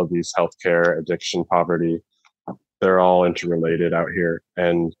with all of these: healthcare, addiction, poverty. They're all interrelated out here.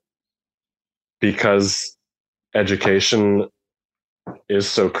 And because education is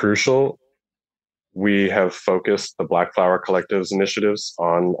so crucial, we have focused the Black Flower Collective's initiatives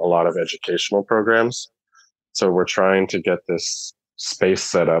on a lot of educational programs. So we're trying to get this space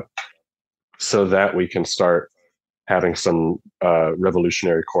set up so that we can start having some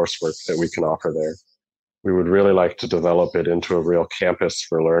revolutionary coursework that we can offer there. We would really like to develop it into a real campus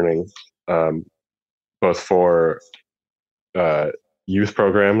for learning, both for youth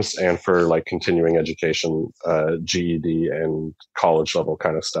programs and for continuing education, GED and college level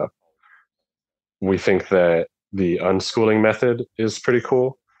kind of stuff. We think that the unschooling method is pretty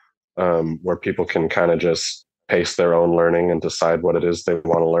cool, where people can kind of just pace their own learning and decide what it is they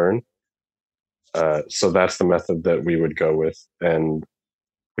want to learn. So that's the method that we would go with. And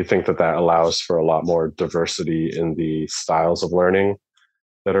we think that allows for a lot more diversity in the styles of learning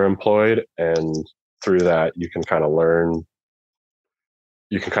that are employed. And through that, you can kind of learn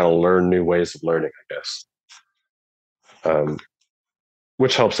new ways of learning, I guess,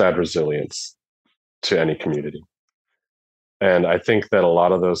 which helps add resilience to any community. And I think that a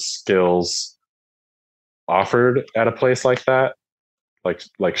lot of those skills offered at a place like that,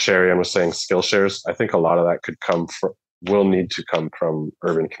 like Sherry was saying, skill shares, I think a lot of that will need to come from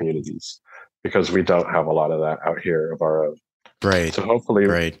urban communities, because we don't have a lot of that out here of our own. Right. So hopefully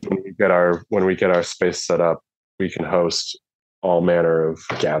when we get our space set up, we can host all manner of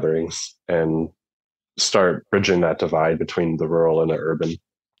gatherings and start bridging that divide between the rural and the urban.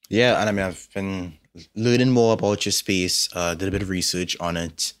 Yeah, and I've been learning more about your space, did a bit of research on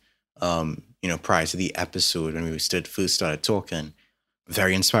it, prior to the episode when we first started talking.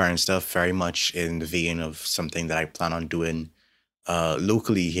 Very inspiring stuff, very much in the vein of something that I plan on doing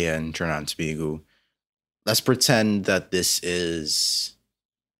locally here in Trinidad and Tobago. Let's pretend that this is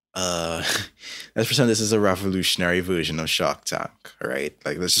a revolutionary version of Shark Tank, all right?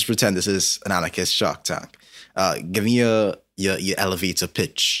 Let's just pretend this is an anarchist Shark Tank. Give me your elevator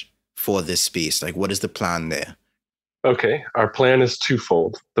pitch for this space. What is the plan there? Okay, our plan is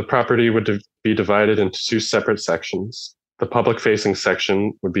twofold. The property would be divided into 2 separate sections. The public-facing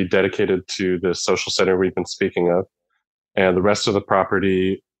section would be dedicated to the social center we've been speaking of, and the rest of the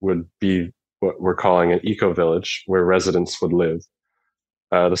property would be what we're calling an eco-village, where residents would live.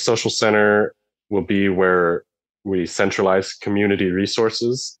 The social center will be where we centralize community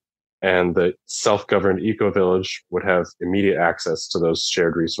resources, and the self-governed eco-village would have immediate access to those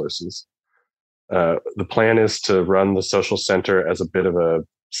shared resources. The plan is to run the social center as a bit of a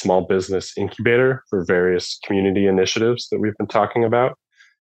small business incubator for various community initiatives that we've been talking about,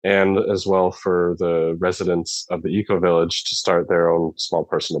 and as well for the residents of the eco-village to start their own small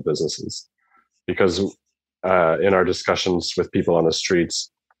personal businesses. Because in our discussions with people on the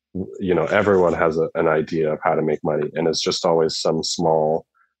streets, everyone has an idea of how to make money, and it's just always some small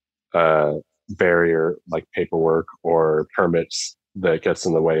barrier like paperwork or permits that gets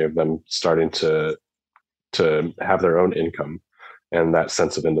in the way of them starting to have their own income and that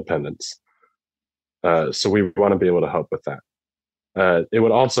sense of independence. So we want to be able to help with that. It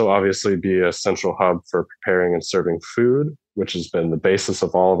would also obviously be a central hub for preparing and serving food, which has been the basis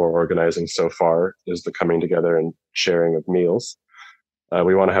of all of our organizing so far, is the coming together and sharing of meals.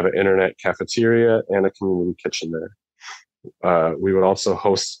 We want to have an internet cafeteria and a community kitchen there. We would also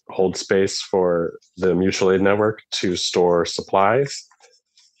hold space for the mutual aid network to store supplies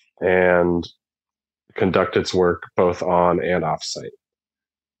and conduct its work both on and off site.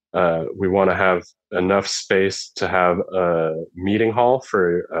 We want to have enough space to have a meeting hall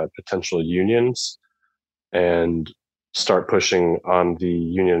for potential unions and start pushing on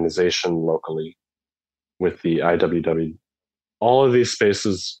the unionization locally with the IWW. All of these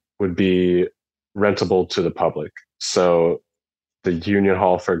spaces would be rentable to the public. So the union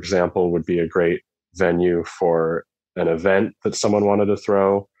hall, for example, would be a great venue for an event that someone wanted to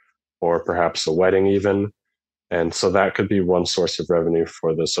throw, or perhaps a wedding even. And so that could be one source of revenue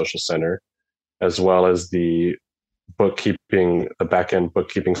for the social center, as well as the bookkeeping, the back-end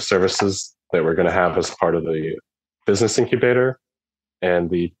bookkeeping services that we're going to have as part of the business incubator, and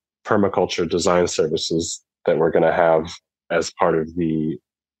the permaculture design services that we're going to have as part of the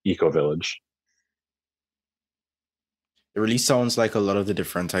eco village. It really sounds like a lot of the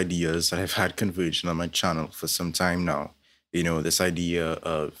different ideas that I've had converging on my channel for some time now. You know, this idea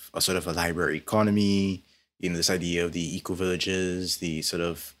of a sort of a library economy, you know, this idea of the eco villages, the sort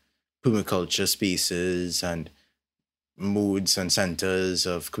of permaculture spaces and modes and centers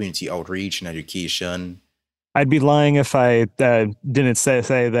of community outreach and education. I'd be lying if I didn't say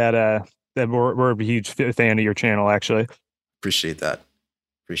that we're a huge fan of your channel, actually. Appreciate that.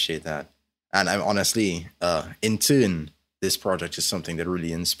 And I'm honestly, in turn, this project is something that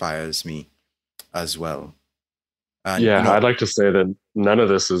really inspires me as well. And, yeah, I'd like to say that none of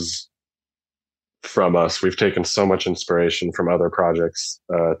this is from us. We've taken so much inspiration from other projects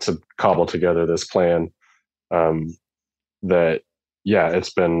to cobble together this plan that, yeah,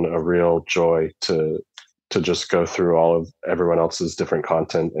 it's been a real joy to just go through all of everyone else's different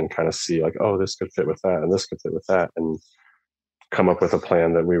content and kind of see like, oh, this could fit with that and this could fit with that, and come up with a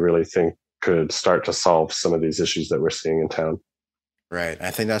plan that we really think could start to solve some of these issues that we're seeing in town. Right.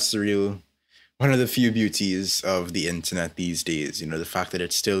 I think that's one of the few beauties of the internet these days, you know, the fact that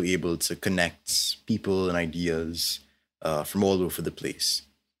it's still able to connect people and ideas from all over the place.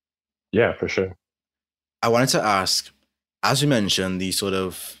 Yeah, for sure. I wanted to ask, as you mentioned, these sort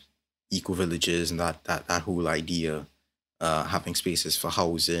of eco villages and that whole idea, having spaces for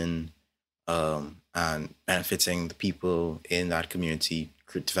housing and benefiting the people in that community,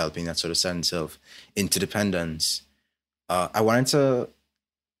 developing that sort of sense of interdependence. I wanted to,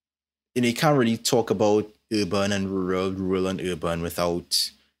 you can't really talk about urban and rural and urban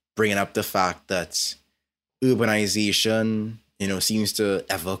without bringing up the fact that urbanization, seems to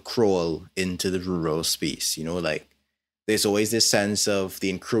ever crawl into the rural space. Like there's always this sense of the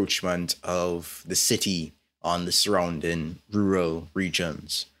encroachment of the city on the surrounding rural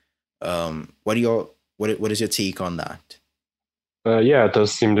regions. What is your take on that? Yeah, it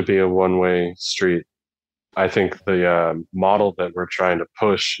does seem to be a one-way street. I think the model that we're trying to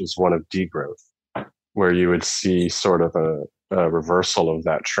push is one of degrowth, where you would see sort of a reversal of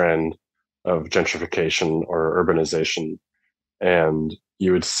that trend of gentrification or urbanization. And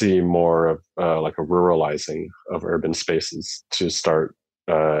you would see more of like a ruralizing of urban spaces to start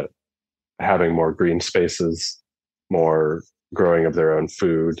having more green spaces, more growing of their own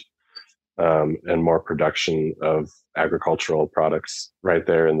food, and more production of agricultural products right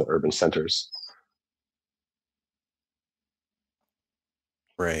there in the urban centers.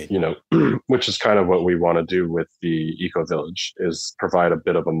 Right. Which is kind of what we want to do with the Eco Village, is provide a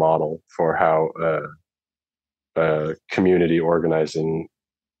bit of a model for how community organizing,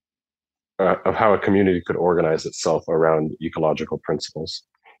 of how a community could organize itself around ecological principles.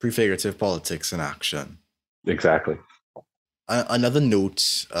 Prefigurative politics in action. Exactly. Another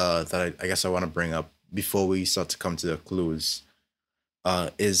note that I guess I want to bring up before we start to come to a close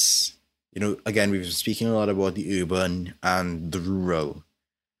is, again, we've been speaking a lot about the urban and the rural,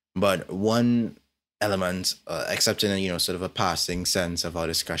 but one element, except in, sort of a passing sense of our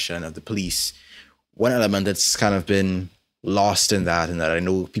discussion of the police, one element that's kind of been lost in that, and that I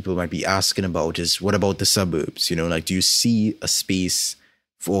know people might be asking about, is what about the suburbs? Like, do you see a space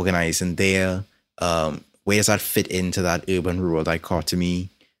for organizing there? Where does that fit into that urban-rural dichotomy?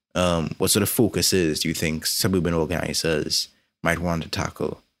 What sort of focuses do you think suburban organizers might want to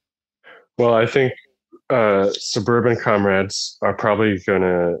tackle? Well, I think suburban comrades are probably going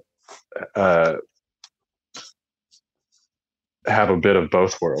to have a bit of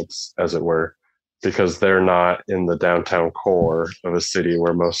both worlds, as it were, because they're not in the downtown core of a city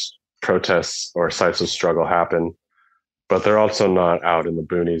where most protests or sites of struggle happen, but they're also not out in the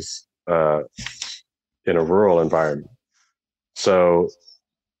boonies in a rural environment. So,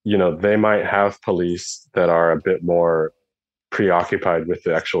 they might have police that are a bit more preoccupied with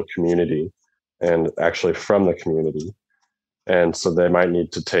the actual community and actually from the community. And so they might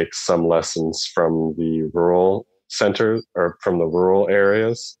need to take some lessons from the rural centers or from the rural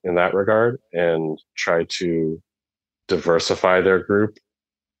areas in that regard, and try to diversify their group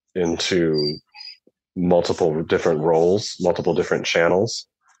into multiple different roles, multiple different channels,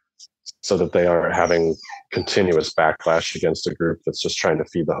 so that they aren't having continuous backlash against a group that's just trying to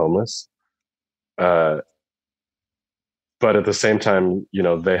feed the homeless. But at the same time,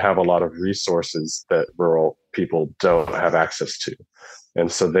 they have a lot of resources that rural people don't have access to.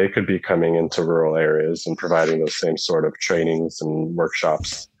 And so they could be coming into rural areas and providing those same sort of trainings and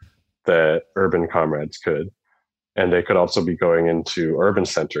workshops that urban comrades could. And they could also be going into urban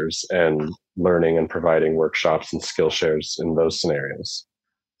centers and learning and providing workshops and skill shares in those scenarios.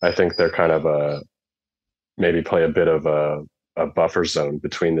 I think they're kind of maybe play a bit of a buffer zone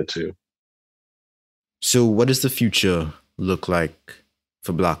between the two. So what does the future look like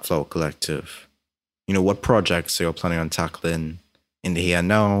for Black Flower Collective? What projects are you planning on tackling in the here and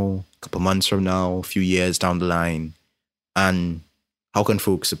now, a couple months from now, a few years down the line? And how can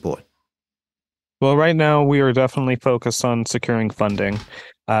folks support? Well, right now we are definitely focused on securing funding.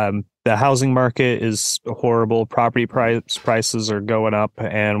 The housing market is horrible. Property prices are going up,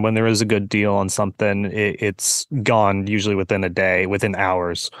 and when there is a good deal on something, it's gone usually within a day, within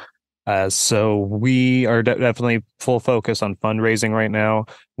hours. So we are definitely full focus on fundraising right now.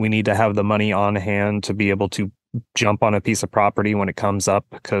 We need to have the money on hand to be able to jump on a piece of property when it comes up,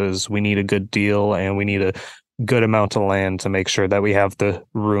 because we need a good deal and we need a good amount of land to make sure that we have the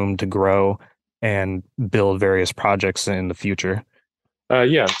room to grow and build various projects in the future.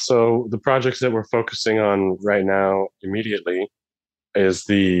 So the projects that we're focusing on right now immediately is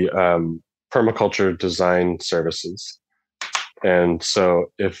the permaculture design services. And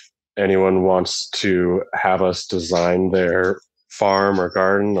so if anyone wants to have us design their farm or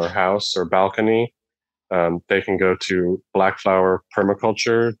garden or house or balcony, they can go to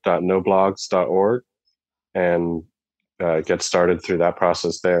blackflowerpermaculture.noblogs.org and get started through that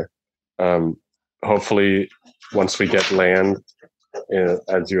process there. Hopefully, once we get land,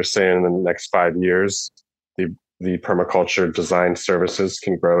 as you were saying, in the next 5 years, the permaculture design services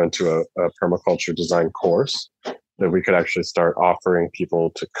can grow into a permaculture design course that we could actually start offering people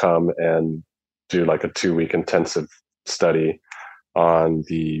to come and do like a 2-week intensive study on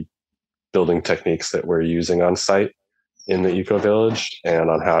the building techniques that we're using on site in the Eco Village and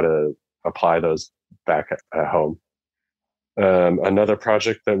on how to apply those back at home. Another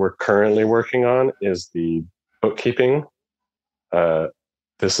project that we're currently working on is the bookkeeping.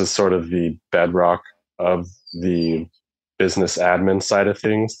 This is sort of the bedrock of the business admin side of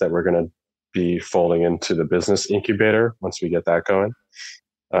things that we're going to be folding into the business incubator once we get that going.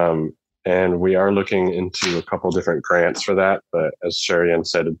 And we are looking into a couple different grants for that. But as Sherry-Ann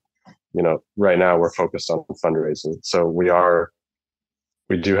said, right now we're focused on fundraising. So we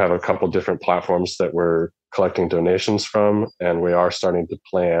do have a couple different platforms that we're collecting donations from, and we are starting to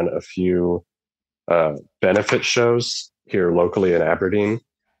plan a few benefit shows here locally in Aberdeen.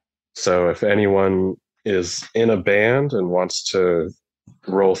 So if anyone is in a band and wants to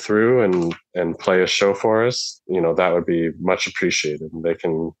roll through and play a show for us, that would be much appreciated. They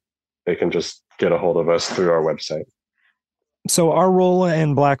can just get a hold of us through our website. So our role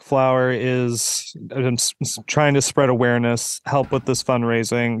in Black Flower is trying to spread awareness, help with this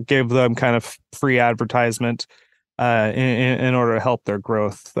fundraising, give them kind of free advertisement in order to help their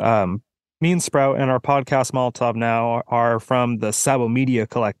growth. Me and Sprout and our podcast Molotov Now are from the Sabo Media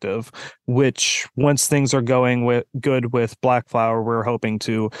Collective, which once things are going good with Black Flower, we're hoping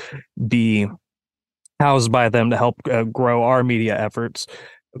to be housed by them to help grow our media efforts.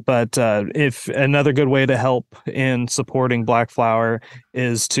 But if another good way to help in supporting Black Flower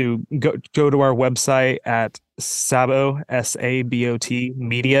is to go to our website at Sabo, SABOT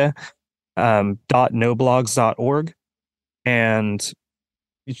media .noblogs.org and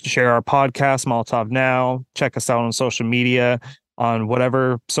share our podcast Molotov Now. Check us out on social media, on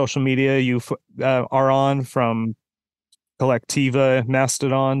whatever social media you are on, from Collectiva,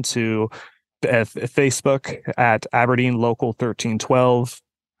 Mastodon to Facebook at Aberdeen Local 1312.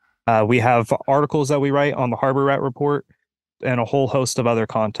 We have articles that we write on the Harbor Rat Report and a whole host of other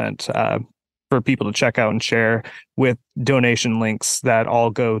content for people to check out and share, with donation links that all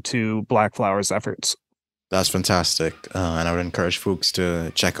go to Black Flower's efforts. That's fantastic. And I would encourage folks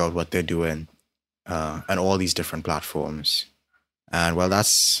to check out what they're doing on all these different platforms. And well,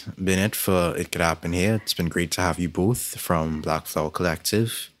 that's been it for It Could Happen Here. It's been great to have you both from Black Flower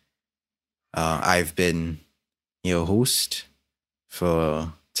Collective. I've been your host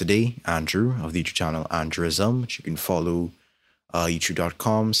for today, Andrew, of the YouTube channel Andrewism, which you can follow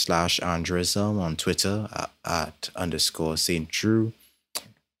youtube.com/Andrewism, on Twitter at _Saint Drew,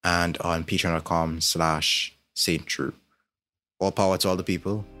 and on patreon.com/Saint Drew. All power to all the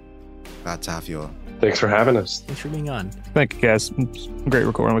people. Glad to have you all. Thanks for having us. Thanks for being on. Thank you, guys. It's great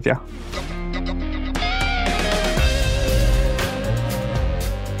recording with you.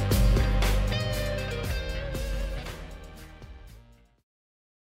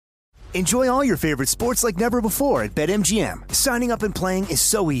 Enjoy all your favorite sports like never before at BetMGM. Signing up and playing is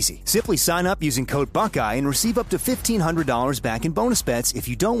so easy. Simply sign up using code Buckeye and receive up to $1,500 back in bonus bets if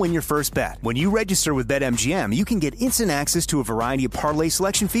you don't win your first bet. When you register with BetMGM, you can get instant access to a variety of parlay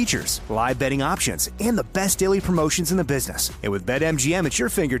selection features, live betting options, and the best daily promotions in the business. And with BetMGM at your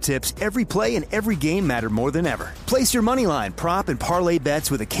fingertips, every play and every game matter more than ever. Place your moneyline, prop, and parlay bets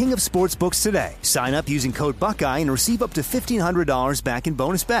with the king of sportsbooks today. Sign up using code Buckeye and receive up to $1,500 back in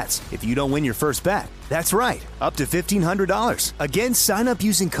bonus bets if you don't win your first bet. That's right, up to $1,500. Again, sign up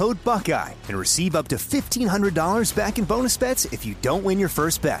using code Buckeye and receive up to $1,500 back in bonus bets if you don't win your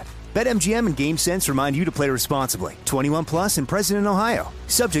first bet. BetMGM and GameSense remind you to play responsibly. 21 plus and present in Ohio.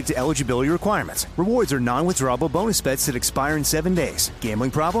 Subject to eligibility requirements. Rewards are non-withdrawable bonus bets that expire in 7 days. Gambling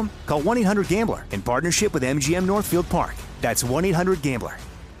problem? Call 1-800-GAMBLER in partnership with MGM Northfield Park. That's 1-800-GAMBLER.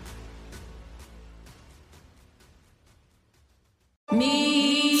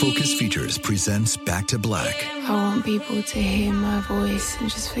 Focus Features presents Back to Black. I want people to hear my voice and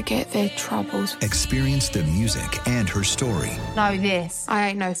just forget their troubles. Experience the music and her story Know this. I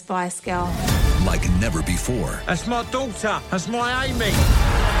ain't no Spice Girl. like never before. That's my daughter. That's my Amy.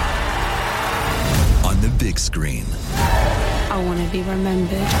 On the big screen. I want to be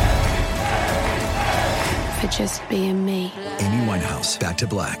remembered for just being me. Amy Winehouse, Back to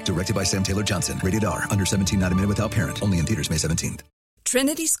Black, directed by Sam Taylor Johnson. Rated R, under 17, not a minute without parent. Only in theaters May 17th.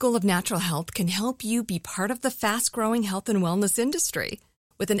 Trinity School of Natural Health can help you be part of the fast-growing health and wellness industry.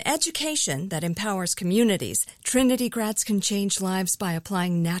 With an education that empowers communities, Trinity grads can change lives by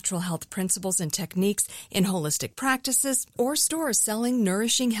applying natural health principles and techniques in holistic practices or stores selling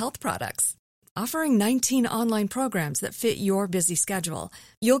nourishing health products. Offering 19 online programs that fit your busy schedule,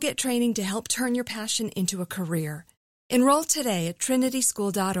 you'll get training to help turn your passion into a career. Enroll today at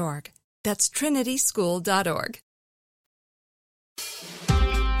trinityschool.org. That's trinityschool.org.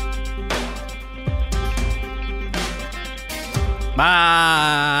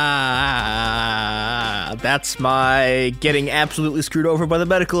 That's my getting absolutely screwed over by the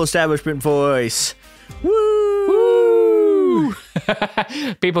medical establishment voice. Woo!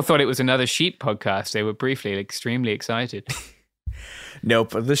 People thought it was another sheep podcast. They were briefly extremely excited.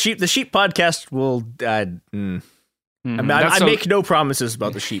 Nope. The sheep podcast will. I make no promises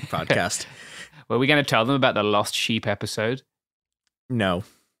about the sheep podcast. Were we going to tell them about the lost sheep episode? No.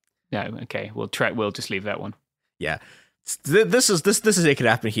 No. Okay. We'll just leave that one. Yeah. This is It Could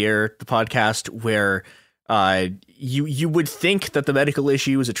Happen Here, the podcast where you would think that the medical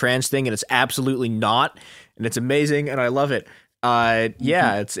issue is a trans thing, and it's absolutely not, and it's amazing, and I love it.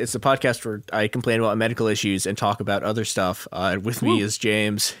 It's a podcast where I complain about medical issues and talk about other stuff. With me is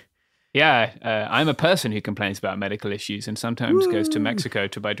James. Yeah, I'm a person who complains about medical issues and sometimes goes to Mexico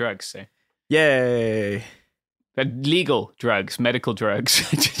to buy drugs. So, yay! Legal drugs, medical drugs.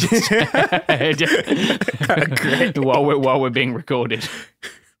 while we're being recorded.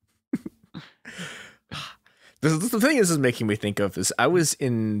 The thing this is making me think of is I was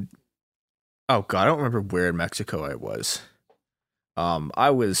in. Oh God, I don't remember where in Mexico I was. I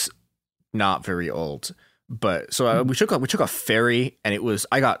was not very old, but so we took a ferry, and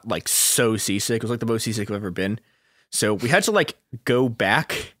I got like so seasick. It was like the most seasick I've ever been. So we had to like go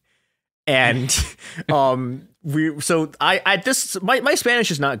back, and my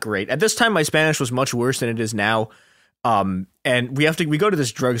Spanish is not great. At this time, my Spanish was much worse than it is now. And we go to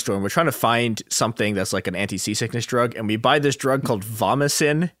this drugstore, and we're trying to find something that's like an anti-seasickness drug, and we buy this drug called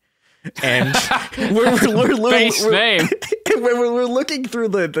Vomicin. And we're looking through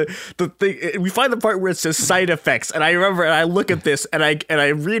the thing. We find the part where it says side effects, and I remember, and I look at this, and I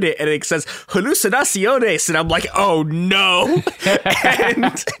read it, and it says hallucinaciones, and I'm like, oh no! And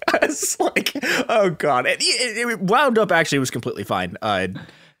I was like, oh God! And it wound up actually, it was completely fine.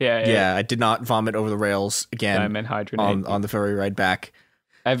 Yeah, I did not vomit over the rails again on the ferry ride back.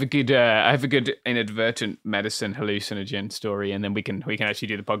 I have a good inadvertent medicine hallucinogen story, and then we can actually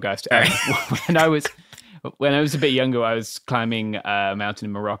do the podcast. When I was a bit younger, I was climbing a mountain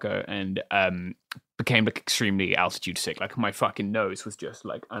in Morocco and became like extremely altitude sick. Like my fucking nose was just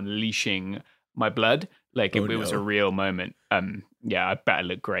like unleashing my blood. Like it was a real moment. I bet I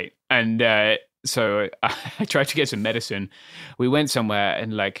looked great. And so I tried to get some medicine. We went somewhere,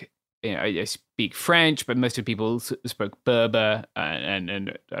 and like, you know, I speak French, but most of the people spoke Berber, and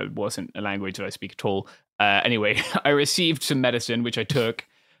it wasn't a language that I speak at all. Anyway, I received some medicine, which I took,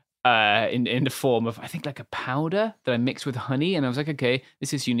 in the form of, I think, like a powder that I mixed with honey. And I was like, okay,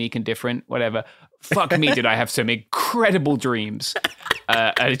 this is unique and different, whatever. Fuck me, did I have some incredible dreams.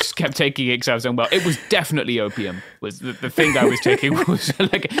 I just kept taking it because I was unwell. It was definitely opium. Was the thing I was taking was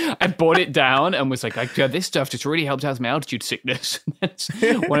like, I bought it down and was like, this stuff just really helps out with my altitude sickness.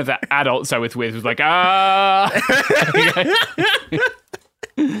 One of the adults I was with was like, oh.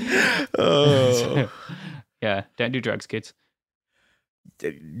 Yeah, don't do drugs, kids.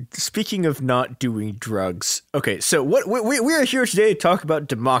 Speaking of not doing drugs, okay, so what we are here today to talk about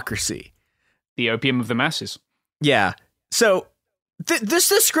democracy, the opium of the masses. Yeah. So this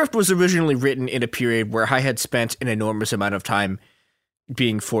script was originally written in a period where I had spent an enormous amount of time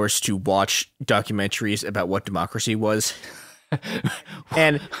being forced to watch documentaries about what democracy was.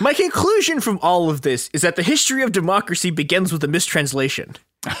 And my conclusion from all of this is that the history of democracy begins with a mistranslation.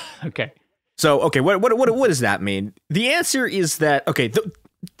 Okay. So, okay, what does that mean? The answer is that, okay,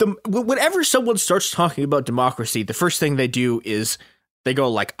 whenever someone starts talking about democracy, the first thing they do is they go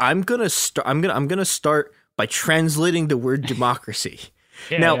like, I'm gonna start by translating the word democracy.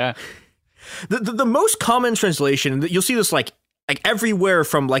 The most common translation, you'll see this like everywhere,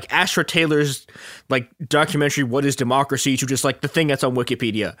 from like Astra Taylor's like documentary "What is Democracy" to just like the thing that's on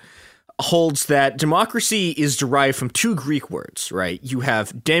Wikipedia, holds that democracy is derived from two Greek words, right? You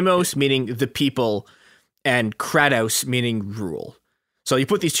have demos, meaning the people, and kratos, meaning rule. So you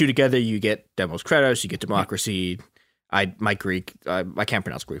put these two together, you get demos, kratos, you get democracy. I can't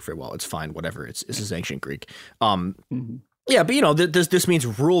pronounce Greek very well. It's fine, whatever. This is ancient Greek. Yeah, but this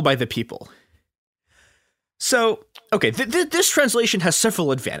means rule by the people. So, okay, this translation has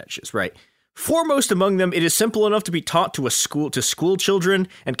several advantages, right? Foremost among them, it is simple enough to be taught to school children,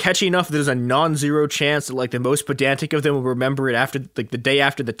 and catchy enough that there's a non-zero chance that like the most pedantic of them will remember it after like the day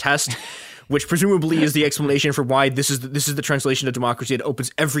after the test, which presumably is the explanation for why this is the translation of democracy. It opens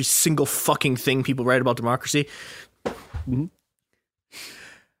every single fucking thing people write about democracy. Mm-hmm.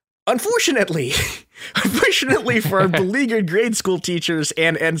 Unfortunately for our beleaguered grade school teachers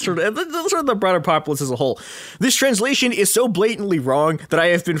and sort of the broader populace as a whole, this translation is so blatantly wrong that I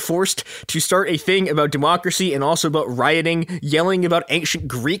have been forced to start a thing about democracy and also about rioting, yelling about ancient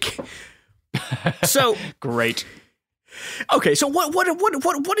Greek. So great. Okay, so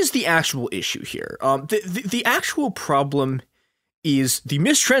what is the actual issue here? The actual problem is the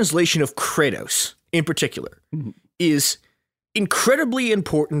mistranslation of kratos in particular is incredibly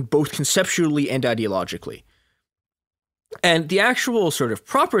important both conceptually and ideologically. And the actual sort of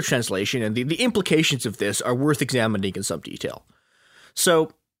proper translation and the implications of this are worth examining in some detail.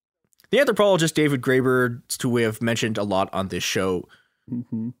 So, the anthropologist David Graeber, who we have mentioned a lot on this show,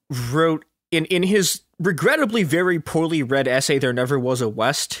 wrote in his regrettably very poorly read essay, There Never Was a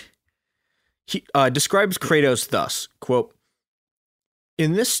West, he describes kratos thus, quote,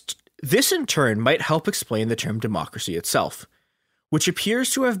 This in turn might help explain the term democracy itself, which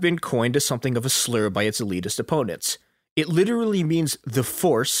appears to have been coined as something of a slur by its elitist opponents. It literally means the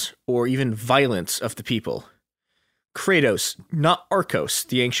force, or even violence, of the people. Kratos, not Archos,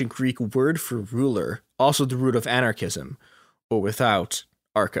 the ancient Greek word for ruler, also the root of anarchism, or without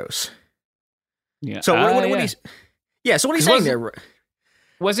Archos. Yeah. So what he's saying there...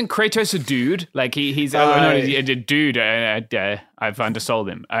 Wasn't Kratos a dude? Like he's a dude. I've undersold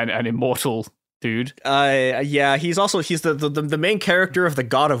him. An immortal dude. Yeah. He's the main character of the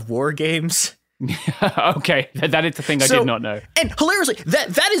God of War games. Okay, that is the thing I did not know. And hilariously,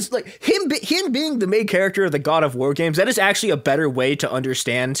 that is like him being the main character of the God of War games. That is actually a better way to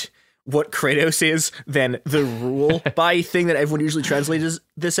understand what Kratos is than the rule by thing that everyone usually translates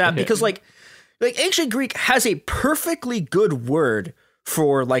this at, because like ancient Greek has a perfectly good word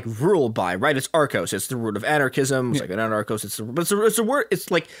for like rule by, right? It's Archos. It's the root of anarchism. It's like an anarchos. It's a word. It's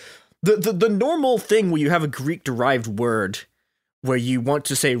like the normal thing where you have a Greek derived word where you want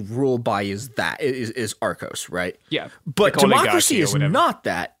to say rule by is Archos, right? Yeah. But like democracy is not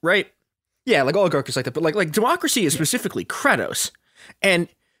that, right? Yeah, like oligarchy is like that. But like democracy is specifically kratos, and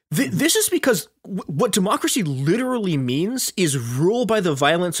this is because what democracy literally means is rule by the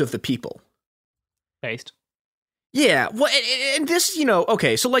violence of the people. Based. Yeah, well, and this,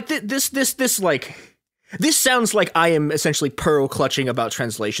 okay, so like this sounds like I am essentially pearl clutching about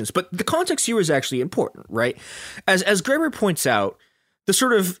translations, but the context here is actually important, right? As Graeber points out, the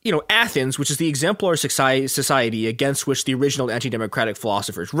sort of, Athens, which is the exemplar society against which the original anti-democratic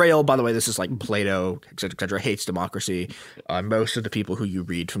philosophers rail. By the way, this is like Plato, et cetera, hates democracy. Most of the people who you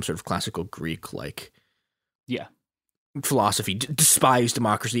read from sort of classical Greek, like, philosophy despise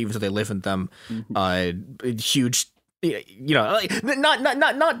democracy even though they live in them. Huge,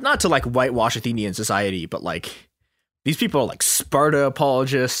 not to like whitewash Athenian society, but like these people are like Sparta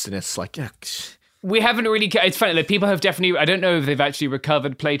apologists, and it's like, we haven't really. It's funny. Like, people have definitely. I don't know if they've actually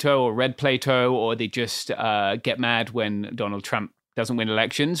recovered Plato or read Plato, or they just get mad when Donald Trump doesn't win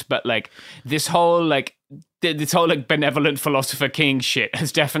elections. But like this whole benevolent philosopher king shit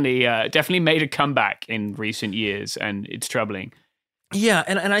has definitely made a comeback in recent years, and it's troubling. Yeah,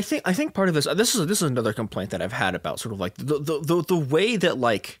 and I think part of this is another complaint that I've had about sort of like the way that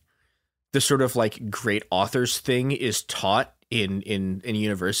like the sort of like great authors thing is taught in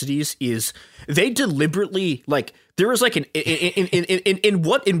universities is they deliberately, like, there was like in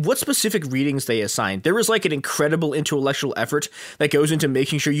what specific readings they assigned, there was like an incredible intellectual effort that goes into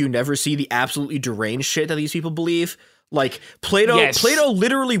making sure you never see the absolutely deranged shit that these people believe. Like Plato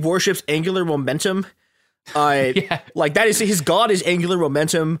literally worships angular momentum. Like that is his god is angular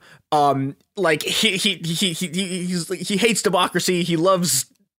momentum. Like he hates democracy. He loves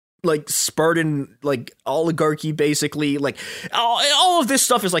like Spartan like oligarchy, basically. Like all of this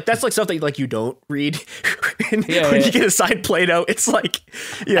stuff is like, that's like stuff that like you don't read when you get assigned Plato. It's like,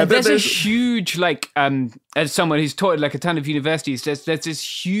 yeah, there's a huge like as someone who's taught like a ton of universities, there's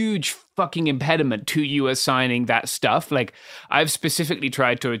this huge fucking impediment to you assigning that stuff. Like I've specifically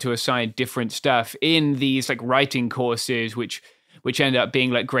tried to assign different stuff in these like writing courses, which end up being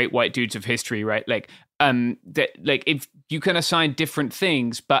like great white dudes of history, right? Like that, like if you can assign different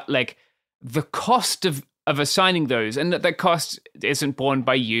things, but like the cost of assigning those, and that cost isn't borne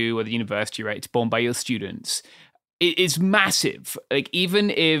by you or the university, right? It's borne by your students. It is massive. Like even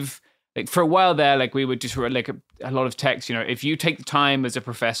if like for a while there, like we would just write like a lot of text, you know, if you take the time as a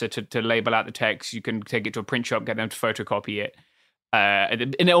professor to label out the text, you can take it to a print shop, get them to photocopy it.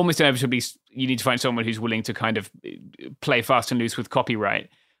 And almost inevitably, you need to find someone who's willing to kind of play fast and loose with copyright.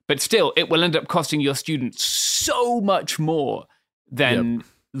 But still, it will end up costing your students so much more than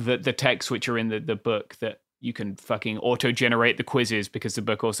the texts which are in the book, that you can fucking auto-generate the quizzes because the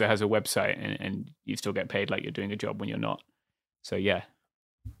book also has a website, and you still get paid like you're doing a job when you're not. So yeah.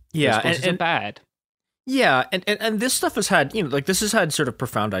 Yeah, and bad. Yeah, and this stuff has had, you know, like this has had sort of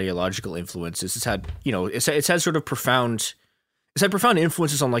profound ideological influences. It's had, you know, it's had sort of profound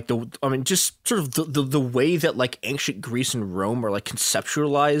influences on like just sort of the way that like ancient Greece and Rome are like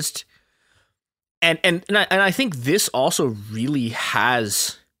conceptualized, and I think this also really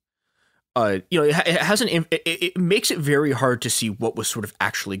has, you know, it makes it very hard to see what was sort of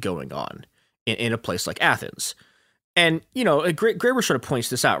actually going on in a place like Athens. And, you know, Graeber sort of points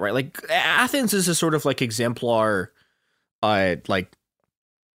this out, right? Like Athens is a sort of like exemplar, like,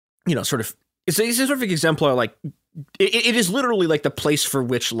 you know, sort of, it's a sort of exemplar, like, it is literally like the place for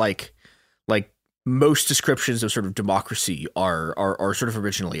which like most descriptions of sort of democracy are sort of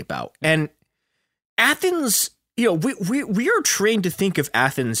originally about. And Athens, you know, we are trained to think of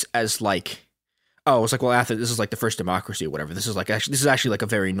Athens as like, oh, it's like, well, Athens, this is like the first democracy or whatever. This is actually like a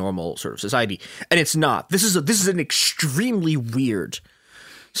very normal sort of society, and it's not. This is an extremely weird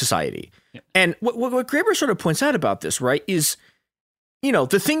society. Yeah. And what Graeber sort of points out about this, right, is, you know,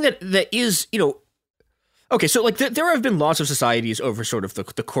 the thing that is, you know, okay, so like there have been lots of societies over sort of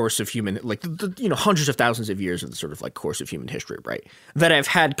the course of human, like you know, hundreds of thousands of years of the sort of like course of human history, right, that have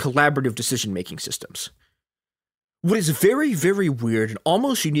had collaborative decision making systems. What is very, very weird and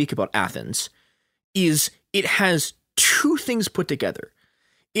almost unique about Athens is it has two things put together.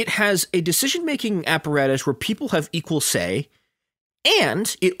 It has a decision making apparatus where people have equal say,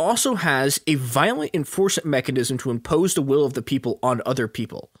 and it also has a violent enforcement mechanism to impose the will of the people on other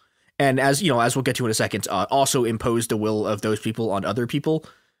people. And as you know, as we'll get to in a second, also impose the will of those people on other people.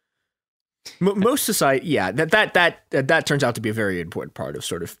 Most society, yeah, that turns out to be a very important part of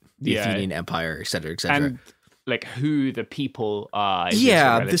sort of the Athenian Empire, et cetera, et cetera. And like who the people are.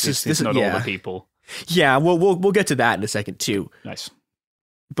 Yeah, this is not all the people. Yeah, we'll get to that in a second too. Nice.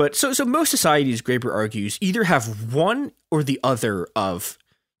 But so most societies, Graeber argues, either have one or the other of,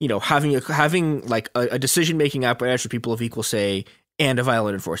 you know, having like a decision making apparatus for people of equal say and a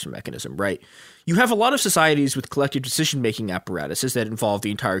violent enforcement mechanism, right? You have a lot of societies with collective decision-making apparatuses that involve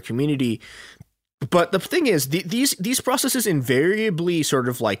the entire community. But the thing is, these processes invariably sort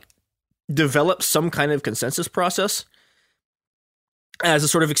of like develop some kind of consensus process as a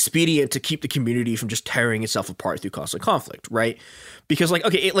sort of expedient to keep the community from just tearing itself apart through constant conflict, right? Because like,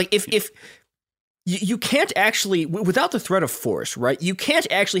 okay, if you can't actually, without the threat of force, right? You can't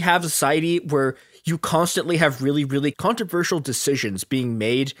actually have a society where you constantly have really, really controversial decisions being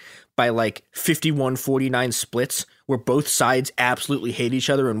made by like 51-49 splits where both sides absolutely hate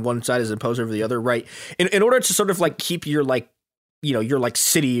each other and one side is imposed over the other, right? In order to sort of like keep your like, you know, your like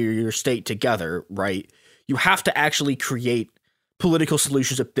city or your state together, right? You have to actually create political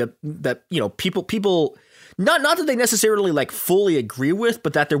solutions that you know, people not that they necessarily like fully agree with,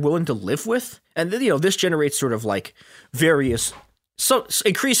 but that they're willing to live with. And this generates sort of like various, so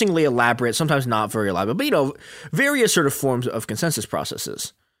increasingly elaborate, sometimes not very elaborate, but various sort of forms of consensus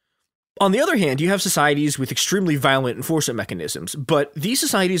processes. On the other hand, you have societies with extremely violent enforcement mechanisms, but these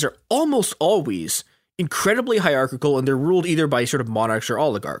societies are almost always incredibly hierarchical, and they're ruled either by sort of monarchs or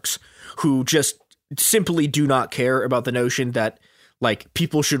oligarchs who just simply do not care about the notion that like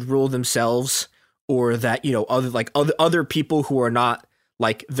people should rule themselves, or that other people who are not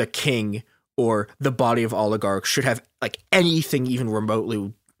like the king or the body of oligarchs should have like anything even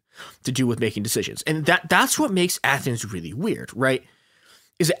remotely to do with making decisions. And that's what makes Athens really weird, right?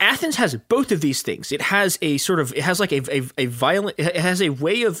 Is that Athens has both of these things. It has a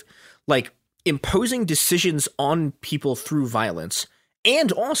way of like imposing decisions on people through violence,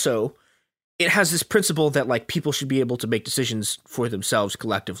 and also it has this principle that like people should be able to make decisions for themselves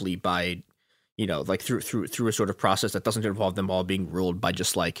collectively by, like through a sort of process that doesn't involve them all being ruled by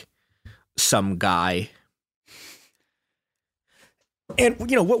just like some guy. And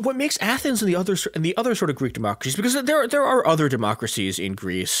what makes Athens and the other sort of Greek democracies, because there are other democracies in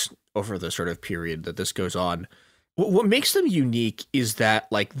Greece over the sort of period that this goes on. What makes them unique is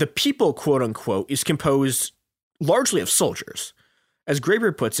that like the people, quote unquote, is composed largely of soldiers. As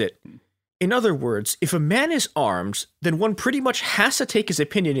Graeber puts it, in other words, if a man is armed, then one pretty much has to take his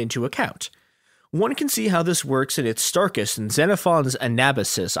opinion into account. One can see how this works in its Starkus and Xenophon's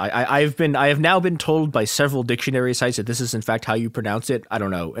Anabasis. I have now been told by several dictionary sites that this is in fact how you pronounce it. I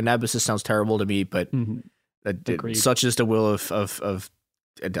don't know. Anabasis sounds terrible to me, but such is the will of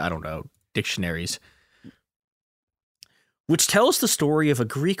I don't know, dictionaries. Which tells the story of a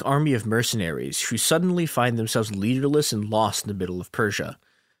Greek army of mercenaries who suddenly find themselves leaderless and lost in the middle of Persia.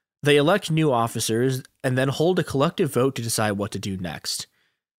 They elect new officers and then hold a collective vote to decide what to do next.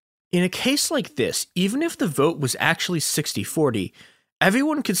 In a case like this, even if the vote was actually 60-40,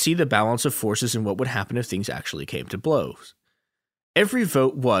 everyone could see the balance of forces and what would happen if things actually came to blows. Every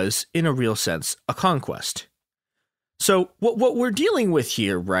vote was, in a real sense, a conquest. So what we're dealing with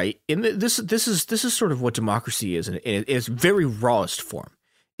here, right? This is sort of what democracy is in its very rawest form.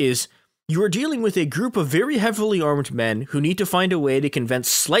 Is you are dealing with a group of very heavily armed men who need to find a way to convince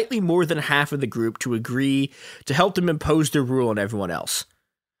slightly more than half of the group to agree to help them impose their rule on everyone else.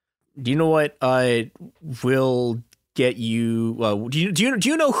 Do you know what will get you? Do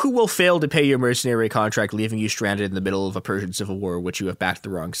you know who will fail to pay your mercenary contract, leaving you stranded in the middle of a Persian civil war, which you have backed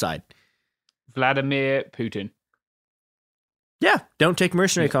the wrong side? Vladimir Putin. Yeah, don't take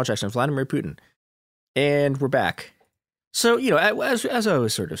mercenary contracts on Vladimir Putin. And we're back. So, as I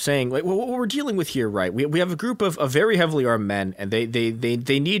was sort of saying, like what we're dealing with here, right? We have a group of very heavily armed men, and they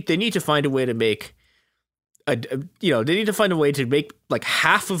need to find a way to make they need to find a way to make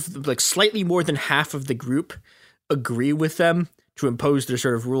like slightly more than half of the group agree with them to impose their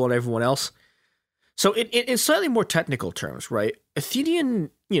sort of rule on everyone else. So in slightly more technical terms, right?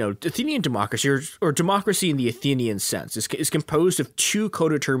 Athenian democracy or democracy in the Athenian sense is composed of two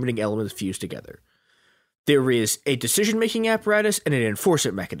co-determining elements fused together. There is a decision-making apparatus and an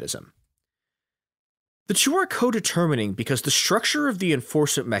enforcement mechanism. The two are co-determining because the structure of the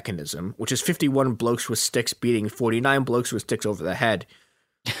enforcement mechanism, which is 51 blokes with sticks beating 49 blokes with sticks over the head,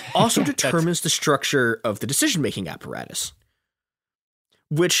 also determines the structure of the decision-making apparatus,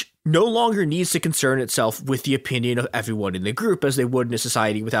 which no longer needs to concern itself with the opinion of everyone in the group as they would in a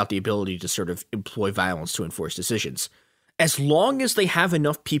society without the ability to sort of employ violence to enforce decisions, as long as they have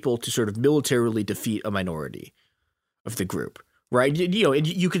enough people to sort of militarily defeat a minority of the group. Right,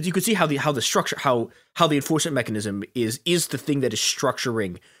 you could see how the structure, how the enforcement mechanism is the thing that is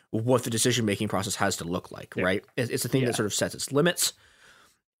structuring what the decision making process has to look like. Yeah. Right, it's the thing that sort of sets its limits,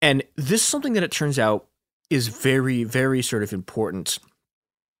 and this is something that it turns out is very, very sort of important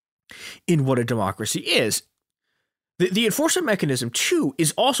in what a democracy is. The enforcement mechanism too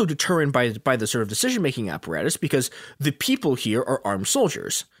is also determined by the sort of decision making apparatus because the people here are armed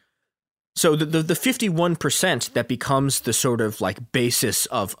soldiers. So the 51% that becomes the sort of like basis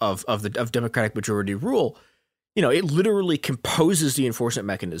of democratic majority rule, it literally composes the enforcement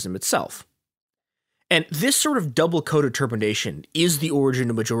mechanism itself. And this sort of double co-determination is the origin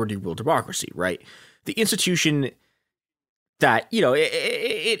of majority rule democracy, right? The institution that,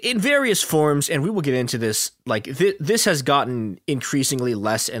 in various forms, and we will get into this, like this has gotten increasingly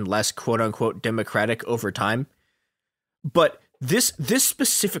less and less quote unquote democratic over time. But this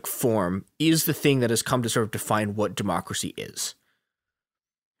specific form is the thing that has come to sort of define what democracy is.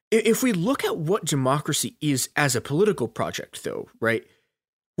 If we look at what democracy is as a political project, though, right,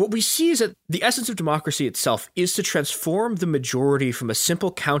 what we see is that the essence of democracy itself is to transform the majority from a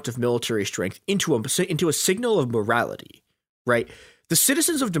simple count of military strength into a signal of morality, right? The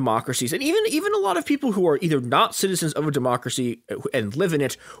citizens of democracies, and even a lot of people who are either not citizens of a democracy and live in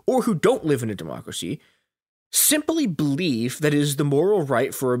it, or who don't live in a democracy, simply believe that it is the moral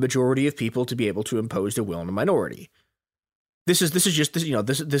right for a majority of people to be able to impose their will on a minority. This is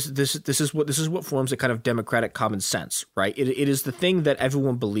what forms a kind of democratic common sense, right? It is the thing that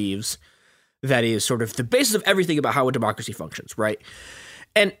everyone believes that is sort of the basis of everything about how a democracy functions, right?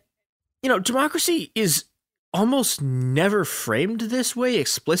 And democracy is almost never framed this way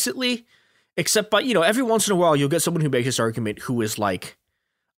explicitly, except by, every once in a while you'll get someone who makes this argument who is like,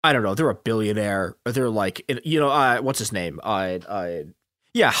 I don't know, they're a billionaire, or they're like, what's his name? Hayek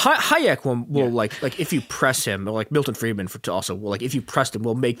will like if you press him, or like Milton Friedman if you pressed him,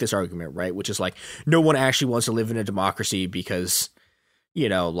 will make this argument, right? Which is like, no one actually wants to live in a democracy because,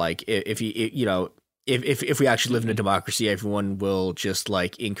 if we actually live in a democracy, everyone will just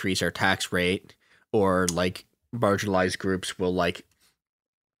like increase our tax rate, or like marginalized groups will like.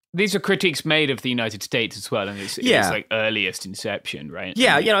 These are critiques made of the United States as well, and it's like earliest inception, right?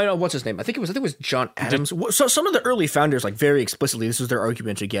 Yeah, what's his name? I think it was John Adams. So some of the early founders, like very explicitly, this was their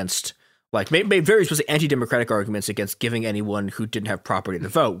argument against, like, made very explicit anti-democratic arguments against giving anyone who didn't have property the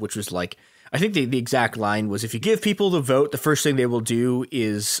vote, which was like, I think the exact line was, if you give people the vote, the first thing they will do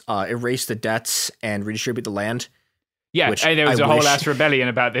is erase the debts and redistribute the land. Yeah, there was a whole ass rebellion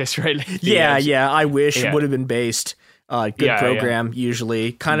about this, right? I wish it would have been based. Good program,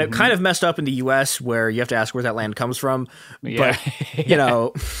 usually kind of messed up in the U.S. where you have to ask where that land comes from. But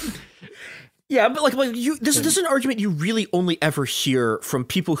this is an argument you really only ever hear from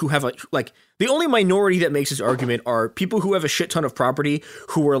people who have the only minority that makes this argument are people who have a shit ton of property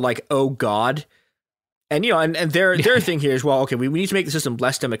who are like, oh God. And and their thing here is, well, okay, we need to make the system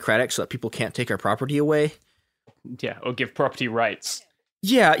less democratic so that people can't take our property away. Yeah, or give property rights.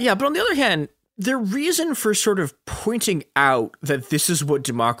 Yeah, but on the other hand, their reason for sort of pointing out that this is what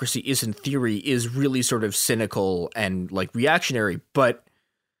democracy is in theory is really sort of cynical and like reactionary. But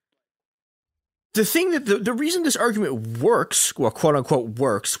the thing that the reason this argument works, well, quote unquote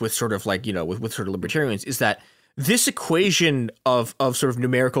works with sort of like, with sort of libertarians, is that this equation of sort of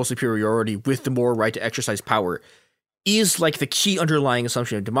numerical superiority with the moral right to exercise power is like the key underlying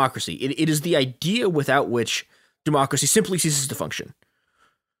assumption of democracy. It is the idea without which democracy simply ceases to function,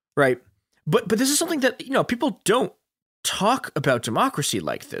 right? But this is something that, people don't talk about democracy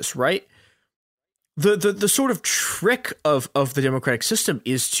like this, right? The sort of trick of the democratic system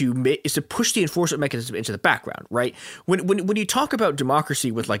is to push the enforcement mechanism into the background, right? When you talk about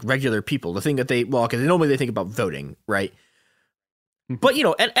democracy with like regular people, the thing that normally they think about voting, right? But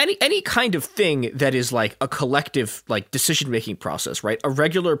any kind of thing that is like a collective like decision making process, right? A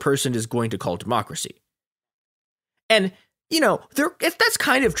regular person is going to call democracy, and that's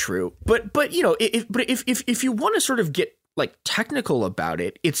kind of true, but if you want to sort of get like technical about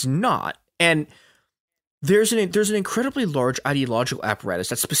it, it's not. And there's an incredibly large ideological apparatus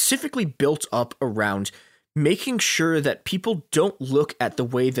that's specifically built up around making sure that people don't look at the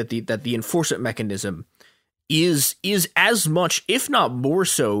way that the enforcement mechanism is as much, if not more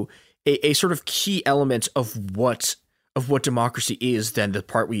so, a sort of key element of what democracy is than the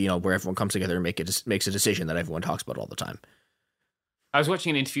part where everyone comes together and makes a decision that everyone talks about all the time. I was watching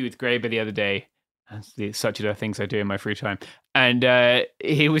an interview with Graeber the other day, such are the things I do in my free time, and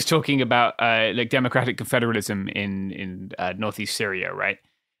he was talking about like democratic confederalism in northeast Syria, right?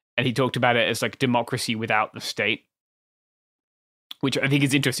 And he talked about it as like democracy without the state, which I think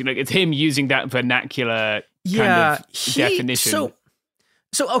is interesting. Like, it's him using that vernacular kind of definition.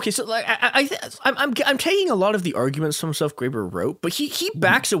 So like I'm taking a lot of the arguments some stuff Graeber wrote, but he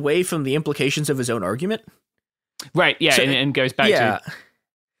backs away from the implications of his own argument. Right, yeah, so, and goes back to,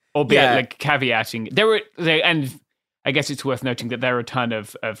 albeit like caveating. And I guess it's worth noting that there are a ton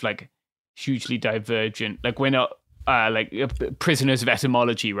of like hugely divergent, like we're not like prisoners of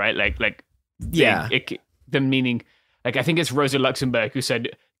etymology, right? The meaning, like I think it's Rosa Luxemburg who said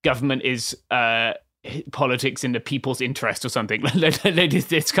government is politics in the people's interest or something.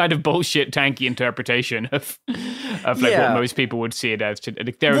 It's kind of bullshit tanky interpretation of like what most people would see it as.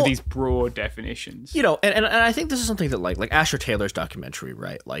 There are these broad definitions, and I think this is something that like Asher Taylor's documentary,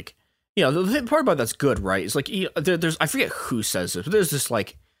 right? Like, the part about that's good, right? Is like there's I forget who says this, but there's this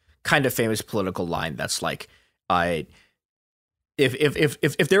like kind of famous political line that's like,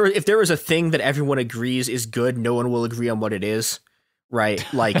 if there is a thing that everyone agrees is good, no one will agree on what it is. Right,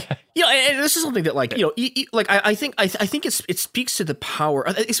 like and this is something that like I think it speaks to the power.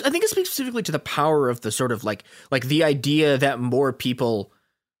 I think it speaks specifically to the power of the sort of like the idea that more people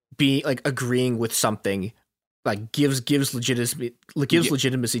being like agreeing with something like gives legitimacy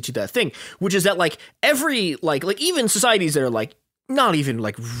to that thing, which is that like every like even societies that are like not even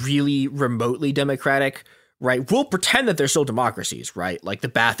like really remotely democratic, right, will pretend that they're still democracies, right? Like the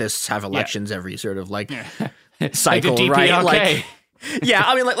Baathists have elections every sort of like cycle, like right? Like yeah,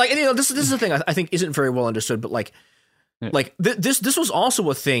 I mean like and, you know, this is the thing I think isn't very well understood, but like this was also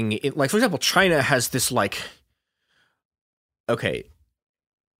a thing. Like for example, China has this like okay.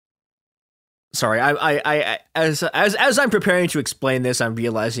 Sorry, I as I'm preparing to explain this, I'm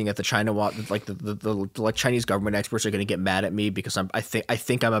realizing that the Chinese government experts are going to get mad at me because I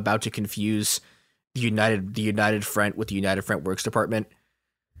think I'm about to confuse the United Front with the United Front Works Department.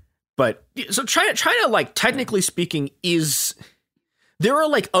 But so China, like technically speaking, there are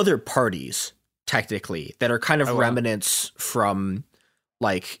like other parties technically that are kind of remnants from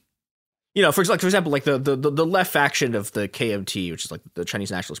like. You know, for example, like the left faction of the KMT, which is like the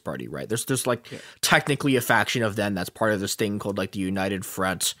Chinese Nationalist Party, right? There's like technically a faction of them that's part of this thing called like the United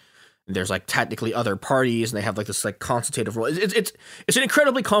Front. And there's like technically other parties, and they have like this like consultative role. It's an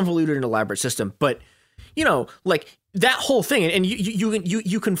incredibly convoluted and elaborate system, but you know, like that whole thing, and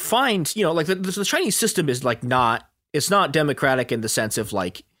you can find, you know, like the Chinese system is like it's not democratic in the sense of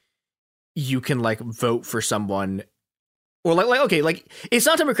like you can like vote for someone. Or like okay, like it's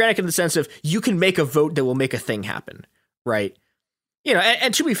not democratic in the sense of you can make a vote that will make a thing happen, right? You know,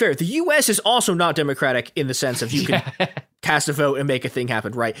 and to be fair, the U.S. is also not democratic in the sense of you can cast a vote and make a thing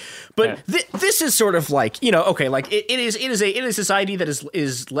happen, right? But this is sort of like, you know, okay, like it is a society that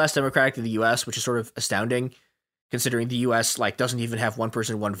is less democratic than the U.S., which is sort of astounding, considering the U.S. like doesn't even have one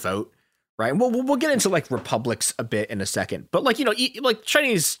person, one vote, right? And we'll get into like republics a bit in a second, but like, you know, like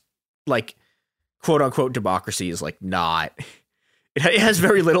Chinese like quote unquote democracy is like not. It has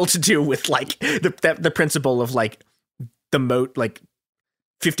very little to do with like the principle of like like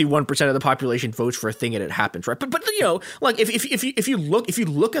 51% of the population votes for a thing and it happens, right? But you know, like if you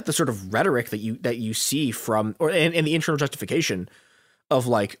look at the sort of rhetoric that you see from and the internal justification of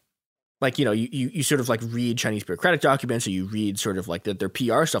like you know, you sort of like read Chinese bureaucratic documents, or you read sort of like their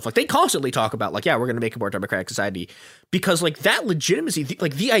PR stuff. Like they constantly talk about like, yeah, we're going to make a more democratic society, because like that legitimacy,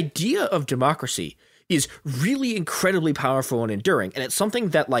 like the idea of democracy is really incredibly powerful and enduring. And it's something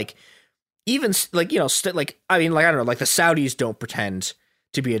that like, even like, you know, like, I mean, like, I don't know, like the Saudis don't pretend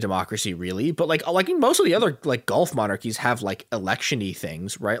to be a democracy really, but like most of the other like Gulf monarchies have like election-y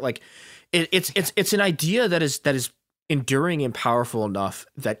things, right? Like it's an idea that is enduring and powerful enough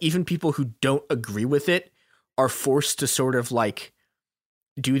that even people who don't agree with it are forced to sort of like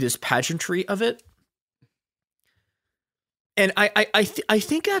do this pageantry of it. And I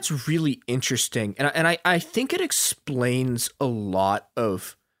think that's really interesting. And I think it explains a lot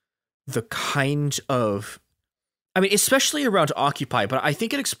of the kind of, I mean, especially around Occupy, but I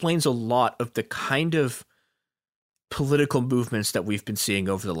think it explains a lot of the kind of political movements that we've been seeing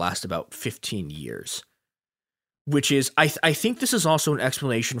over the last about 15 years. Which is, I think this is also an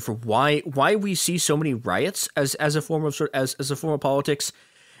explanation for why we see so many riots as a form of as a form of politics,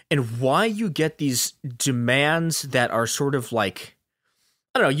 and why you get these demands that are sort of like,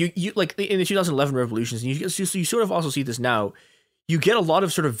 I don't know, you like in the 2011 revolutions, and you sort of also see this now. You get a lot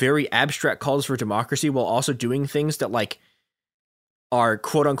of sort of very abstract calls for democracy while also doing things that like are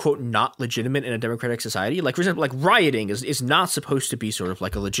quote unquote not legitimate in a democratic society. Like for example, like rioting is not supposed to be sort of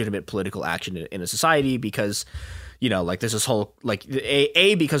like a legitimate political action in a society, because, you know, like there's this whole like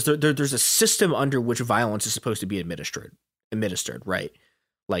because there's a system under which violence is supposed to be administered, right?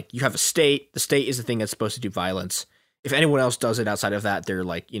 Like you have a state, the state is the thing that's supposed to do violence. If anyone else does it outside of that, they're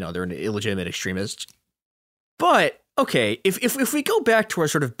like, you know, they're an illegitimate extremist. But okay, if we go back to our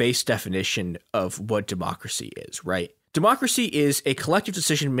sort of base definition of what democracy is, right? Democracy is a collective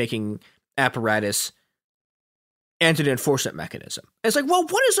decision-making apparatus and an enforcement mechanism. And it's like, well,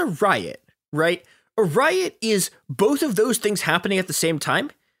 what is a riot, right? A riot is both of those things happening at the same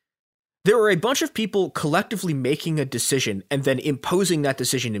time. There are a bunch of people collectively making a decision and then imposing that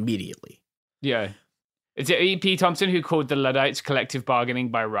decision immediately. Yeah. Is it E.P. Thompson who called the Luddites collective bargaining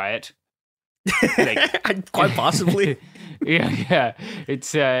by riot? Like, quite possibly. yeah.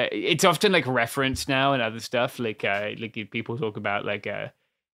 It's often like referenced now and other stuff. Like people talk about like you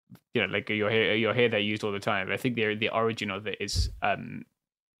know, like you'll hear that used all the time. I think the origin of it is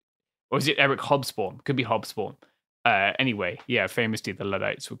or is it Eric Hobsbawm? Could be Hobsbawm. Anyway, yeah, famously the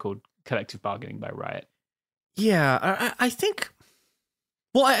Luddites were called collective bargaining by riot. Yeah, I think.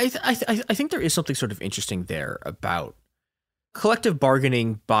 Well, I think there is something sort of interesting there about collective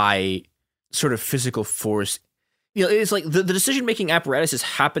bargaining by sort of physical force. You know, it's like the decision-making apparatus is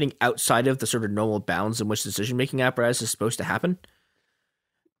happening outside of the sort of normal bounds in which decision-making apparatus is supposed to happen.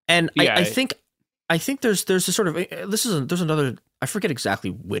 And I think there's a sort of there's another, I forget exactly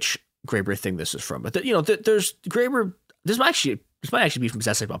which Graeber thing this is from, but there's Graeber. This might actually be from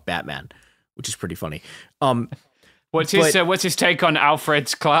Essay About Batman, which is pretty funny. What's his take on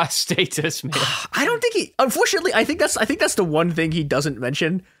Alfred's class status? Man? I don't think he. Unfortunately, I think that's the one thing he doesn't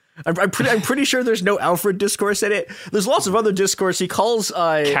mention. I'm pretty sure there's no Alfred discourse in it. There's lots of other discourse. He calls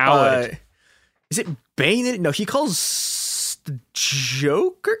coward. Is it Bane? No, he calls the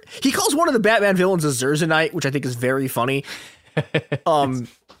Joker. He calls one of the Batman villains a Zerzanite, which I think is very funny.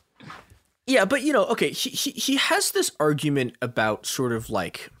 Yeah, but okay, he has this argument about sort of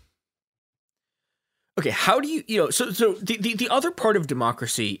like, okay, how do you so the other part of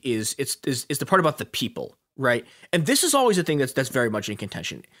democracy is the part about the people, right? And this is always a thing that's very much in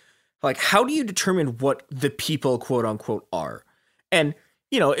contention. Like, how do you determine what the people, quote unquote, are? And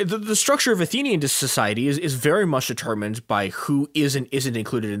the structure of Athenian society is very much determined by who is and isn't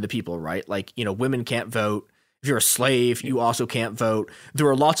included in the people, right? Like, women can't vote. If you're a slave, you also can't vote. There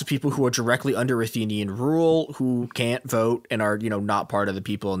are lots of people who are directly under Athenian rule who can't vote and are, not part of the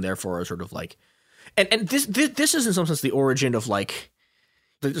people, and therefore are sort of like, and this is in some sense the origin of like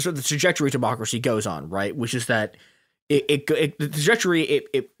the trajectory democracy goes on, right? Which is that the trajectory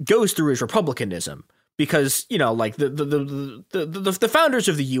it goes through is republicanism, because like the founders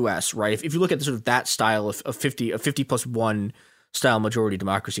of the U.S., right? If you look at the sort of that style of 50+1 style majority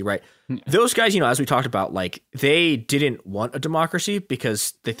democracy, right? Those guys, as we talked about, like, they didn't want a democracy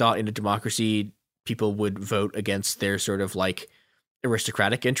because they thought in a democracy people would vote against their sort of like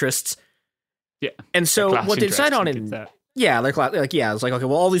aristocratic interests. Yeah. And so what they decided on it's like, it's like, okay,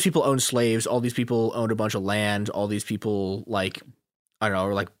 well, all these people own slaves, all these people owned a bunch of land, all these people, like, I don't know,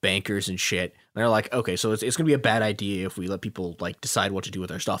 are like bankers and shit. And they're like, okay, so it's going to be a bad idea if we let people like decide what to do with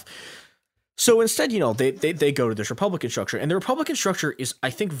their stuff. So instead, they go to this Republican structure, and the Republican structure is, I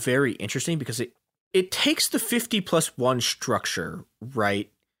think, very interesting because it takes the 50+1 structure,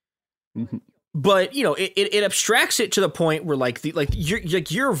 right? Mm-hmm. But it abstracts it to the point where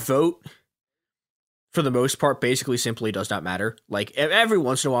your vote, for the most part, basically simply does not matter. Like, every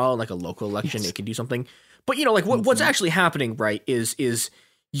once in a while, in like a local election, it can do something. But what's actually happening, right, is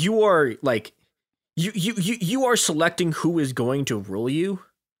you are like you are selecting who is going to rule you.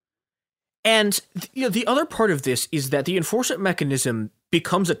 And the other part of this is that the enforcement mechanism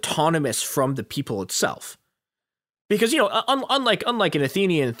becomes autonomous from the people itself, because unlike an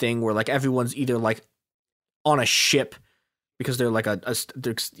Athenian thing where like everyone's either like on a ship because they're like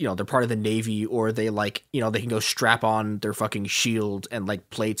they're part of the navy, or they like they can go strap on their fucking shield and like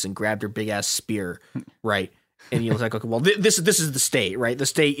plates and grab their big ass spear, right? And it's like, okay, well, this is the state, right? The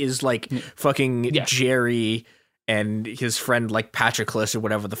state is like fucking Jerry and his friend like Patroclus or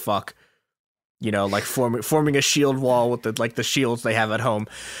whatever the fuck. Like forming a shield wall with the shields they have at home.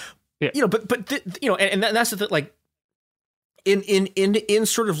 Yeah. And that's the thing, like in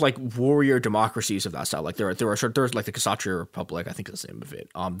sort of like warrior democracies of that style. Like there's like the Kshatriya Republic, I think is the name of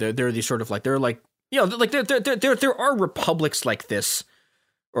it. There are these sort of like, they're like, there are republics like this,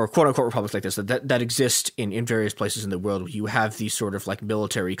 or quote unquote republics like this that exist in various places in the world, where you have these sort of like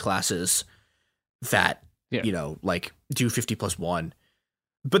military classes that, like do 50+1.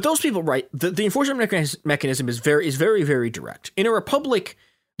 But those people, right, the enforcement mechanism is very, very direct. In a republic,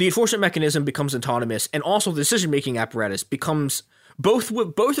 the enforcement mechanism becomes autonomous, and also the decision-making apparatus becomes both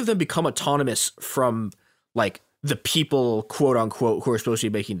of them become autonomous from like the people, quote unquote, who are supposed to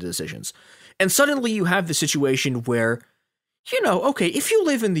be making the decisions. And suddenly you have the situation where, okay, if you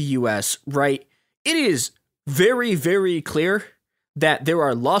live in the US, right, it is very, very clear that there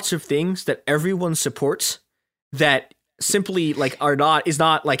are lots of things that everyone supports that simply like is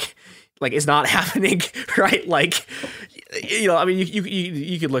not happening, right? Like, I mean,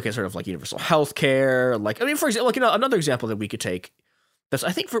 you could look at sort of like universal healthcare. Like, I mean, for example, like another example that we could take that's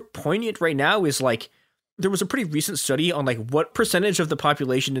I think for poignant right now is like, there was a pretty recent study on like what percentage of the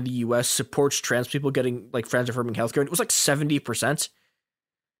population in the US supports trans people getting like trans affirming healthcare, and it was like 70%.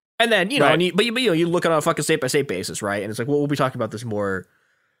 And then right. You look on a fucking state by state basis, right? And it's like, well, we'll be talking about this more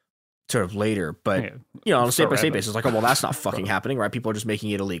sort of later, but on a state by state basis, like, oh well, that's not fucking happening, right? People are just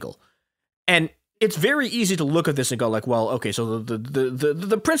making it illegal, and it's very easy to look at this and go like, well, okay, so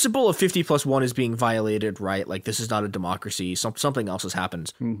the principle of 50+1 is being violated, right? Like, this is not a democracy. Something else has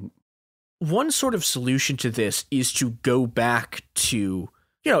happened. Mm-hmm. One sort of solution to this is to go back to,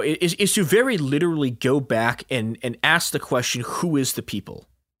 is to very literally go back and ask the question, who is the people?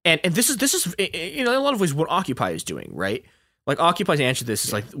 And this is in a lot of ways what Occupy is doing, right? Like, Occupy's answer to this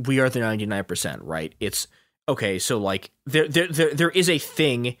is like, we are the 99%, right? It's okay. So like there is a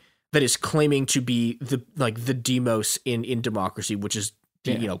thing that is claiming to be the demos in democracy, which is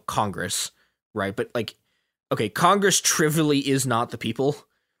Congress, right? But like, okay, Congress trivially is not the people,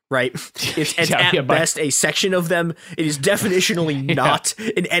 right? It's at best a section of them. It is definitionally not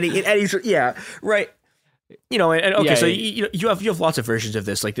in any right. So you have lots of versions of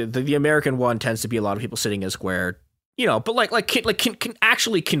this. Like the American one tends to be a lot of people sitting in a square, but can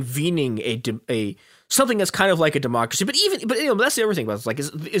actually convening a something that's kind of like a democracy. But that's the other thing about it. Like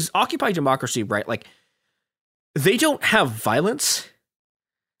is Occupy democracy, right? Like they don't have violence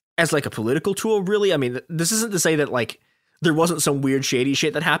as like a political tool, really. I mean, this isn't to say that like there wasn't some weird shady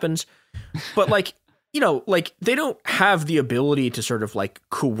shit that happened, but like, they don't have the ability to sort of like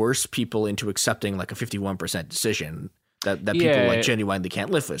coerce people into accepting like a 51% decision that people like genuinely can't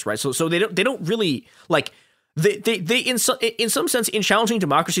live with, right? So they don't really like they in some sense in challenging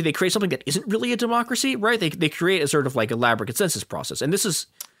democracy they create something that isn't really a democracy, right? They create a sort of like elaborate consensus process, and this is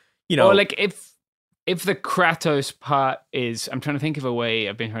or like if the Kratos part is, I'm trying to think of a way.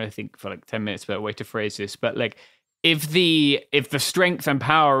 I've been trying to think for like 10 minutes about a way to phrase this, but like if the strength and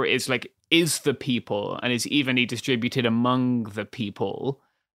power is the people and is evenly distributed among the people,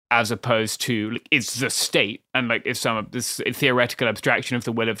 as opposed to like, it's the state, and like if some of this theoretical abstraction of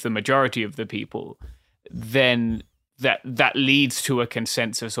the will of the majority of the people, then that leads to a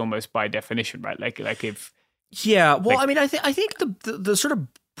consensus almost by definition, right? Like if I mean, I think the sort of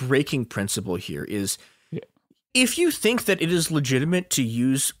breaking principle here is if you think that it is legitimate to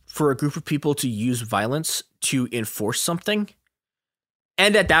use for a group of people to use violence to enforce something,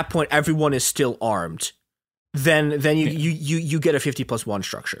 and at that point everyone is still armed, then you get a 50+1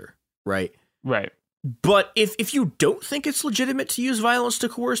 structure, right? Right. But if you don't think it's legitimate to use violence to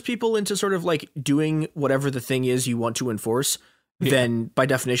coerce people into sort of like doing whatever the thing is you want to enforce, then by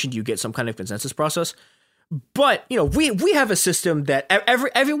definition you get some kind of consensus process. But we have a system that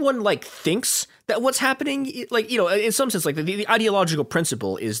everyone like thinks that what's happening, like in some sense, like the ideological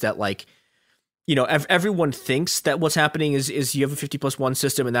principle is that like everyone thinks that what's happening is you have a 50+1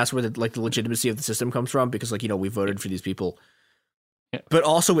 system, and that's where the legitimacy of the system comes from, because like we voted for these people. Yeah. But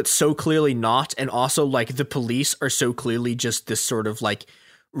also it's so clearly not, and also like the police are so clearly just this sort of like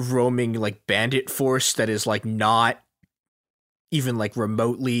roaming like bandit force that is like not even like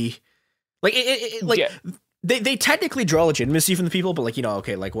remotely like they technically draw legitimacy from the people, but like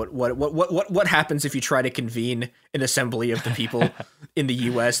okay, like what happens if you try to convene an assembly of the people in the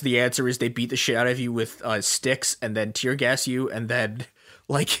U.S.? The answer is they beat the shit out of you with sticks and then tear gas you and then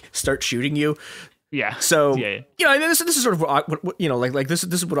like start shooting you. Yeah. So this is sort of what this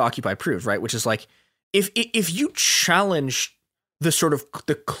is what Occupy proved, right? Which is like if you challenge the sort of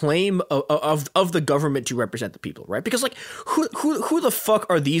the claim of the government to represent the people, right? Because like who the fuck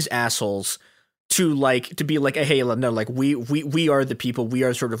are these assholes to be like, hey, no, like we are the people, we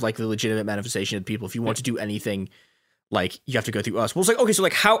are sort of like the legitimate manifestation of the people. If you want to do anything, like you have to go through us. Well, it's like, okay, so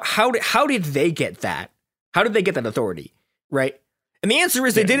like how did they get that? How did they get that authority, right? And the answer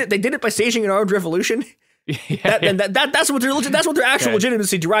is they did it by staging an armed revolution. That's what their actual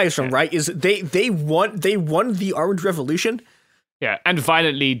legitimacy derives from, right? Is they won the armed revolution. Yeah, and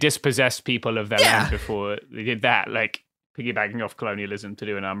violently dispossessed people of their land before they did that, like piggybacking off colonialism to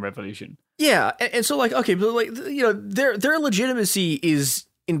do an armed revolution. Yeah, and so like, okay, but like their legitimacy is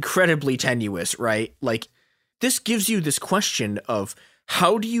incredibly tenuous, right? Like this gives you this question of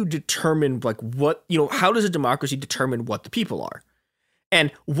how do you determine like what how does a democracy determine what the people are?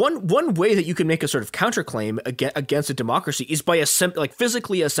 And one way that you can make a sort of counterclaim against a democracy is by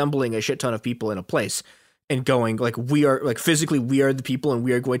physically assembling a shit ton of people in a place and going like we are physically the people and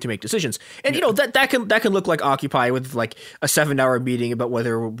we are going to make decisions. And that can look like Occupy with like a 7-hour meeting about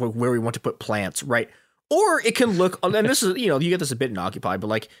where we want to put plants, right? Or it can look, and this is you get this a bit in Occupy, but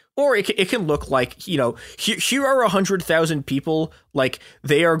like, or it can look like here are 100,000 people, like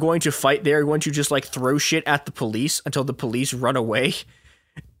they are going to fight, they are going to just like throw shit at the police until the police run away.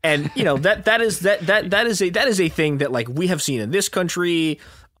 And that is a thing that like we have seen in this country.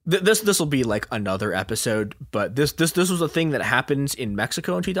 This will be like another episode, but this was a thing that happened in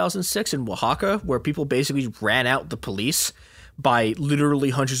Mexico in 2006 in Oaxaca, where people basically ran out the police by literally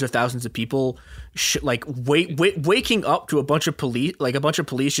hundreds of thousands of people, waking up to a bunch of police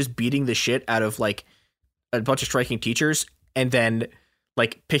just beating the shit out of like a bunch of striking teachers, and then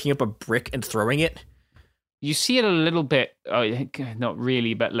like picking up a brick and throwing it. You see it a little bit, not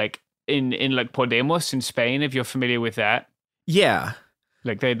really, but like in like Podemos in Spain, if you're familiar with that. Yeah.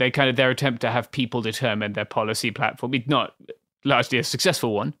 Like they kind of their attempt to have people determine their policy platform. It's not largely a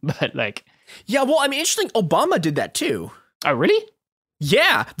successful one, but like. Yeah, well, I mean, interesting. Obama did that too. Oh, really?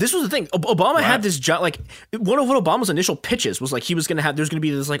 Yeah, this was the thing. Obama had this job. Like one of Obama's initial pitches was like he was gonna have. There's gonna be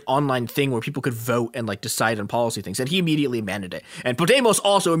this like online thing where people could vote and like decide on policy things, and he immediately amended it. And Podemos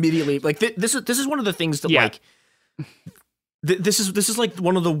also immediately like this is one of the things that like this is like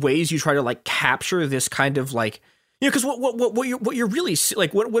one of the ways you try to like capture this kind of like because what you're really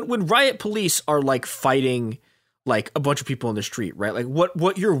like when riot police are like fighting like a bunch of people in the street, right? Like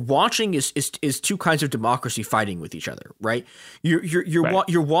what you're watching is two kinds of democracy fighting with each other, right?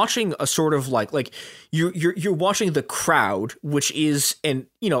 You're watching a sort of like you're watching the crowd, which is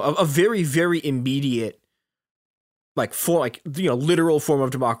a very, very immediate like for like literal form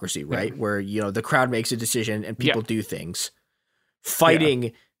of democracy, right? Where the crowd makes a decision and people do things,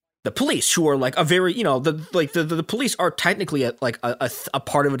 fighting the police, who are like a very the police are technically a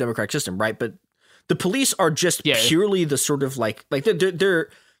part of a democratic system, right? But the police are just purely the sort of like they're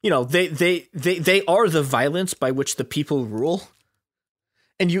they are the violence by which the people rule,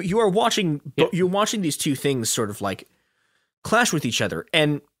 and you're watching these two things sort of like clash with each other.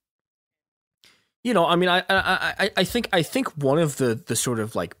 And I mean I think one of the sort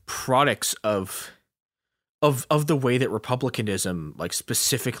of like products of the way that republicanism like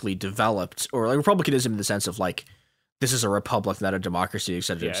specifically developed, or like republicanism in the sense of like this is a republic, not a democracy, et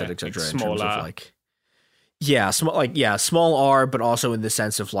cetera, et cetera, et cetera, in terms of like small r, but also in the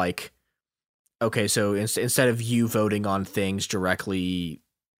sense of like, okay, so instead of you voting on things directly,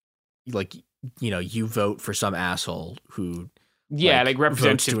 like you vote for some asshole who like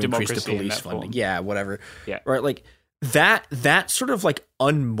representative to democracy increase the police funding, whatever, right, like that sort of like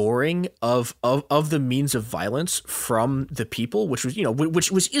unmooring of the means of violence from the people, which was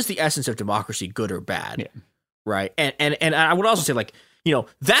which is the essence of democracy, good or bad, right? And I would also say like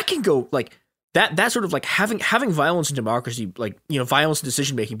that can go like. That sort of like having violence and democracy, like violence and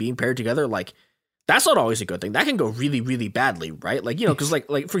decision making being paired together, like that's not always a good thing. That can go really, really badly, right? Like because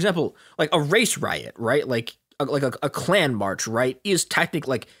like for example, like a race riot, right? Like a Klan march, right? Is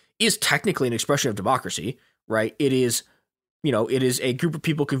technically an expression of democracy, right? It is, it is a group of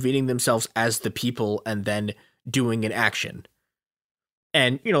people convening themselves as the people and then doing an action.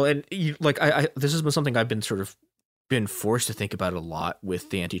 And this has been something I've been forced to think about a lot with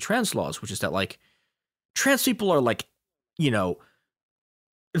the anti-trans laws, which is that like trans people are like,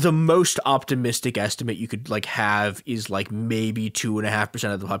 the most optimistic estimate you could like have is like maybe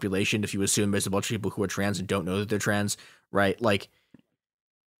 2.5% of the population, if you assume there's a bunch of people who are trans and don't know that they're trans, right? Like,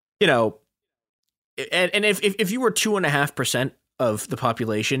 and if you were 2.5% of the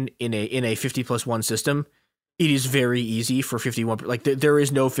population in a 50+1 system, it is very easy for 51. Like there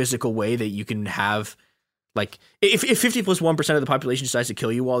is no physical way that you can have. Like if 50+1% of the population decides to kill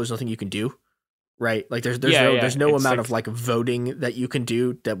you all, there's nothing you can do, right? Like there's no amount of like voting that you can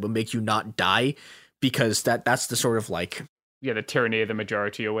do that will make you not die, because that's the sort of like the tyranny of the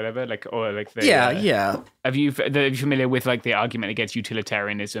majority or whatever, like or like the Are you familiar with like the argument against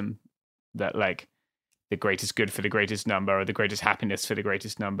utilitarianism, that like the greatest good for the greatest number, or the greatest happiness for the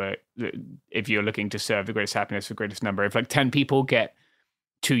greatest number? If you're looking to serve the greatest happiness for the greatest number, if like 10 people get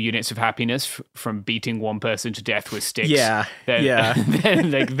 2 units of happiness from beating one person to death with sticks, then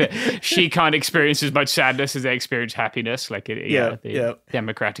like she can't experience as much sadness as they experience happiness. Like the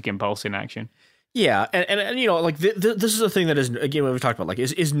democratic impulse in action. Yeah, and like this is a thing that is, again, what we've talked about, like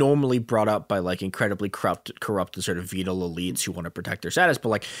is normally brought up by like incredibly corrupt and sort of venal elites who want to protect their status, but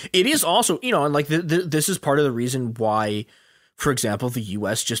like it is also and like this is part of the reason why, for example, the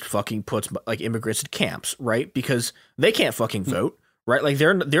U.S. just fucking puts like immigrants in camps, right? Because they can't fucking vote. Right, like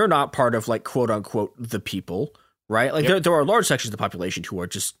they're not part of like quote unquote the people, right? Like there are large sections of the population who are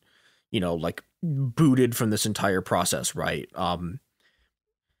just, like booted from this entire process, right?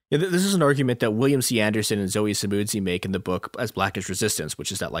 This is an argument that William C. Anderson and Zoe Samudzi make in the book As Black as Resistance,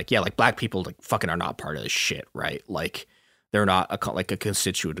 which is that like black people like fucking are not part of this shit, right? Like they're not a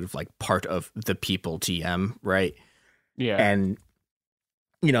constitutive like part of the people, TM, right? Yeah, and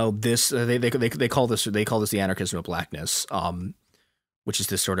this they call this the anarchism of blackness. Which is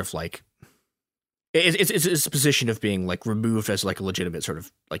this sort of like it's a position of being like removed as like a legitimate sort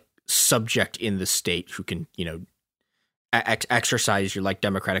of like subject in the state who can exercise your like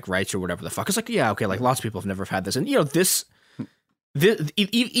democratic rights or whatever the fuck. It's like like lots of people have never had this, and this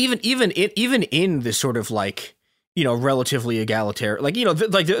even in this sort of like relatively egalitarian, like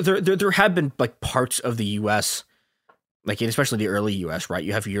like there have been like parts of the U.S. like especially the early U.S., right?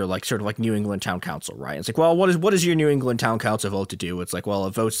 You have your like sort of like New England Town Council, right? It's like, well, what is your New England Town Council vote to do? It's like, well,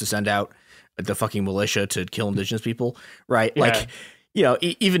 it votes to send out the fucking militia to kill indigenous people, right? Yeah. Like,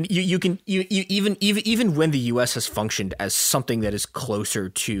 even even when the U.S. has functioned as something that is closer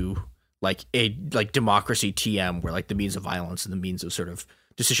to like a like democracy TM where like the means of violence and the means of sort of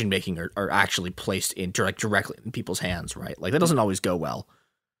decision making are actually placed in directly in people's hands, right? Like that doesn't always go well.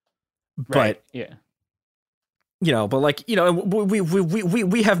 Right. But yeah. You know, but like, you know,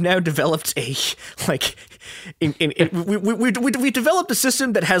 we have now developed a like we developed a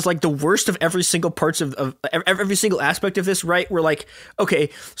system that has like the worst of every single parts of every single aspect of this, right? We're like, okay,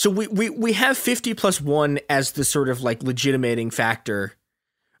 so we have 50+1 as the sort of like legitimating factor,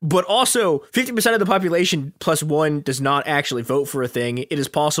 but also 50% of the population plus one does not actually vote for a thing. It is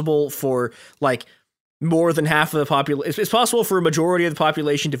possible for like more than half of the population. It's possible for a majority of the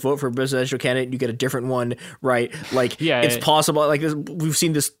population to vote for a presidential candidate and you get a different one, right? Like, it's possible. Like, we've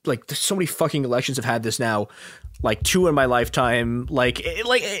seen this, like, there's so many fucking elections have had this now, like 2 in my lifetime.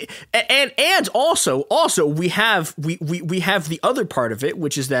 And also we have the other part of it,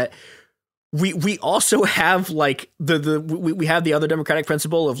 which is that we also have like we have the other democratic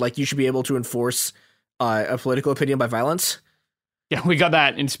principle of like you should be able to enforce a political opinion by violence. Yeah, we got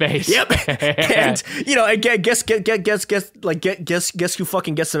that in space. Yep. And you know, guess who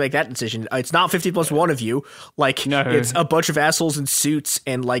fucking gets to make that decision? It's not 50+1 of you. Like, no. It's a bunch of assholes in suits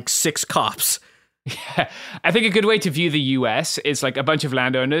and like 6 cops. Yeah. I think a good way to view the US is like a bunch of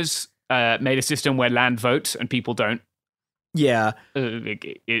landowners made a system where land votes and people don't. Yeah.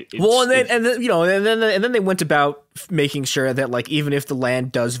 Well, and then they went about making sure that like even if the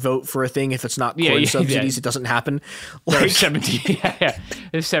land does vote for a thing, if it's not corn subsidies, it doesn't happen. Like,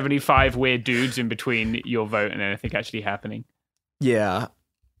 there's 75 weird dudes in between your vote and anything actually happening. Yeah.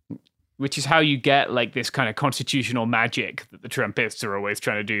 Which is how you get like this kind of constitutional magic that the Trumpists are always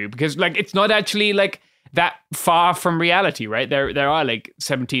trying to do, because like it's not actually like that far from reality, right? There are like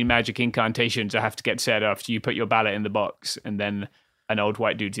 17 magic incantations that have to get said after you put your ballot in the box, and then an old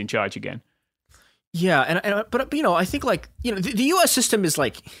white dude's in charge again. Yeah, but you know, I think like, you know, the U.S. system is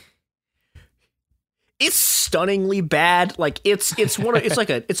like, it's stunningly bad. Like it's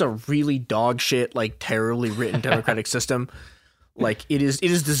a really dog shit, like terribly written democratic system. Like it is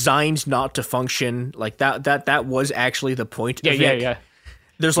designed not to function. Like that was actually the point of it. Yeah.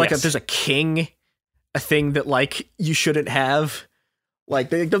 There's like there's a king. A thing that like you shouldn't have,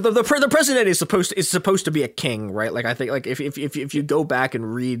 like the president is supposed to be a king, right? Like I think like if you go back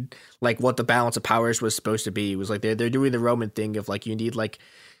and read like what the balance of powers was supposed to be, it was like they're doing the Roman thing of like you need like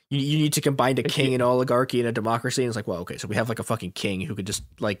you need to combine a king and oligarchy and a democracy, and it's like, well, okay, so we have like a fucking king who could just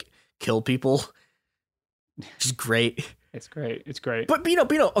like kill people, which is great. It's great. But you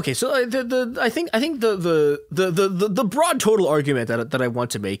know, okay. So I think the broad total argument that I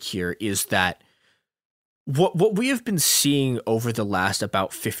want to make here is that what we have been seeing over the last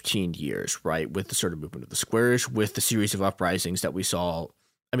about 15 years, right, with the sort of movement of the squares, with the series of uprisings that we saw,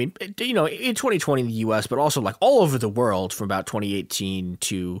 I mean, you know, in 2020 in the US, but also like all over the world from about 2018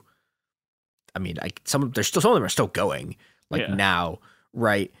 to, I mean, some of them are still going like now,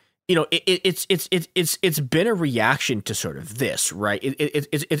 right? You know, it's been a reaction to sort of this, right?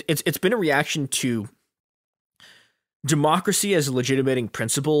 It's been a reaction to democracy as a legitimating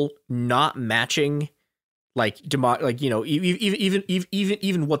principle not matching like you know,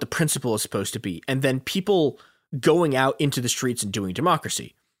 even what the principle is supposed to be, and then people going out into the streets and doing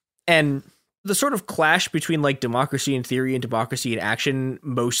democracy, and the sort of clash between like democracy in theory and democracy in action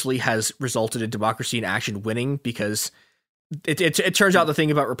mostly has resulted in democracy in action winning, because it turns out the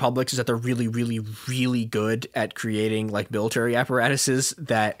thing about republics is that they're really, really, really good at creating like military apparatuses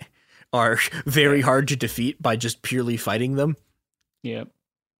that are very hard to defeat by just purely fighting them. Yep.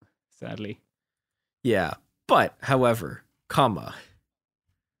 Sadly. Yeah, but however,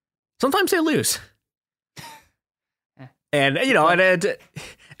 sometimes they lose, and you know, and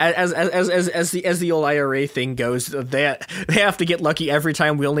as the old IRA thing goes, they have to get lucky every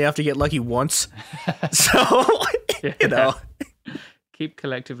time. We only have to get lucky once, so you know, keep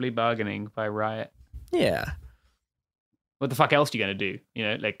collectively bargaining by riot. Yeah, what the fuck else are you gonna do? You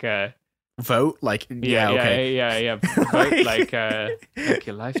know, like. Vote, like yeah. Vote, like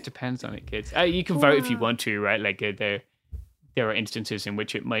your life depends on it, kids. You can vote if you want to, right? Like there are instances in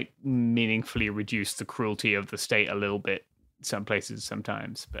which it might meaningfully reduce the cruelty of the state a little bit. Some places,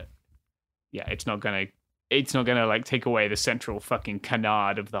 sometimes, but yeah, it's not gonna like take away the central fucking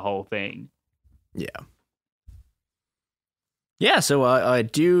canard of the whole thing. Yeah, so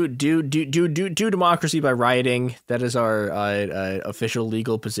do democracy by rioting. That is our official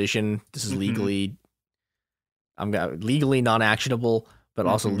legal position. This is legally, legally non-actionable, but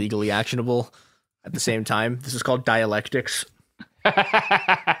also legally actionable at the same time. This is called dialectics.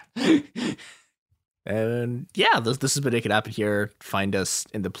 And yeah, this has been It Could Happen Here. Find us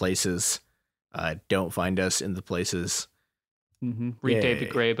in the places. Don't find us in the places. Read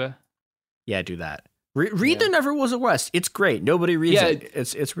David Graeber. Yeah, do that. Read The Never Was a West. It's great. Nobody reads it.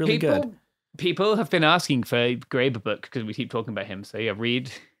 It's really good. People have been asking for a Graeber book because we keep talking about him. So yeah,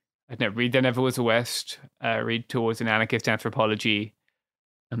 read There Never Was a West. Read Towards an Anarchist Anthropology.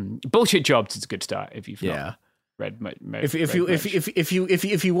 Bullshit Jobs is a good start if you've not read much.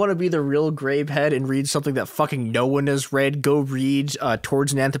 If you want to be the real Grabe head and read something that fucking no one has read, go read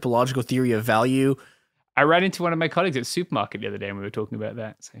Towards an Anthropological Theory of Value. I ran into one of my colleaagues at Supermarket the other day and we were talking about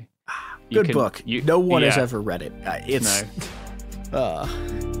that. So good book. No one has ever read it. It's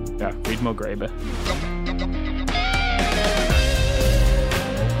read more Graeber.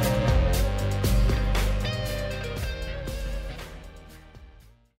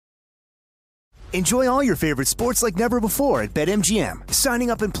 Enjoy all your favorite sports like never before at BetMGM. Signing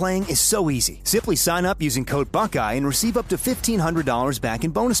up and playing is so easy. Simply sign up using code Buckeye and receive up to $1,500 back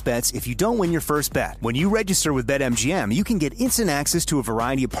in bonus bets if you don't win your first bet. When you register with BetMGM, you can get instant access to a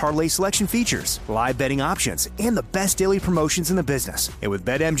variety of parlay selection features, live betting options, and the best daily promotions in the business. And with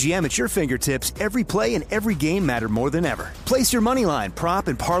BetMGM at your fingertips, every play and every game matter more than ever. Place your moneyline, prop,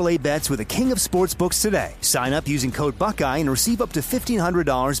 and parlay bets with the king of sportsbooks today. Sign up using code Buckeye and receive up to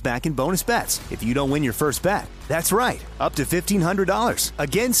 $1,500 back in bonus bets if you don't win your first bet. That's right, up to $1,500.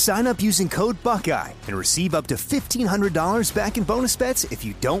 Again, sign up using code Buckeye and receive up to $1,500 back in bonus bets if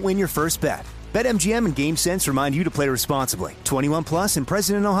you don't win your first bet. BetMGM and GameSense remind you to play responsibly. 21 plus and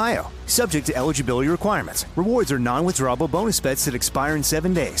present in Ohio. Subject to eligibility requirements. Rewards are non-withdrawable bonus bets that expire in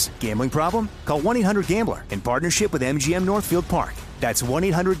 7 days. Gambling problem? Call 1-800-GAMBLER in partnership with MGM Northfield Park. That's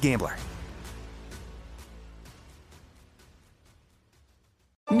 1-800-GAMBLER.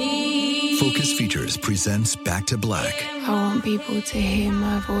 Focus Features presents Back to Black. I want people to hear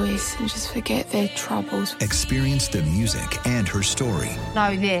my voice and just forget their troubles. Experience the music and her story.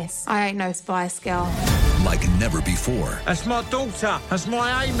 Know this, I ain't no Spice Girl. Like never before. That's my daughter. That's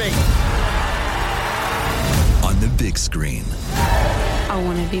my Amy. On the big screen. I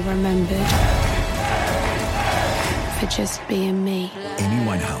want to be remembered for just being me. Amy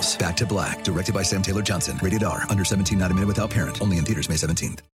Winehouse, Back to Black, directed by Sam Taylor Johnson. Rated R, under 17, not admitted without parent. Only in theaters May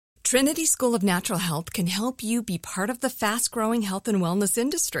 17th. Trinity School of Natural Health can help you be part of the fast-growing health and wellness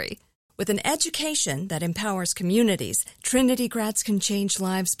industry. With an education that empowers communities, Trinity grads can change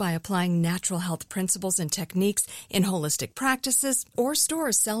lives by applying natural health principles and techniques in holistic practices or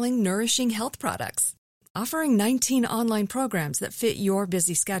stores selling nourishing health products. Offering 19 online programs that fit your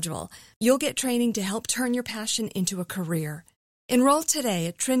busy schedule, you'll get training to help turn your passion into a career. Enroll today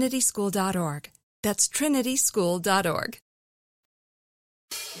at trinityschool.org. That's trinityschool.org.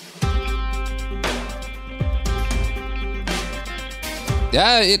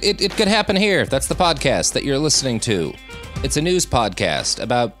 Yeah, it could happen here. That's the podcast that you're listening to. It's a news podcast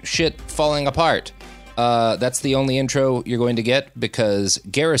about shit falling apart. That's the only intro you're going to get because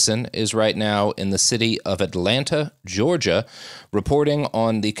Garrison is right now in the city of Atlanta, Georgia, reporting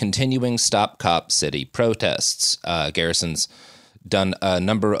on the continuing Stop Cop City protests. Garrison's done a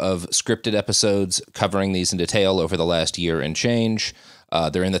number of scripted episodes covering these in detail over the last year and change.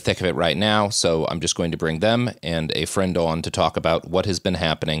 They're in the thick of it right now, so I'm just going to bring them and a friend on to talk about what has been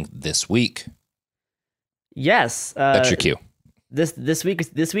happening this week. Yes. That's your cue. This week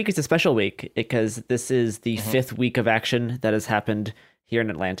is a special week because this is the fifth week of action that has happened here in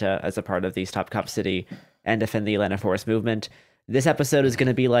Atlanta as a part of the Stop Cop City and Defend the Atlanta Forest movement. This episode is going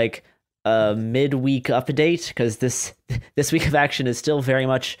to be like a midweek update because this week of action is still very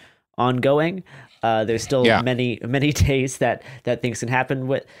much ongoing. There's still many days that things can happen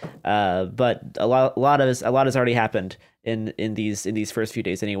with, but a lot has already happened in these first few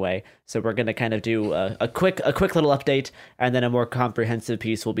days anyway. So we're gonna kind of do a quick little update, and then a more comprehensive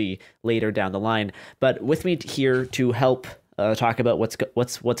piece will be later down the line. But with me here to help talk about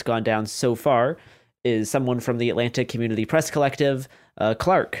what's gone down so far is someone from the Atlanta Community Press Collective,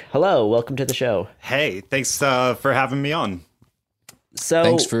 Clark. Hello, welcome to the show. Hey, thanks for having me on. So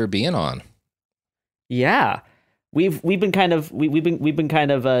thanks for being on. Yeah, we've been kind of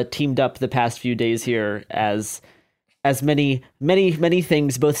teamed up the past few days here as many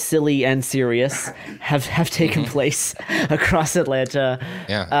things, both silly and serious, have taken place across Atlanta.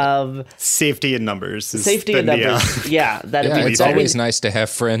 Yeah, safety in numbers. It's always nice to have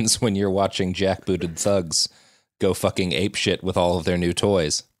friends when you're watching jackbooted thugs go fucking apeshit with all of their new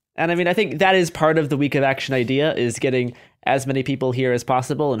toys. And I mean, I think that is part of the week of action idea, is getting as many people here as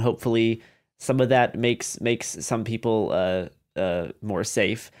possible, and hopefully some of that makes some people more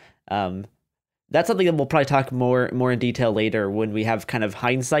safe. That's something that we'll probably talk more in detail later when we have kind of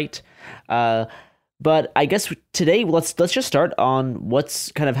hindsight. But I guess today let's just start on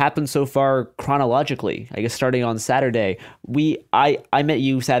what's kind of happened so far chronologically. I guess starting on Saturday, I met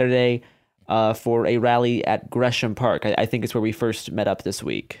you Saturday for a rally at Gresham Park. I think it's where we first met up this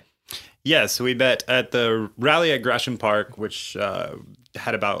week. Yes, we met at the rally at Gresham Park, which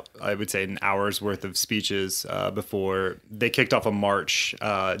had about, I would say, an hour's worth of speeches before they kicked off a march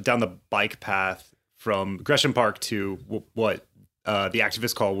down the bike path from Gresham Park to what the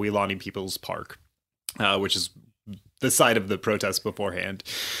activists call Weelaunee People's Park, which is the site of the protest beforehand.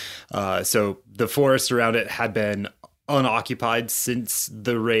 So the forest around it had been unoccupied since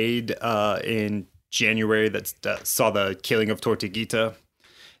the raid in January that saw the killing of Tortuguita.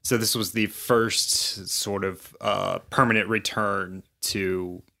 So this was the first sort of permanent return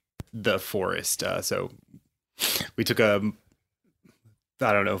to the forest. So we took a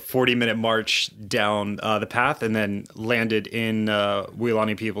 40-minute march down the path and then landed in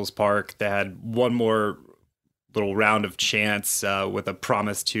Weelaunee People's Park. They had one more little round of chants with a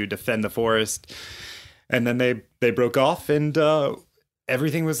promise to defend the forest. And then they broke off, and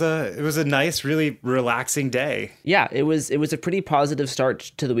everything was a nice, really relaxing day. Yeah, it was a pretty positive start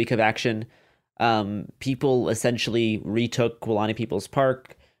to the week of action. People essentially retook Weelaunee People's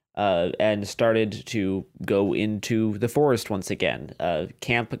Park and started to go into the forest once again.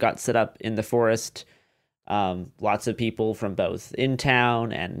 Camp got set up in the forest. Lots of people from both in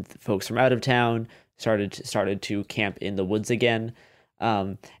town and folks from out of town started to camp in the woods again.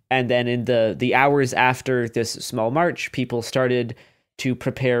 And then in the hours after this small march, people started to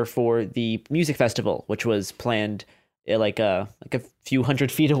prepare for the music festival, which was planned like a few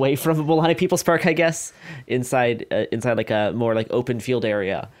hundred feet away from Weelaunee People's Park, I guess, inside like a more like open field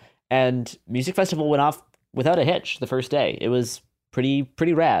area. And music festival went off without a hitch the first day. It was pretty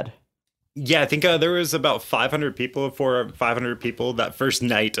rad. Yeah, I think there was about 500 people that first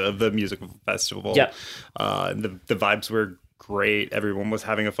night of the music festival. Yeah. The vibes were great. Everyone was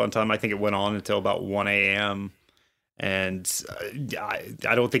having a fun time. I think it went on until about 1 a.m. And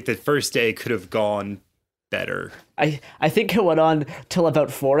I don't think the first day could have gone better. I think it went on till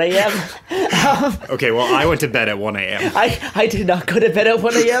about 4 a.m. Okay, well, I went to bed at 1 a.m. I did not go to bed at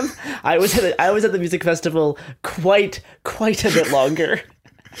 1 a.m. I was at the music festival quite a bit longer.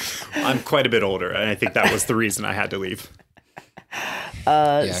 I'm quite a bit older, and I think that was the reason I had to leave.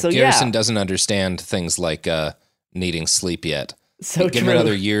 Garrison doesn't understand things like needing sleep yet. So give true. them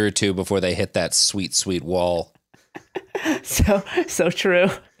another year or two before they hit that sweet wall. So true.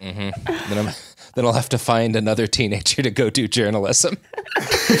 Mm-hmm. Then I'll have to find another teenager to go do journalism.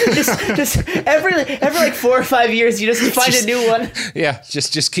 just every like 4 or 5 years, you just find a new one. Yeah,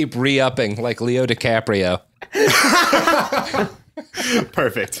 just keep re-upping like Leo DiCaprio.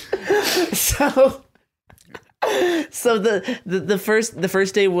 Perfect. So the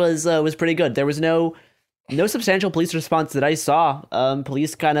first day was pretty good. There was no substantial police response that I saw.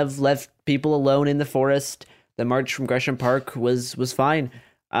 Police kind of left people alone in the forest. The march from Gresham Park was fine.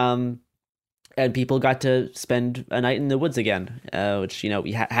 And people got to spend a night in the woods again, which,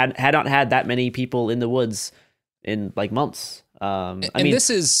 we had not had that many people in the woods in like months. This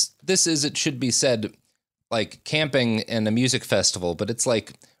is, it should be said, like camping and a music festival, but it's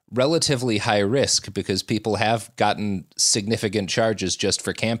like relatively high risk because people have gotten significant charges just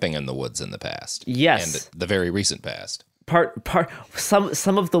for camping in the woods in the past. Yes. And the very recent past.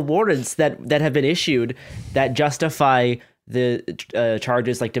 Some of the warrants that have been issued that justify the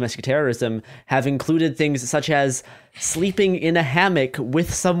charges like domestic terrorism have included things such as sleeping in a hammock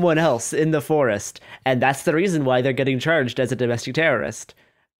with someone else in the forest. And that's the reason why they're getting charged as a domestic terrorist.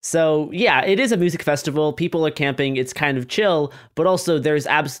 So yeah, it is a music festival. People are camping. It's kind of chill, but also there's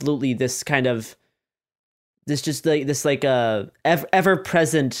absolutely this kind of ever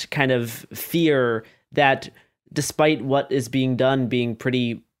present kind of fear that despite what is being done being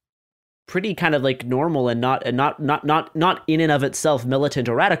pretty kind of like normal and not in and of itself militant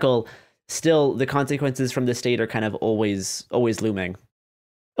or radical, still the consequences from the state are kind of always looming.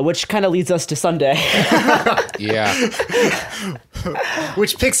 Which kind of leads us to Sunday. Yeah.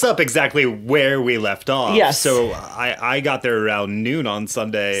 Which picks up exactly where we left off. Yes. So I got there around noon on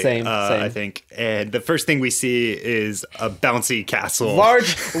Sunday, Same. I think. And the first thing we see is a bouncy castle.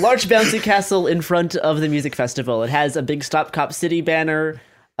 Large bouncy castle in front of the music festival. It has a big Stop Cop City banner,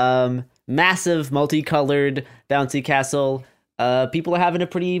 massive multicolored bouncy castle. People are having a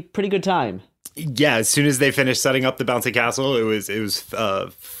pretty good time. Yeah, as soon as they finished setting up the bouncy castle, it was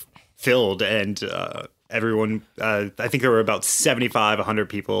filled, and everyone. I think there were about 100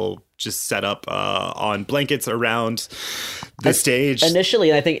 people just set up on blankets around the stage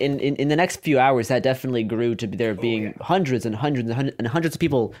initially. I think in the next few hours, that definitely grew to there being hundreds and hundreds of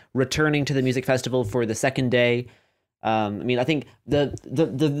people returning to the music festival for the second day. I think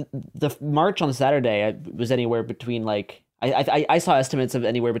the march on Saturday was anywhere between like I saw estimates of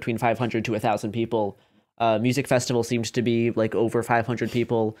anywhere between 500 to 1,000 people. Music festival seemed to be like over 500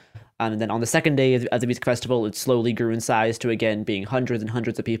 people. And then on the second day of the music festival, it slowly grew in size to, again, being hundreds and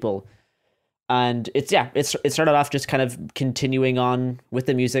hundreds of people. And it started off just kind of continuing on with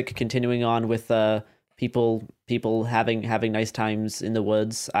the music, continuing on with people having nice times in the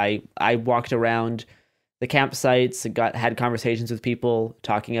woods. I walked around the campsites, had conversations with people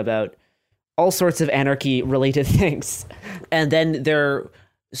talking about all sorts of anarchy related things. And then there,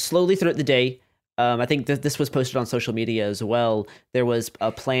 slowly throughout the day, I think that this was posted on social media as well, there was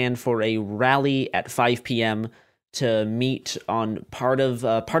a plan for a rally at 5 p.m. to meet on part of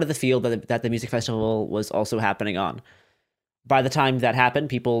the field that the music festival was also happening on. By the time that happened,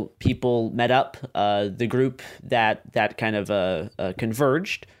 people met up. The group that kind of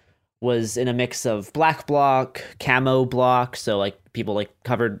converged was in a mix of black bloc, camo bloc, so like people like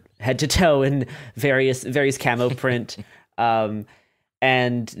covered head to toe in various camo print.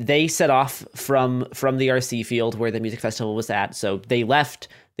 And they set off from the RC field where the music festival was at. So they left.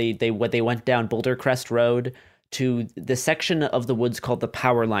 They went down Boulder Crest Road to the section of the woods called the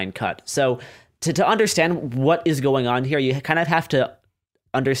Power Line Cut. So to understand what is going on here, you kind of have to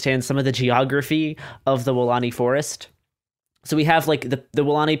understand some of the geography of the Woolani Forest. So we have like the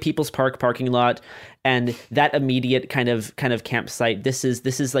Woolani People's Park parking lot and that immediate kind of campsite. This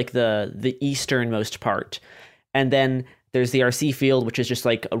is like the easternmost part. And then there's the RC field, which is just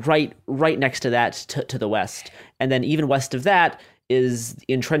like right next to that to the west. And then even west of that is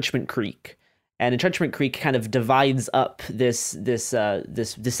Entrenchment Creek. And Entrenchment Creek kind of divides up this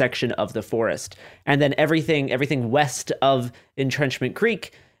section of the forest. And then everything west of Entrenchment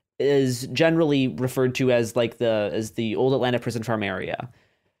Creek is generally referred to as like the old Atlanta Prison Farm area.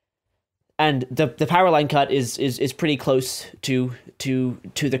 And the power line cut is pretty close to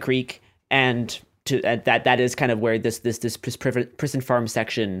the creek, and that is kind of where this prison farm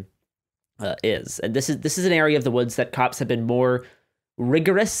section is. And this is an area of the woods that cops have been more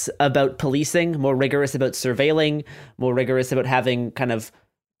rigorous about policing, more rigorous about surveilling, more rigorous about having kind of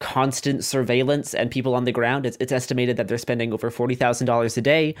constant surveillance and people on the ground. It's estimated that they're spending over $40,000 a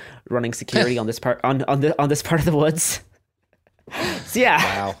day running security on this part on this part of the woods. So yeah.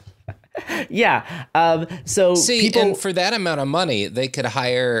 Wow. Yeah. So and for that amount of money, they could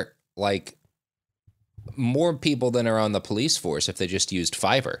hire like more people than are on the police force if they just used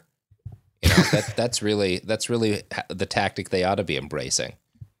Fiverr. You know, that's really the tactic they ought to be embracing.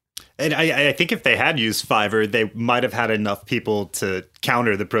 And I think if they had used Fiverr, they might have had enough people to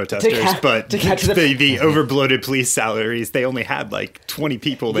counter the protesters. But the overbloated police salaries, they only had like 20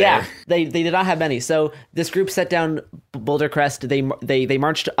 people there. Yeah, they did not have many. So this group set down Boulder Crest. They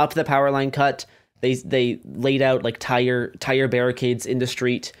marched up the power line cut. They laid out like tire barricades in the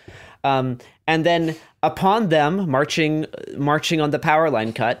street. And then upon them marching on the power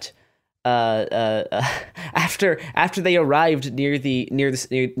line cut, after they arrived near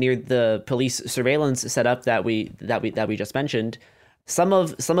the police surveillance setup that we just mentioned, some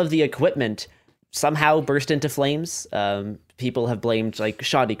of the equipment somehow burst into flames. People have blamed like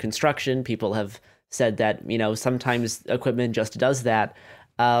shoddy construction. People have said that, you know, sometimes equipment just does that.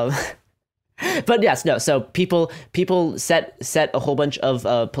 But yes, no. So people set a whole bunch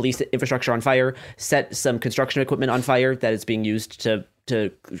of police infrastructure on fire, set some construction equipment on fire that is being used to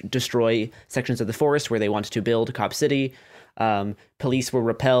destroy sections of the forest where they wanted to build Cop City. Police were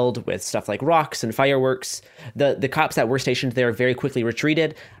repelled with stuff like rocks and fireworks. The cops that were stationed there very quickly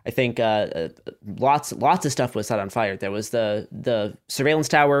retreated. I think lots of stuff was set on fire. There was the surveillance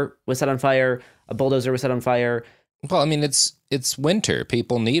tower was set on fire. A bulldozer was set on fire. Well, I mean, it's winter.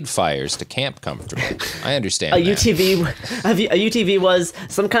 People need fires to camp comfortably. I understand. A UTV was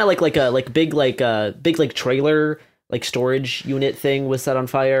some kind of big trailer, like storage unit thing was set on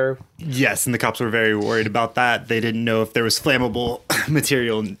fire. Yes, and the cops were very worried about that. They didn't know if there was flammable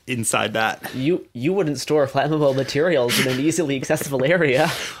material inside that. You wouldn't store flammable materials in an easily accessible area.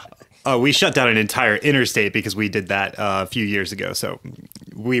 We shut down an entire interstate because we did that a few years ago. So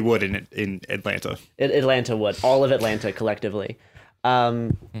we would in Atlanta. Atlanta would. All of Atlanta collectively.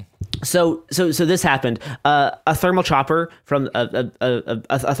 So this happened. A thermal chopper from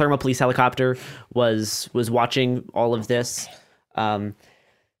a thermal police helicopter was watching all of this. And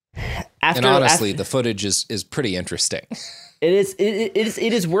honestly, the footage is pretty interesting.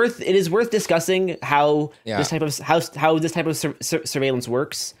 It is worth discussing how this type of surveillance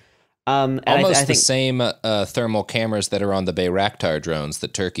works. Almost I think the same thermal cameras that are on the Bayraktar drones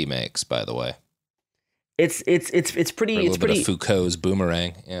that Turkey makes, by the way. It's pretty. It's pretty. Of Foucault's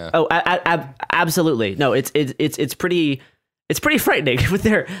boomerang. Yeah. Oh, absolutely. No, it's pretty it's pretty frightening with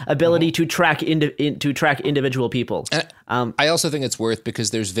their ability to track individual people. I also think it's worth,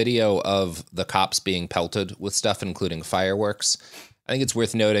 because there's video of the cops being pelted with stuff, including fireworks. I think it's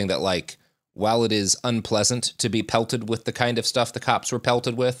worth noting that, like, while it is unpleasant to be pelted with the kind of stuff the cops were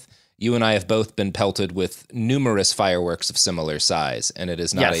pelted with, you and I have both been pelted with numerous fireworks of similar size, and it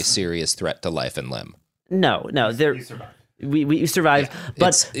is not a serious threat to life and limb. No, we survive, yeah,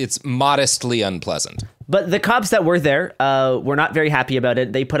 but it's modestly unpleasant. But the cops that were there were not very happy about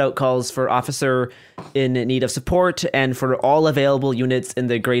it. They put out calls for officer in need of support and for all available units in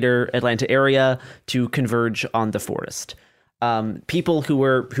the greater Atlanta area to converge on the forest. People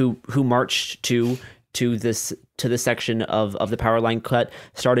who marched to this section of the power line cut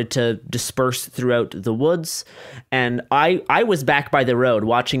started to disperse throughout the woods, and I was back by the road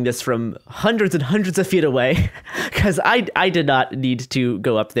watching this from hundreds and hundreds of feet away, because I did not need to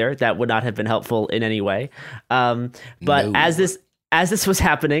go up there. That would not have been helpful in any way. But no. As this was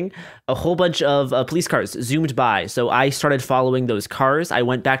happening, a whole bunch of police cars zoomed by. So I started following those cars. I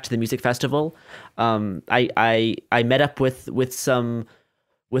went back to the music festival. I met up with some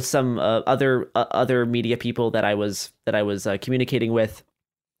other media people that I was communicating with,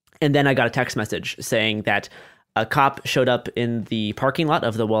 and then I got a text message saying that a cop showed up in the parking lot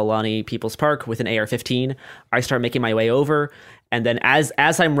of the Welaunee People's Park with an AR-15. I start making my way over, and then as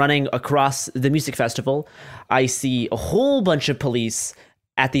I'm running across the music festival, I see a whole bunch of police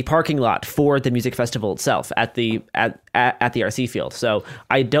at the parking lot for the music festival itself, at the RC field. So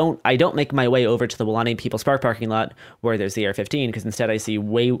I don't make my way over to the Welaunee People's Park parking lot where there's the AR-15, because instead I see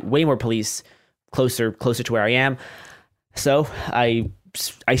way more police closer to where I am. So I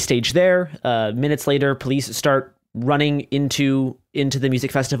stage there. Minutes later, police start running into the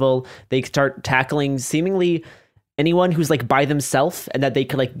music festival. They start tackling seemingly anyone who's like by themselves and that they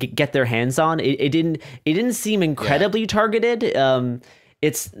could like get their hands on. It didn't seem incredibly targeted.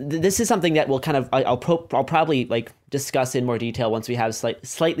 This is something that we'll kind of I'll probably like discuss in more detail once we have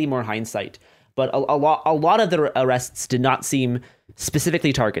slightly more hindsight. But a lot of the arrests did not seem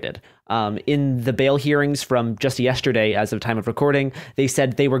specifically targeted. In the bail hearings from just yesterday, as of time of recording, they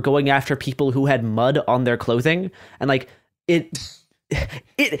said they were going after people who had mud on their clothing, and like it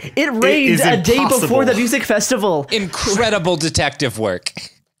rained a day before the music festival. Incredible detective work.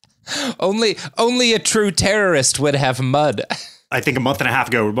 Only a true terrorist would have mud. I think a month and a half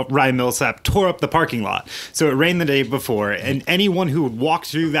ago, Ryan Millsap tore up the parking lot. So it rained the day before, and anyone who would walk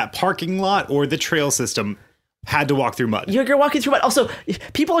through that parking lot or the trail system had to walk through mud. You're walking through mud. Also,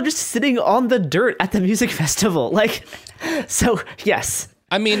 people are just sitting on the dirt at the music festival. Like, so, yes.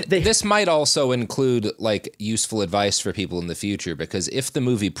 I mean, this might also include, like, useful advice for people in the future, because if the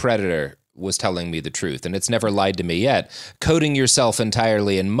movie Predator was telling me the truth, and it's never lied to me yet, coating yourself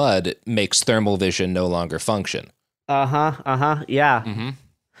entirely in mud makes thermal vision no longer function. Yeah.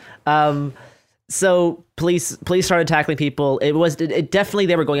 Mm-hmm. So police started tackling people. It definitely,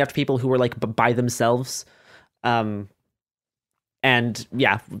 they were going after people who were like by themselves. And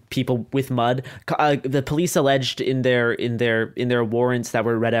yeah, people with mud. The police alleged in their warrants that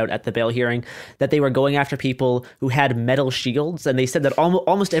were read out at the bail hearing that they were going after people who had metal shields, and they said that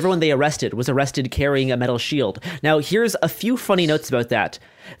almost everyone they arrested was arrested carrying a metal shield. Now, here's a few funny notes about that.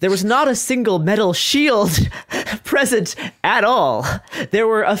 There was not a single metal shield present at all. There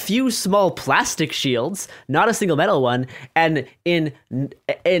were a few small plastic shields, not a single metal one. And in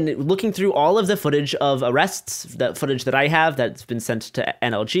looking through all of the footage of arrests, the footage that I have that's been sent to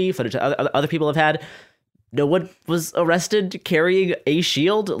NLG, footage that other people have had, no one was arrested carrying a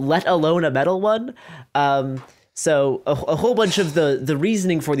shield, let alone a metal one. So a whole bunch of the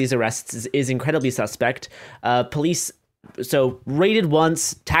reasoning for these arrests is incredibly suspect. Police raided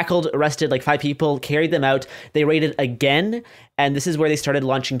once, tackled, arrested like 5 people, carried them out. They raided again, and this is where they started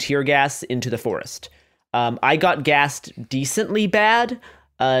launching tear gas into the forest. I got gassed decently bad.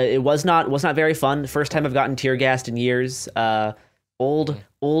 It was not very fun. First time I've gotten tear gassed in years. Old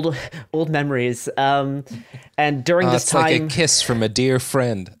memories. And during this it's time, like a kiss from a dear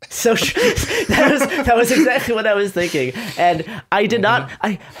friend. So that was exactly what I was thinking. And I did not.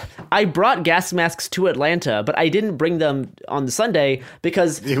 I brought gas masks to Atlanta, but I didn't bring them on the Sunday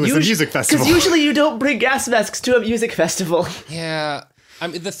because it was a music festival. Because usually you don't bring gas masks to a music festival. Yeah, I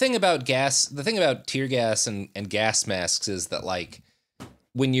mean the thing about tear gas and gas masks is that like,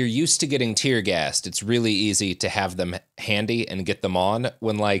 when you're used to getting tear gassed, it's really easy to have them handy and get them on.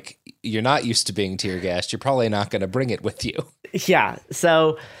 When like you're not used to being tear gassed, you're probably not going to bring it with you. Yeah.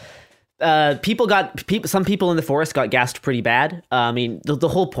 So Some people in the forest got gassed pretty bad. I mean, the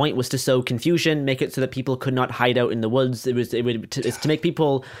whole point was to sow confusion, make it so that people could not hide out in the woods. It's to make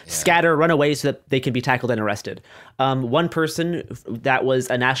people scatter, run away, so that they can be tackled and arrested. One person that was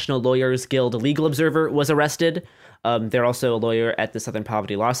a National Lawyers Guild legal observer was arrested. They're also a lawyer at the Southern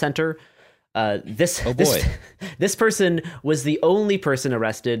Poverty Law Center. This person was the only person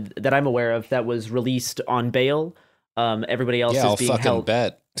arrested that I'm aware of that was released on bail. Everybody else is being held.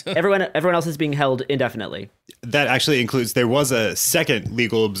 Bet. everyone else is being held indefinitely. That actually includes, there was a second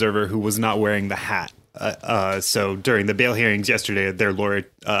legal observer who was not wearing the hat. So during the bail hearings yesterday, their lawyer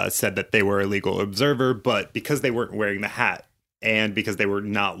said that they were a legal observer, but because they weren't wearing the hat and because they were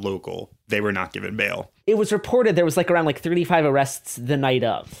not local, they were not given bail. It was reported there was around 35 arrests the night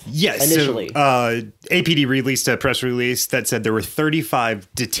of. Yes. Initially. So, APD released a press release that said there were 35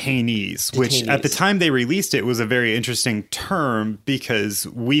 detainees, which at the time they released it was a very interesting term because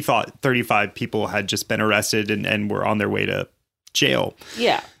we thought 35 people had just been arrested and were on their way to jail.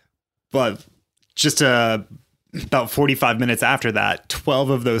 Yeah. But just about 45 minutes after that, 12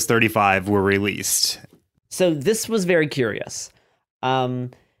 of those 35 were released. So this was very curious.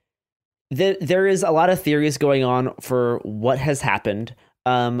 There is a lot of theories going on for what has happened.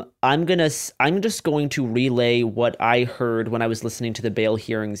 I'm just going to relay what I heard when I was listening to the bail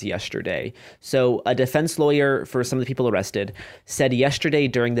hearings yesterday. So a defense lawyer for some of the people arrested said yesterday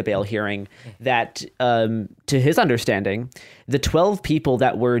during the bail hearing that, to his understanding, the 12 people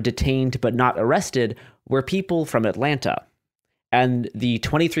that were detained but not arrested were people from Atlanta. And the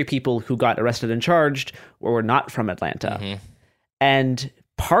 23 people who got arrested and charged were not from Atlanta. Mm-hmm. And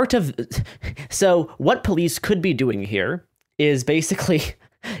so what police could be doing here is basically,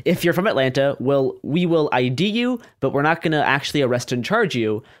 if you're from Atlanta, we will ID you, but we're not going to actually arrest and charge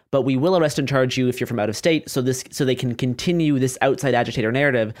you, but we will arrest and charge you if you're from out of state. So they can continue this outside agitator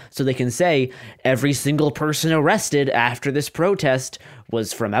narrative. So they can say every single person arrested after this protest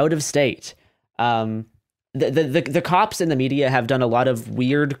was from out of state. The cops and the media have done a lot of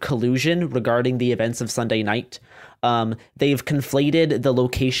weird collusion regarding the events of Sunday night. They've conflated the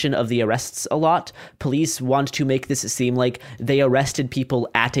location of the arrests a lot. Police want to make this seem like they arrested people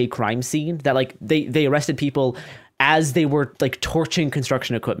at a crime scene, that they arrested people as they were torching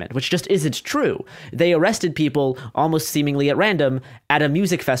construction equipment, which just isn't true. They arrested people almost seemingly at random at a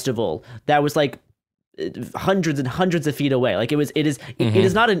music festival that was hundreds and hundreds of feet away. It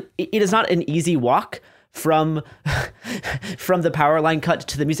is not an easy walk from the power line cut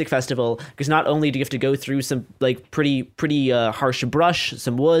to the music festival, because not only do you have to go through some pretty harsh brush,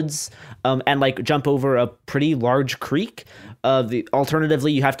 some woods, and jump over a pretty large creek.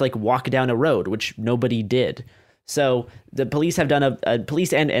 Alternatively, you have to walk down a road, which nobody did. So the police have done a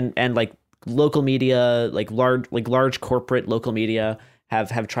police and local media, large corporate local media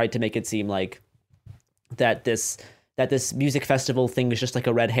have tried to make it seem like that this music festival thing is just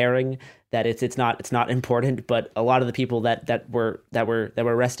a red herring, that it's not important. But a lot of the people that were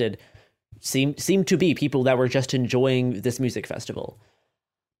arrested seem to be people that were just enjoying this music festival.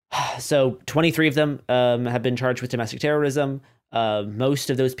 So 23 of them have been charged with domestic terrorism. Most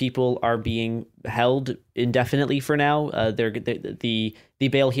of those people are being held indefinitely for now. The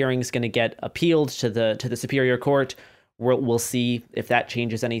bail hearing is going to get appealed to the Superior Court. We'll see if that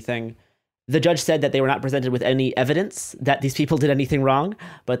changes anything. The judge said that they were not presented with any evidence that these people did anything wrong,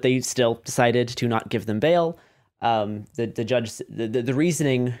 but they still decided to not give them bail. The judge, the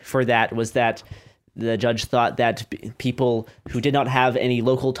reasoning for that was that the judge thought that people who did not have any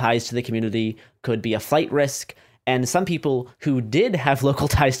local ties to the community could be a flight risk. And some people who did have local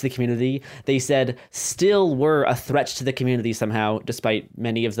ties to the community, they said, still were a threat to the community somehow, despite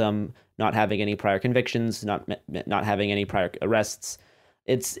many of them not having any prior convictions, not having any prior arrests.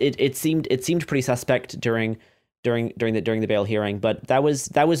 It seemed pretty suspect during the bail hearing, but that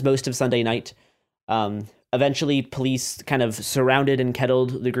was most of Sunday night. Eventually, police kind of surrounded and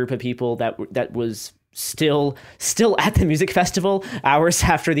kettled the group of people that was still at the music festival hours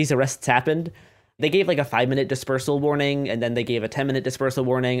after these arrests happened. They gave a 5-minute dispersal warning, and then they gave a 10-minute dispersal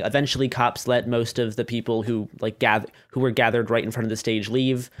warning. Eventually, cops let most of the people who were gathered right in front of the stage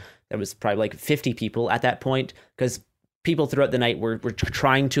leave. There was probably 50 people at that point, because people throughout the night were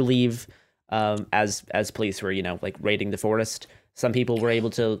trying to leave as police were, raiding the forest. Some people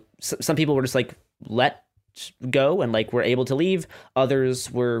were just let go and were able to leave.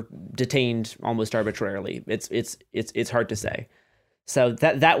 Others were detained almost arbitrarily. It's hard to say. So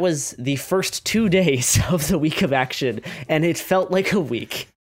that was the first 2 days of the week of action, and it felt like a week.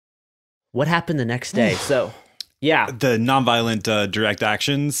 What happened the next day? So Yeah. The nonviolent direct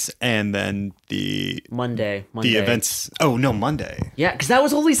actions, and then the Monday. The events. Oh no, Monday. Yeah, because that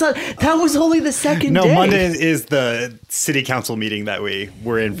was only the second day. No, Monday is the city council meeting that we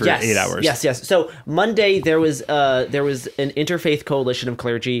were in for 8 hours. Yes. So Monday there was an interfaith coalition of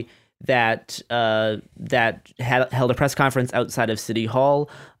clergy that held a press conference outside of City Hall,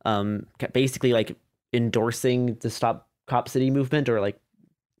 basically like endorsing the Stop Cop City movement, or like.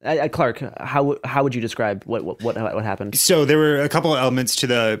 Clark, how would you describe what happened? So there were a couple of elements to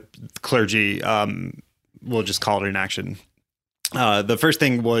the clergy. We'll just call it an action. The first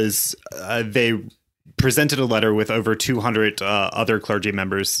thing was they presented a letter with over 200 other clergy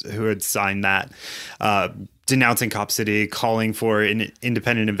members who had signed that, denouncing Cop City, calling for an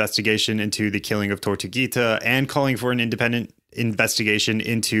independent investigation into the killing of Tortuguita, and calling for an independent investigation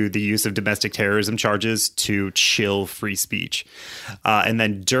into the use of domestic terrorism charges to chill free speech. And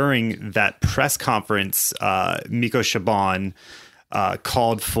then during that press conference, Miko Shaban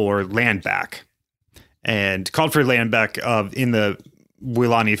called for land back in the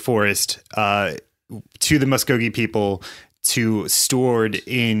Wilani Forest to the Muskogee people to stored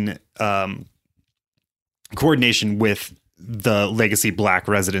in coordination with the legacy Black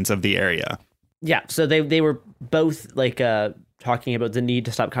residents of the area. Yeah, so they were both like talking about the need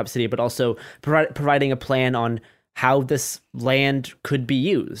to stop Cop City, but also providing a plan on how this land could be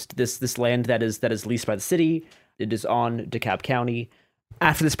used. This land that is leased by the city. It is on DeKalb County.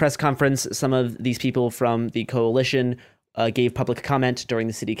 After this press conference, some of these people from the coalition gave public comment during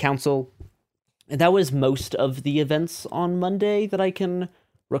the city council, and that was most of the events on Monday that I can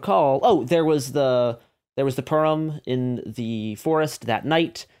recall. Oh, there was the Purim in the forest that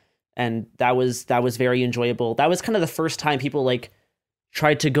night. And that was very enjoyable. That was kind of the first time people like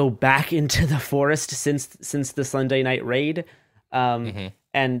tried to go back into the forest since the Sunday night raid. And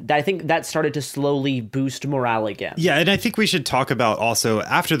I think that started to slowly boost morale again. Yeah, and I think we should talk about also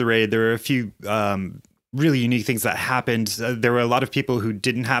after the raid, there were a few really unique things that happened. There were a lot of people who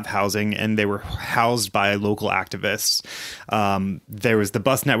didn't have housing, and they were housed by local activists. There was the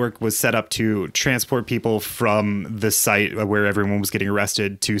bus network was set up to transport people from the site where everyone was getting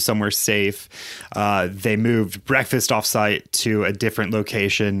arrested to somewhere safe. They moved breakfast offsite to a different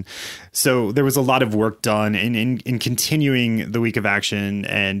location. So there was a lot of work done in continuing the week of action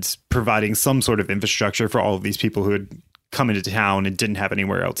and providing some sort of infrastructure for all of these people who had come into town and didn't have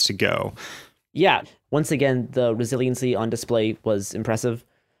anywhere else to go. Yeah. Once again, the resiliency on display was impressive,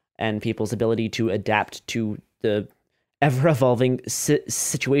 and people's ability to adapt to the ever-evolving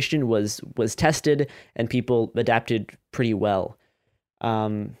situation was tested, and people adapted pretty well.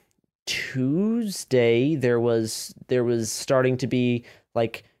 Tuesday, there was starting to be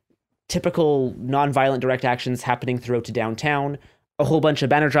like typical nonviolent direct actions happening throughout to downtown. A whole bunch of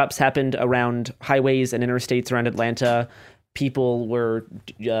banner drops happened around highways and interstates around Atlanta. People were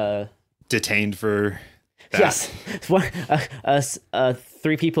detained for that. Yes.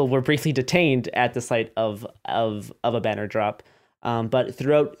 3 people were briefly detained at the site of a banner drop. But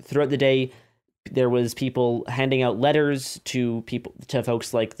throughout the day, there was people handing out letters to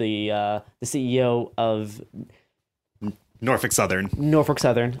folks like the CEO of Norfolk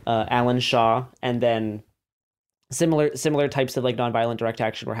Southern, Alan Shaw, and then similar types of like nonviolent direct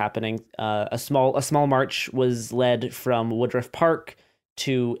action were happening. A small march was led from Woodruff Park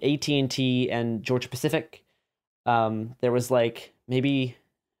to AT&T and Georgia Pacific. There was like maybe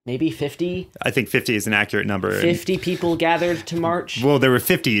 50. I think 50 is an accurate number. 50 people gathered to march. Well, there were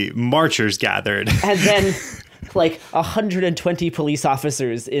 50 marchers gathered, and then like 120 police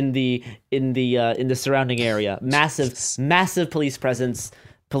officers in the surrounding area. Massive police presence.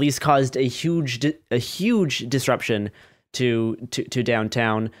 Police caused a huge disruption to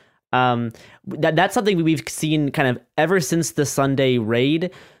downtown. That's something we've seen kind of ever since the Sunday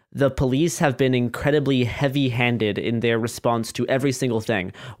raid. The police have been incredibly heavy-handed in their response to every single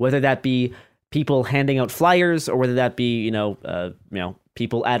thing, whether that be people handing out flyers or whether that be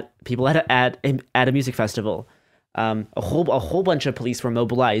people at a music festival. A whole bunch of police were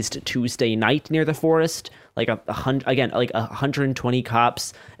mobilized Tuesday night near the forest. Like 120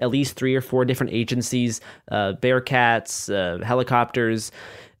 cops, at least 3 or 4 different agencies, Bearcats, helicopters.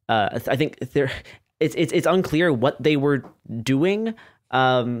 I think it's unclear what they were doing.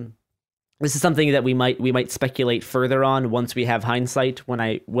 This is something that we might speculate further on once we have hindsight. When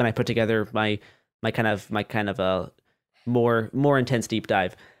I put together my kind of a more intense deep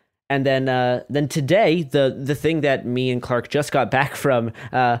dive. And then today, the thing that me and Clark just got back from.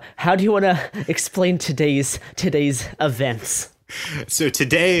 How do you want to explain today's events? So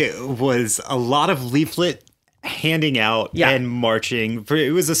today was a lot of leaflet handing out and marching.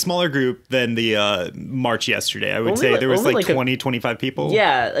 It was a smaller group than the march yesterday. I would say there was like 20, 25 people.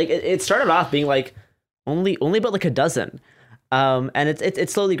 Yeah, like it started off being like only about like a dozen. And it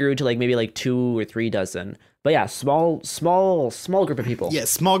slowly grew to like maybe like 2 or 3 dozen. But yeah, small group of people. Yeah,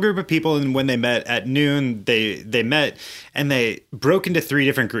 small group of people. And when they met at noon, they met and they broke into 3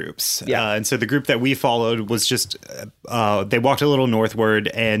 different groups. Yeah. And so the group that we followed was just, they walked a little northward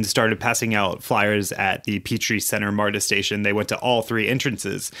and started passing out flyers at the Petrie Center MARTA station. They went to all 3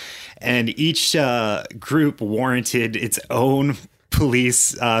 entrances. And each group warranted its own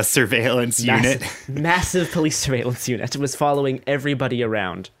police surveillance unit. Massive police surveillance unit was following everybody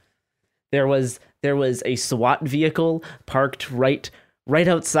around. There was a SWAT vehicle parked right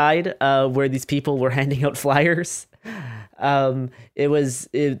outside where these people were handing out flyers. There was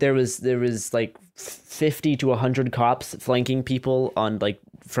like 50 to 100 cops flanking people on like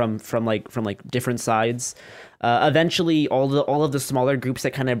from different sides. Eventually, all of the smaller groups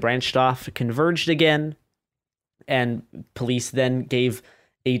that kind of branched off converged again, and police then gave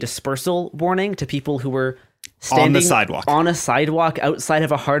a dispersal warning to people who were standing on a sidewalk outside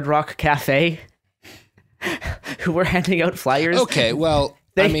of a Hard Rock cafe who were handing out flyers. Okay, well,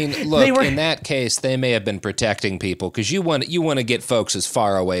 in that case, they may have been protecting people because you want to get folks as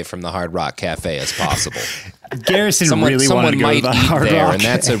far away from the Hard Rock cafe as possible. Garrison really wanted to go to the Hard Rock, and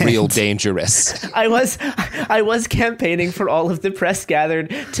that's a real dangerous. I was campaigning for all of the press gathered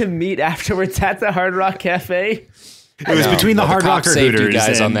to meet afterwards at the Hard Rock cafe. It was between the Hard Rock Hooters you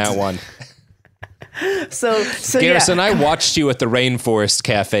guys on that one. So Garrison, I watched you at the Rainforest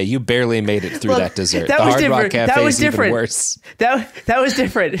Cafe. You barely made it through that dessert. That the was Hard different. Rock Cafe is even worse. That was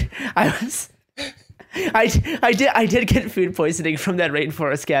different. I did get food poisoning from that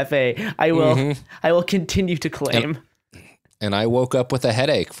Rainforest Cafe. I will continue to claim. And I woke up with a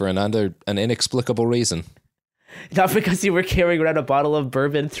headache for an inexplicable reason. Not because you were carrying around a bottle of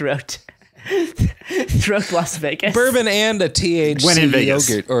bourbon throughout Las Vegas. Bourbon and a THC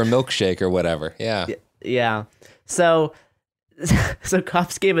yogurt or a milkshake or whatever. Yeah. Yeah. So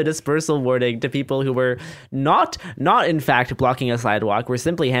cops gave a dispersal warning to people who were not in fact blocking a sidewalk, were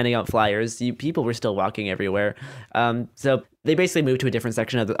simply handing out flyers. People were still walking everywhere. So they basically moved to a different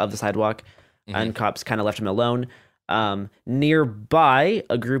section of the sidewalk, and cops kind of left them alone. Nearby,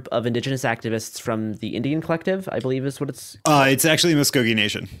 a group of indigenous activists from the Indian Collective, I believe is what it's. It's actually Muskogee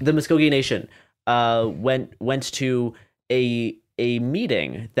Nation. The Muskogee Nation went to a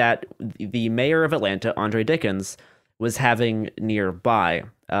meeting that the mayor of Atlanta, Andre Dickens, was having nearby.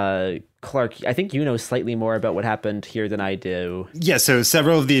 Clark, I think you know slightly more about what happened here than I do. Yeah, so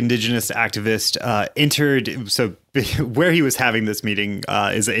several of the indigenous activists entered. So where he was having this meeting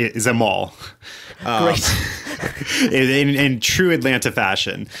is a mall. Great. In true Atlanta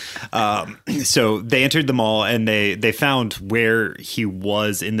fashion. So they entered the mall and they found where he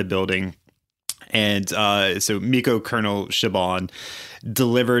was in the building. And so Miko Colonel Shaban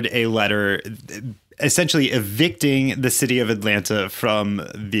delivered a letter essentially evicting the city of Atlanta from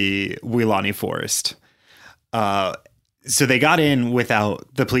the Weelaunee Forest. So they got in without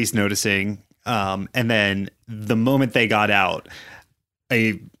the police noticing. And then the moment they got out,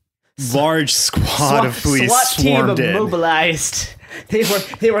 a large squad of police SWAT swarmed team in. Mobilized.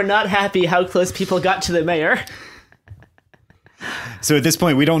 They were not happy how close people got to the mayor. So at this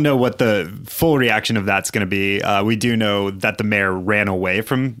point, we don't know what the full reaction of that's going to be. We do know that the mayor ran away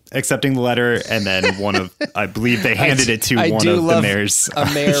from accepting the letter, and then I believe they handed it to one of the mayors.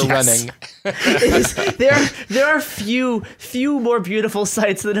 A mayor running. There are few more beautiful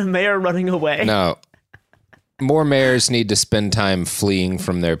sights than a mayor running away. No. More mayors need to spend time fleeing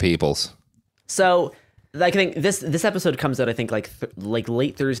from their peoples. So, I think this episode comes out, I think, like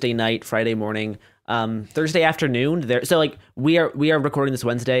late Thursday night, Friday morning, Thursday afternoon. We are recording this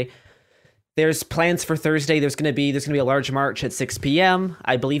Wednesday. There's plans for Thursday. There's gonna be a large march at 6 p.m.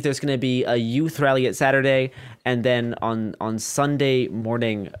 I believe there's gonna be a youth rally at Saturday, and then on Sunday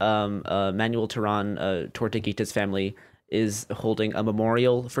morning, Manuel Turan, Tortuguita's family is holding a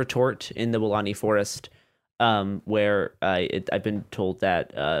memorial for Tort in the Weelaunee Forest. Where I've been told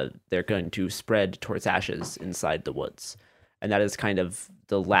that they're going to spread Tort's ashes inside the woods. And that is kind of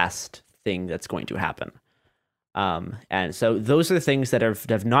the last thing that's going to happen. And so those are the things that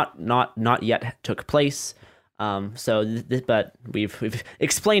have not yet took place. But we've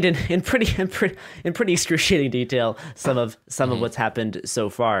explained in pretty excruciating detail some of what's happened so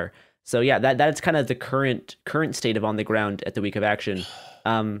far. So yeah, that's kind of the current state of on the ground at the week of action.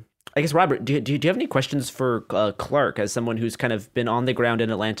 I guess, Robert, do you have any questions for Clark as someone who's kind of been on the ground in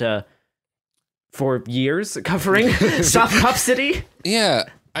Atlanta for years covering Stop Cop City? Yeah.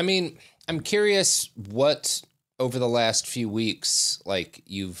 I mean, I'm curious what over the last few weeks, like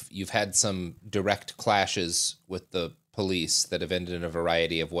you've had some direct clashes with the police that have ended in a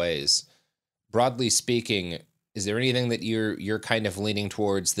variety of ways. Broadly speaking, is there anything that you're kind of leaning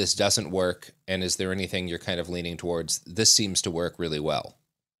towards this doesn't work, and is there anything you're kind of leaning towards this seems to work really well?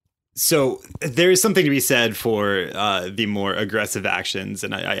 So there is something to be said for the more aggressive actions,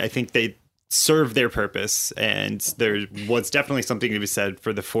 and I think they serve their purpose. And there was definitely something to be said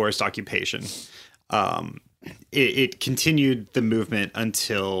for the forest occupation. It continued the movement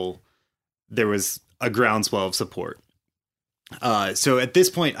until there was a groundswell of support. So at this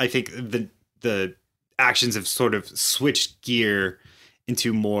point, I think the actions have sort of switched gear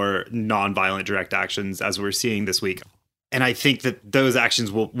into more nonviolent direct actions, as we're seeing this week. And I think that those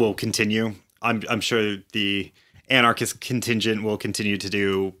actions will continue. I'm sure the anarchist contingent will continue to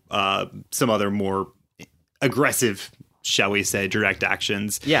do some other more aggressive, shall we say, direct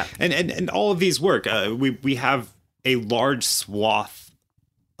actions. Yeah. And all of these work. We have a large swath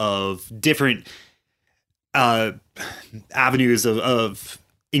of different avenues of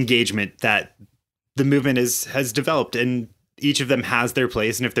engagement that the movement has developed, and each of them has their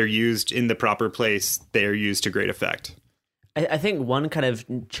place. And if they're used in the proper place, they are used to great effect. I think one kind of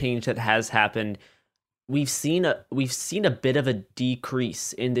change that has happened, we've seen a bit of a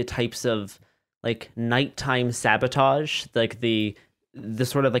decrease in the types of like nighttime sabotage, like the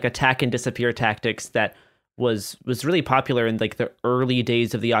sort of like attack and disappear tactics that was really popular in like the early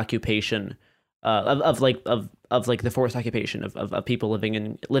days of the occupation, of the forest occupation of people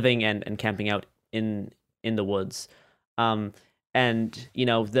living and camping out in the woods. And you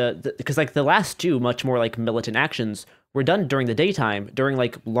know, because like the last two much more like militant actions were done during the daytime, during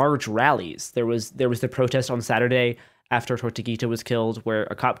like large rallies. There was the protest on Saturday after Tortuguita was killed, where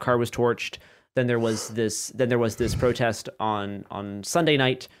a cop car was torched. Then there was this protest on Sunday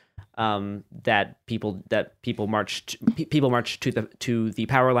night that people marched to the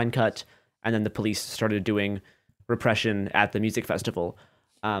power line cut, and then the police started doing repression at the music festival.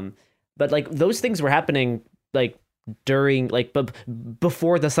 But like those things were happening like during like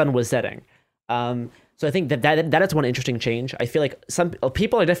before the sun was setting. So I think that is one interesting change. I feel like some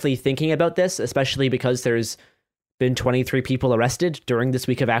people are definitely thinking about this, especially because there's been 23 people arrested during this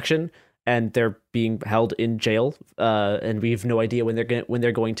week of action, and they're being held in jail. And we have no idea when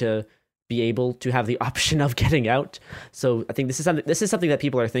they're going to be able to have the option of getting out. So I think this is something that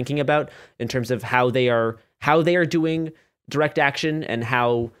people are thinking about in terms of how they are doing direct action, and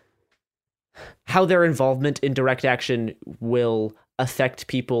how their involvement in direct action will affect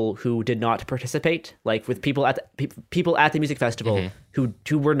people who did not participate, like with people at the music festival who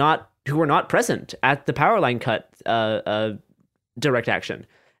were not present at the power line cut direct action,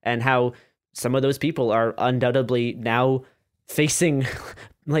 and how some of those people are undoubtedly now facing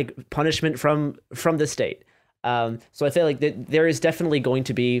like punishment from the state. So I feel like there is definitely going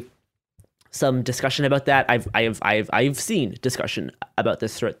to be some discussion about that. I've seen discussion about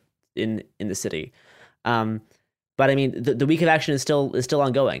this in the city. But I mean, the week of action is still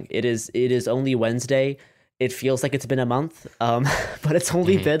ongoing. It is only Wednesday. It feels like it's been a month, but it's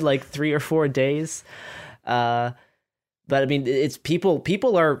only been like 3 or 4 days. But I mean, it's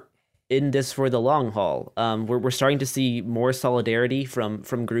people are in this for the long haul. We're starting to see more solidarity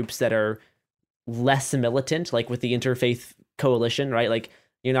from groups that are less militant, like with the Interfaith Coalition, right? Like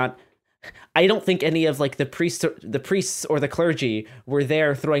I don't think any of like the priests or the clergy were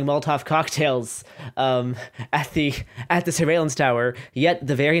there throwing Molotov cocktails at the surveillance tower. Yet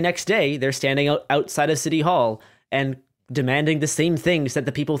the very next day, they're standing outside of City Hall and demanding the same things that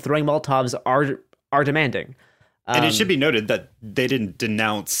the people throwing Molotovs are demanding. And it should be noted that they didn't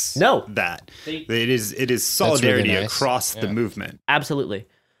denounce that. It is solidarity really nice. Across the movement. Absolutely.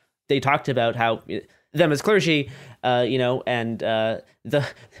 They talked about how them as clergy, and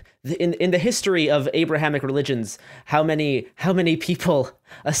in the history of Abrahamic religions, how many people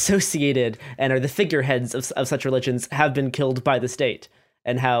associated and are the figureheads of such religions have been killed by the state,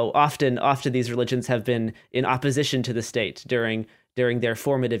 and how often these religions have been in opposition to the state during their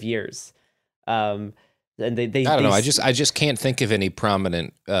formative years. And they I don't know. I just can't think of any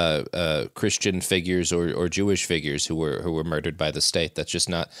prominent Christian figures or Jewish figures who were murdered by the state. That's just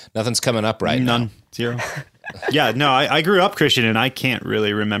nothing's coming up right now. None. Zero. Yeah, no, I grew up Christian and I can't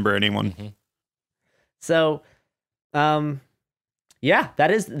really remember anyone. Mm-hmm. So, yeah, that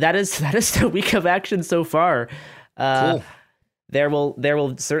is the week of action so far. Cool. There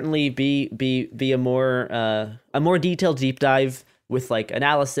will certainly be a more detailed deep dive with like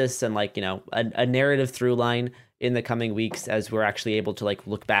analysis and like, a narrative through line in the coming weeks as we're actually able to like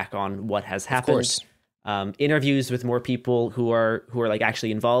look back on what has happened. Of course. Interviews with more people who are like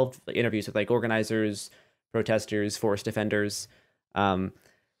actually involved, like interviews with like organizers, protesters, forest defenders. But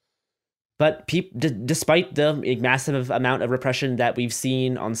despite the massive amount of repression that we've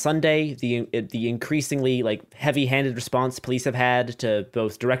seen on Sunday, the increasingly like heavy-handed response police have had to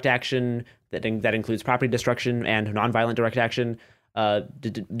both direct action that includes property destruction and nonviolent direct action,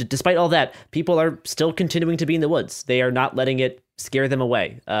 despite all that, people are still continuing to be in the woods. They are not letting it scare them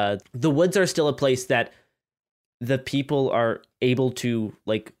away. The woods are still a place that the people are able to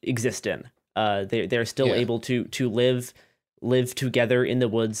like exist in. They're still able to live together in the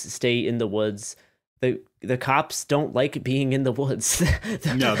woods, stay in the woods. The cops don't like being in the woods.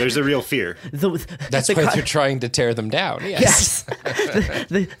 No, there's a real fear. That's why they're trying to tear them down. Yes.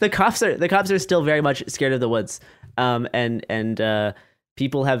 The cops are still very much scared of the woods. And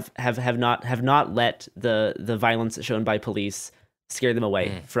people have not let the violence shown by police scare them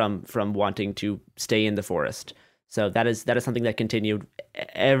away from wanting to stay in the forest. So that is something that continued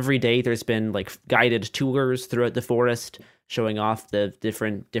every day. There's been like guided tours throughout the forest, showing off the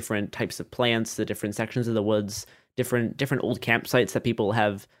different types of plants, the different sections of the woods, different old campsites that people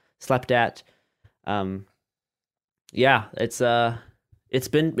have slept at. It's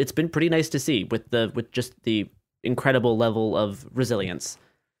been pretty nice to see with just the incredible level of resilience.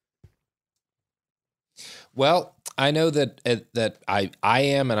 Well, I know that I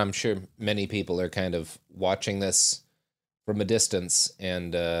am, and I'm sure many people are kind of watching this from a distance,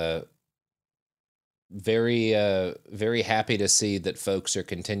 and very happy to see that folks are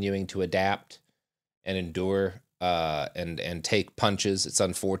continuing to adapt and endure and take punches. It's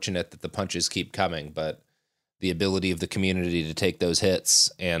unfortunate that the punches keep coming, but the ability of the community to take those hits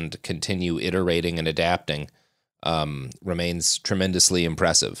and continue iterating and adapting remains tremendously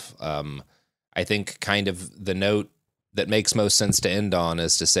impressive. I think kind of the note that makes most sense to end on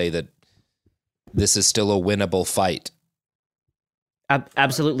is to say that this is still a winnable fight.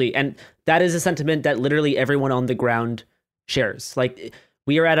 Absolutely. And that is a sentiment that literally everyone on the ground shares. Like,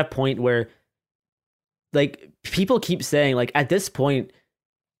 we are at a point where, like, people keep saying, like, at this point,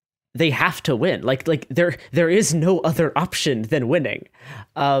 they have to win. Like there is no other option than winning.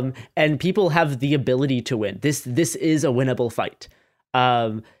 And people have the ability to win. This is a winnable fight.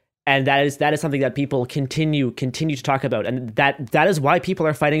 And that is something that people continue to talk about. And that is why people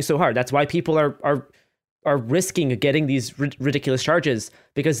are fighting so hard. That's why people are risking getting these ridiculous charges,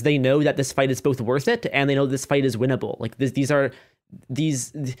 because they know that this fight is both worth it and they know this fight is winnable. Like the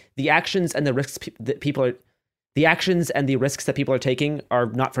actions and the risks that people are. The actions and the risks that people are taking are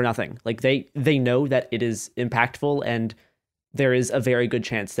not for nothing. Like they know that it is impactful, and there is a very good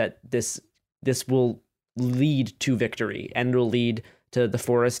chance that this will lead to victory, and will lead to the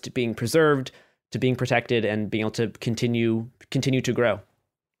forest being preserved, to being protected, and being able to continue to grow.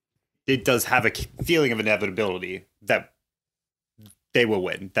 It does have a feeling of inevitability that they will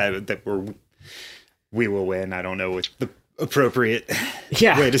win. That we will win. I don't know what the appropriate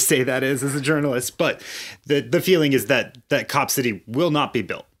way to say that is as a journalist, but the feeling is that Cop City will not be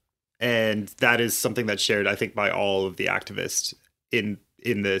built, and that is something that's shared, I think, by all of the activists in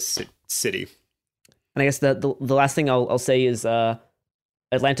this city. And I guess the last thing I'll say is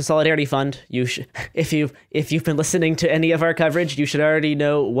Atlanta Solidarity Fund. You if you've been listening to any of our coverage, you should already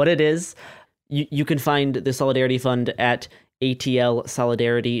know what it is. You can find the Solidarity Fund at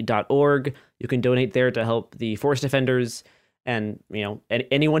atlsolidarity.org. You can donate there to help the forest defenders and, you know,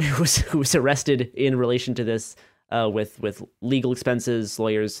 anyone who was arrested in relation to this, with legal expenses,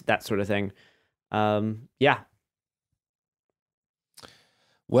 lawyers, that sort of thing.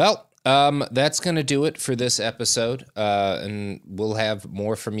 Well, that's going to do it for this episode. And we'll have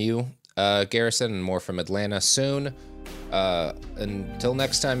more from you, Garrison, and more from Atlanta soon. Until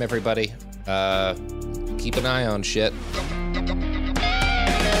next time, everybody, keep an eye on shit.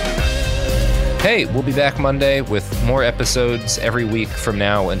 Hey, we'll be back Monday with more episodes every week from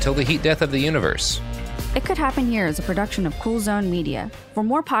now until the heat death of the universe. It Could Happen Here is a production of Cool Zone Media. For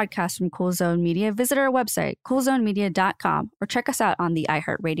more podcasts from Cool Zone Media, visit our website, coolzonemedia.com, or check us out on the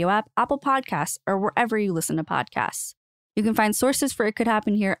iHeartRadio app, Apple Podcasts, or wherever you listen to podcasts. You can find sources for It Could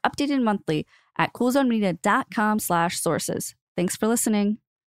Happen Here updated monthly at coolzonemedia.com/sources. Thanks for listening.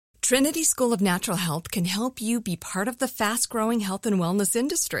 Trinity School of Natural Health can help you be part of the fast-growing health and wellness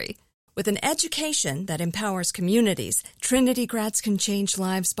industry. With an education that empowers communities, Trinity grads can change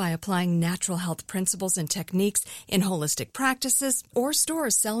lives by applying natural health principles and techniques in holistic practices or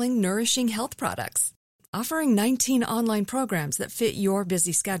stores selling nourishing health products. Offering 19 online programs that fit your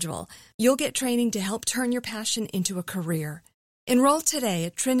busy schedule, you'll get training to help turn your passion into a career. Enroll today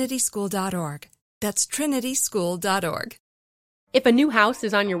at trinityschool.org. That's trinityschool.org. If a new house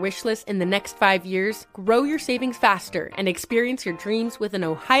is on your wish list in the next 5 years, grow your savings faster and experience your dreams with an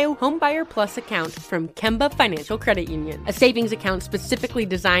Ohio Homebuyer Plus account from Kemba Financial Credit Union. A savings account specifically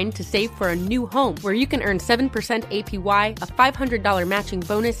designed to save for a new home, where you can earn 7% APY, a $500 matching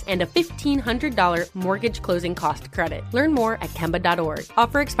bonus, and a $1,500 mortgage closing cost credit. Learn more at Kemba.org.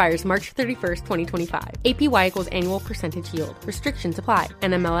 Offer expires March 31st, 2025. APY equals annual percentage yield. Restrictions apply.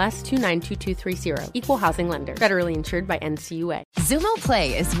 NMLS 292230. Equal housing lender. Federally insured by NCUA. Xumo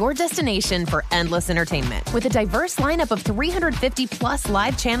Play is your destination for endless entertainment. With a diverse lineup of 350 plus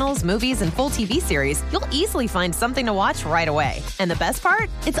live channels, movies, and full TV series, you'll easily find something to watch right away. And the best part?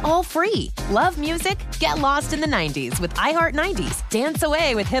 It's all free. Love music? Get lost in the 90s with iHeart 90s. Dance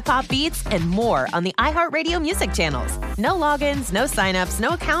away with hip-hop beats and more on the iHeartRadio music channels. No logins, no signups,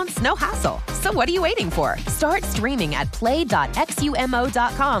 no accounts, no hassle. So what are you waiting for? Start streaming at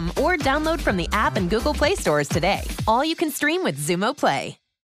play.xumo.com or download from the app and Google Play stores today. All you can stream with Xumo Play.